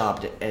my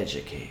job to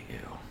educate you.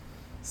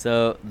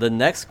 So the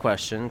next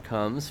question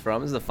is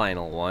the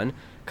final one,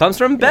 comes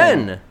from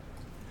Ben.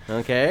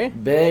 Okay?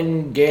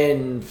 Ben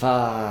Gin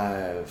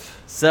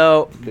 5.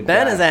 So Good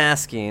Ben guy. is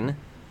asking,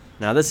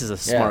 now this is a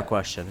smart Yeah.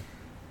 question.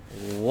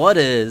 What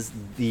is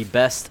the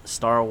best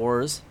Star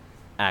Wars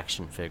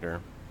action figure?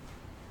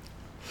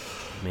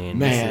 I mean,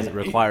 Man, this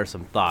requires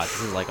some thought.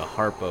 This is like a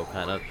Harpo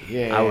kind of.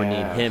 Yeah. I would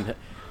need him.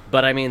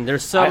 But I mean,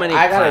 there's so many.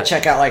 I gotta classics.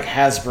 check out like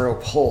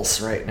Hasbro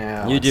Pulse right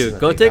now. You and see do.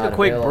 what Go they take a got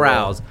quick available.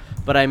 browse.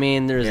 But I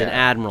mean, there's an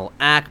Yeah. Admiral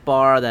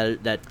Akbar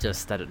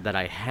that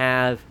I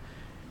have.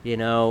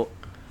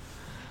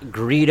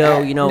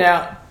 Greedo.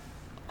 Now,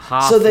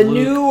 Hoth, so the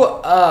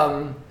Luke.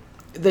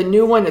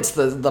 new one, it's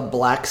the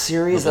Black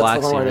Series. The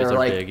Black That's the one where Series they're are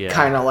like big, yeah.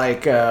 kind of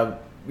like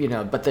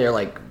but they're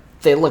like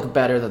they look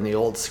better than the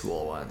old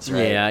school ones,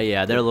 right?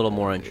 Yeah, they're a little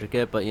more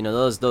intricate, but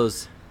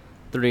those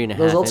 3.5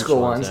 Those old inch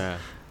school ones. Yeah.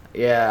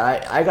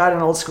 Yeah, I got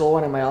an old school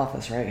one in my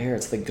office right here.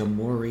 It's the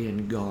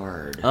Gamorrean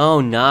Guard. Oh,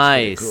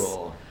 nice. It's pretty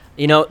cool.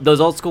 You know, those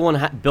old school ones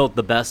built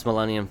the best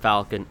Millennium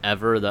Falcon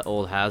ever, the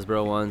old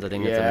Hasbro ones. I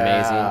think it's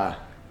amazing.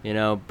 You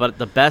know, but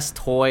the best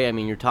toy, I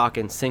mean, you're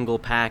talking single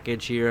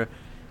package here.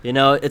 You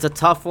know, it's a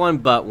tough one,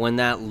 but when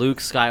that Luke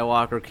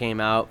Skywalker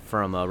came out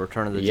from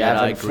Return of the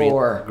Jedi,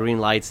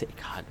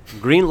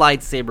 green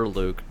lightsaber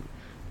Luke,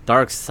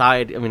 dark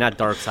side, I mean, not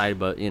dark side,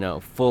 but, you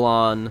know, full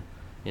on,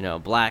 you know,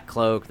 black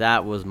cloak,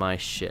 that was my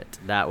shit.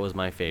 That was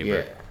my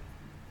favorite.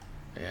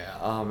 Yeah.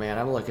 Oh, man,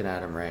 I'm looking at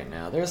them right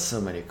now. There's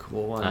so many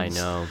cool ones. I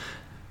know.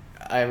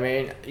 I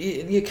mean,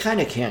 you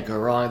kind of can't go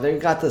wrong.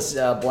 They've got this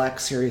Black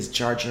Series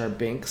Jar Jar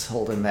Binks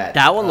holding that.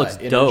 That one looks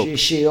dope.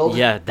 Shield.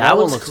 Yeah, that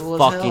one looks cool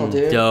fucking as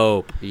hell,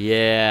 dope.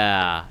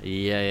 Yeah.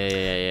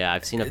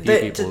 I've seen a few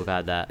people who've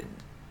had that.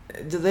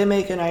 Did they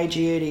make an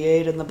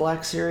IG-88 in the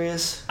Black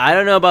Series? I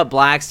don't know about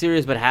Black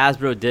Series, but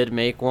Hasbro did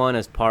make one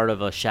as part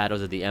of a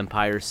Shadows of the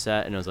Empire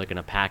set, and it was like in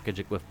a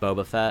package with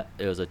Boba Fett.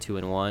 It was a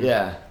 2-in-1.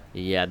 Yeah.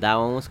 Yeah, that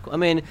one was cool. I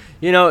mean,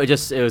 you know, it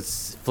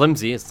was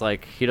flimsy. It's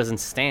like he doesn't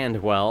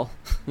stand well,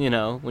 you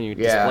know, when you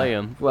display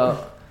him.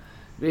 Well,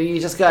 you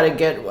just got to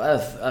get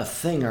a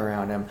thing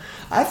around him.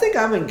 I think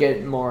I'm going to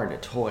get more into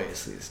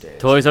toys these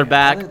days. Toys are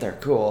back. I think they're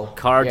cool.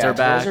 Cards are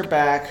back. Toys are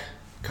back.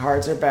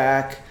 Cards are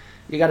back.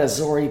 You got a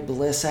Zori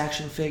Bliss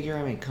action figure.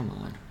 I mean, come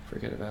on.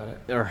 Forget about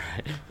it. All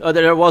right. Oh,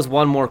 there was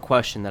one more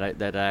question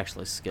that I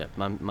actually skipped.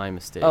 My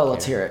mistake. Oh,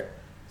 let's hear it.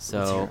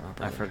 So,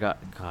 I forgot.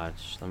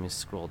 Gosh, let me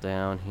scroll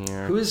down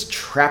here. Who is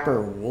Trapper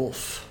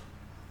Wolf?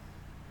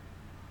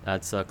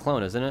 That's a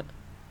clone, isn't it?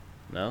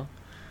 No?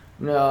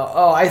 No.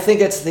 Oh, I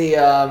think it's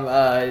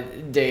the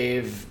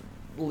Dave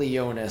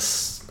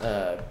Leonis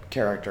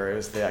character. It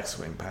was the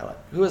X-Wing pilot.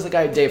 Who was the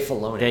guy? Dave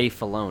Filoni. Dave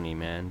Filoni,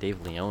 man.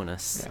 Dave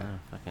Leonis. Yeah.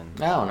 I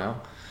don't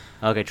know.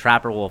 Okay,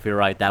 Trapper Wolf, you're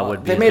right. That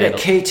would be... They made a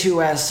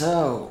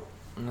K2SO.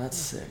 That's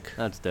sick.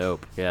 That's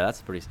dope. Yeah,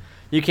 that's pretty...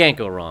 You can't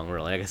go wrong,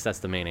 really. I guess that's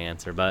the main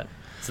answer, but...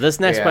 So this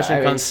next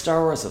question comes...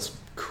 Star Wars is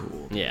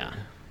cool. Dude. Yeah.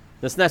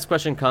 This next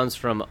question comes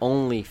from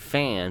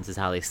OnlyFans, is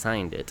how they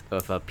signed it,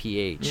 with a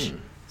PH.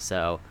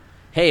 So,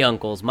 hey,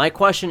 uncles. My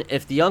question,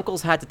 if the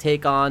uncles had to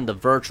take on the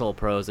Virtual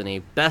Pros in a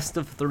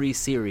best-of-3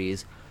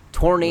 series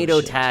tornado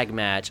tag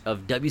match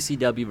of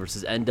WCW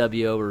versus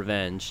NWO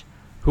Revenge,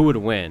 who would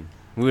win?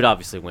 We would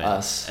obviously win.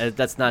 Us.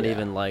 That's not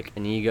even, like,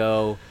 an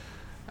ego...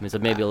 I mean, so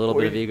maybe a little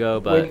bit of ego,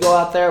 but... We'd go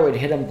out there, we'd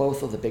hit them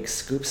both with a big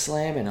scoop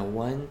slam and a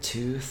 1,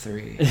 2,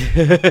 3.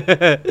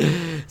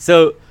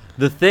 So,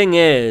 the thing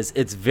is,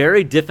 it's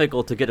very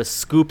difficult to get a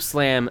scoop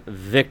slam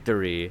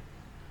victory.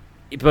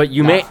 But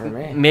you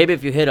maybe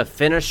if you hit a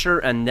finisher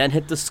and then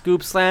hit the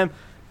scoop slam,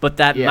 but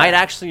that might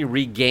actually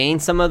regain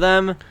some of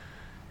them.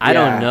 I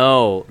don't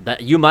know.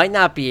 That you might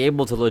not be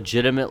able to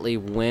legitimately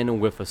win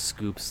with a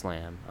scoop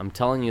slam. I'm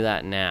telling you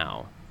that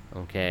now,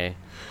 okay?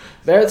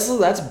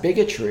 That's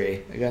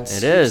bigotry against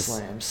scoop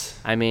slams.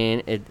 I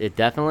mean, it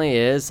definitely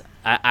is.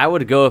 I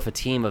would go with a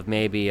team of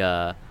maybe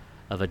of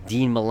a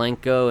Dean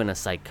Malenko and a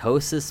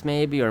Psychosis,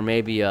 maybe, or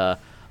maybe a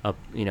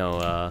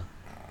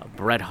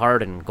Bret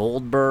Hart and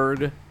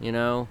Goldberg. You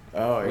know.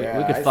 Oh yeah.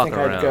 We could fuck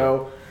around. I'd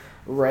go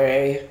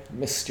Rey,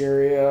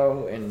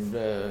 Mysterio, and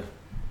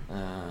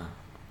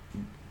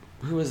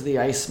who was the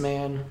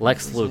Iceman?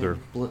 Lex Luger.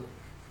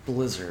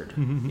 Blizzard.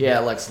 Yeah,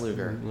 Lex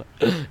Luger.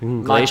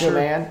 Macho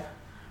Man.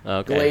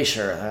 Okay.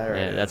 Glacier.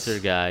 That's their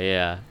guy.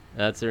 Yeah,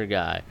 that's their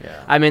guy.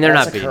 Yeah. I mean, they're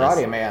not beating us.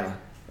 Karate Man.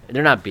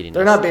 They're not beating us.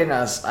 They're not beating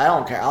us. I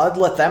don't care. I'd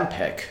let them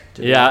pick.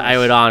 Yeah, I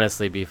would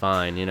honestly be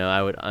fine. You know,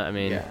 I would. I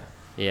mean,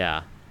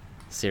 yeah.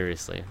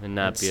 Seriously, would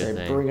not be a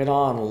thing. Bring it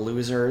on,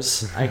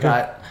 losers! I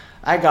got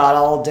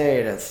all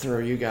day to throw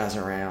you guys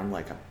around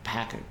like a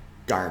pack of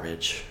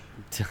garbage.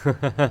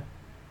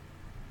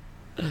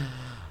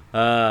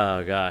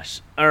 Oh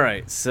gosh! All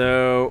right,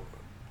 so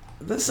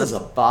this is a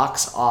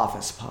box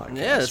office podcast.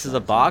 Yeah, this is a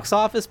box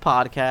office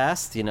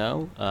podcast. You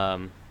know, I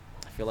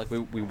feel like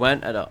we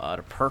went at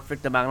a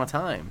perfect amount of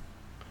time.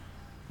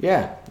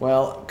 Yeah,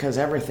 well, because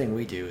everything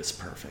we do is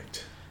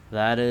perfect.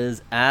 That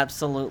is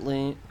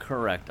absolutely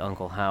correct,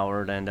 Uncle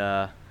Howard. And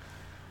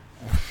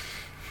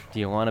do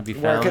you want to be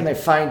found? Where can they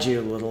find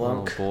you, little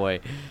Unc? Oh boy,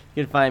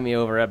 you can find me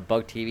over at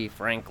Bug TV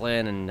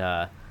Franklin,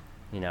 and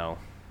you know,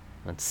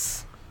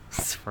 that's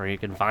where you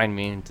can find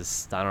me.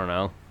 Just I don't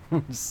know.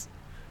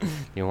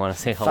 You want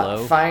to say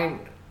hello?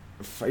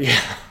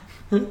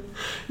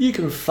 You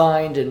can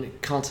find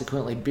and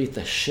consequently beat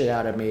the shit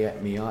out of me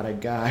at Miata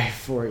Guy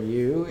for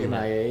you.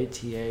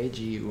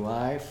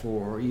 MIATAGUI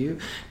for you.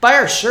 Buy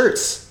our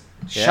shirts.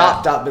 Yeah.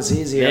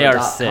 Shop.bazizio.com. They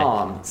are sick.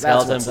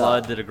 Skeleton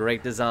Blood did a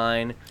great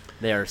design.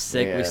 They are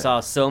sick. Yeah. We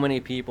saw so many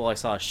people. I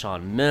saw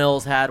Shawn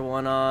Mills had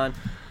one on.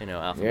 You know,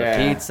 Alphabet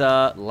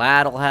Pizza.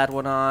 Laddle had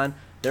one on.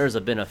 There's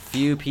been a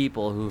few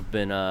people who've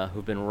been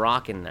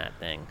rocking that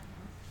thing.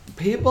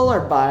 People are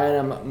buying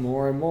them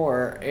more and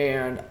more,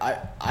 and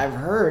I've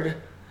heard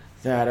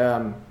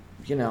that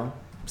you know,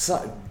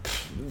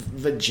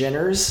 the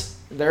Jenners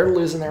they're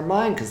losing their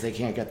mind because they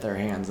can't get their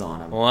hands on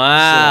them.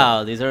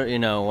 Wow, these are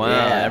wow.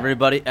 Yeah.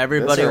 Everybody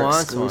Those are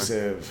wants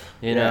exclusive.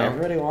 one. You know,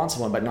 everybody wants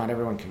one, but not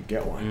everyone can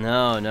get one.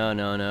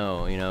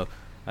 No.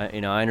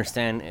 I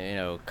understand.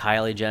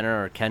 Kylie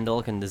Jenner or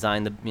Kendall can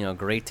design the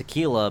great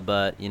tequila,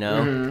 but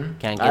can't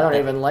get. I don't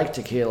even like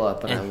tequila,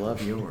 but I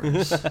love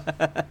yours.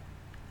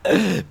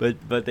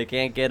 but they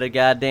can't get a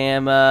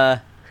goddamn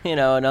an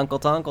Uncle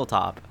Tonkel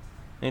top.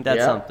 Ain't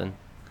that something?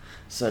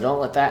 So don't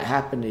let that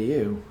happen to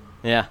you.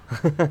 Yeah.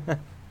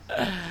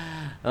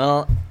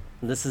 Well,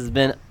 this has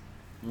been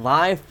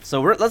live.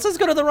 So let's just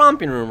go to the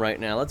romping room right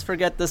now. Let's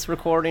forget this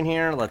recording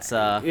here. Let's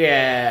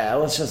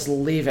let's just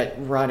leave it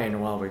running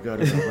while we go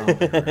to the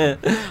romping room.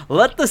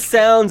 Let the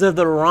sounds of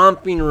the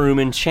romping room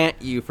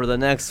enchant you for the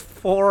next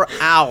 4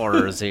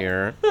 hours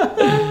here.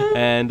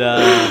 And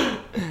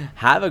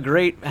have a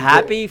great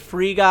happy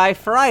Free Guy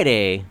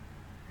Friday.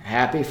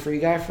 Happy Free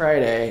Guy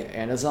Friday,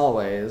 and as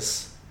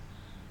always,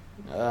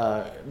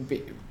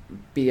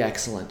 be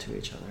excellent to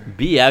each other.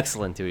 Be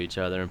excellent to each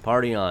other and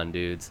party on,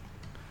 dudes.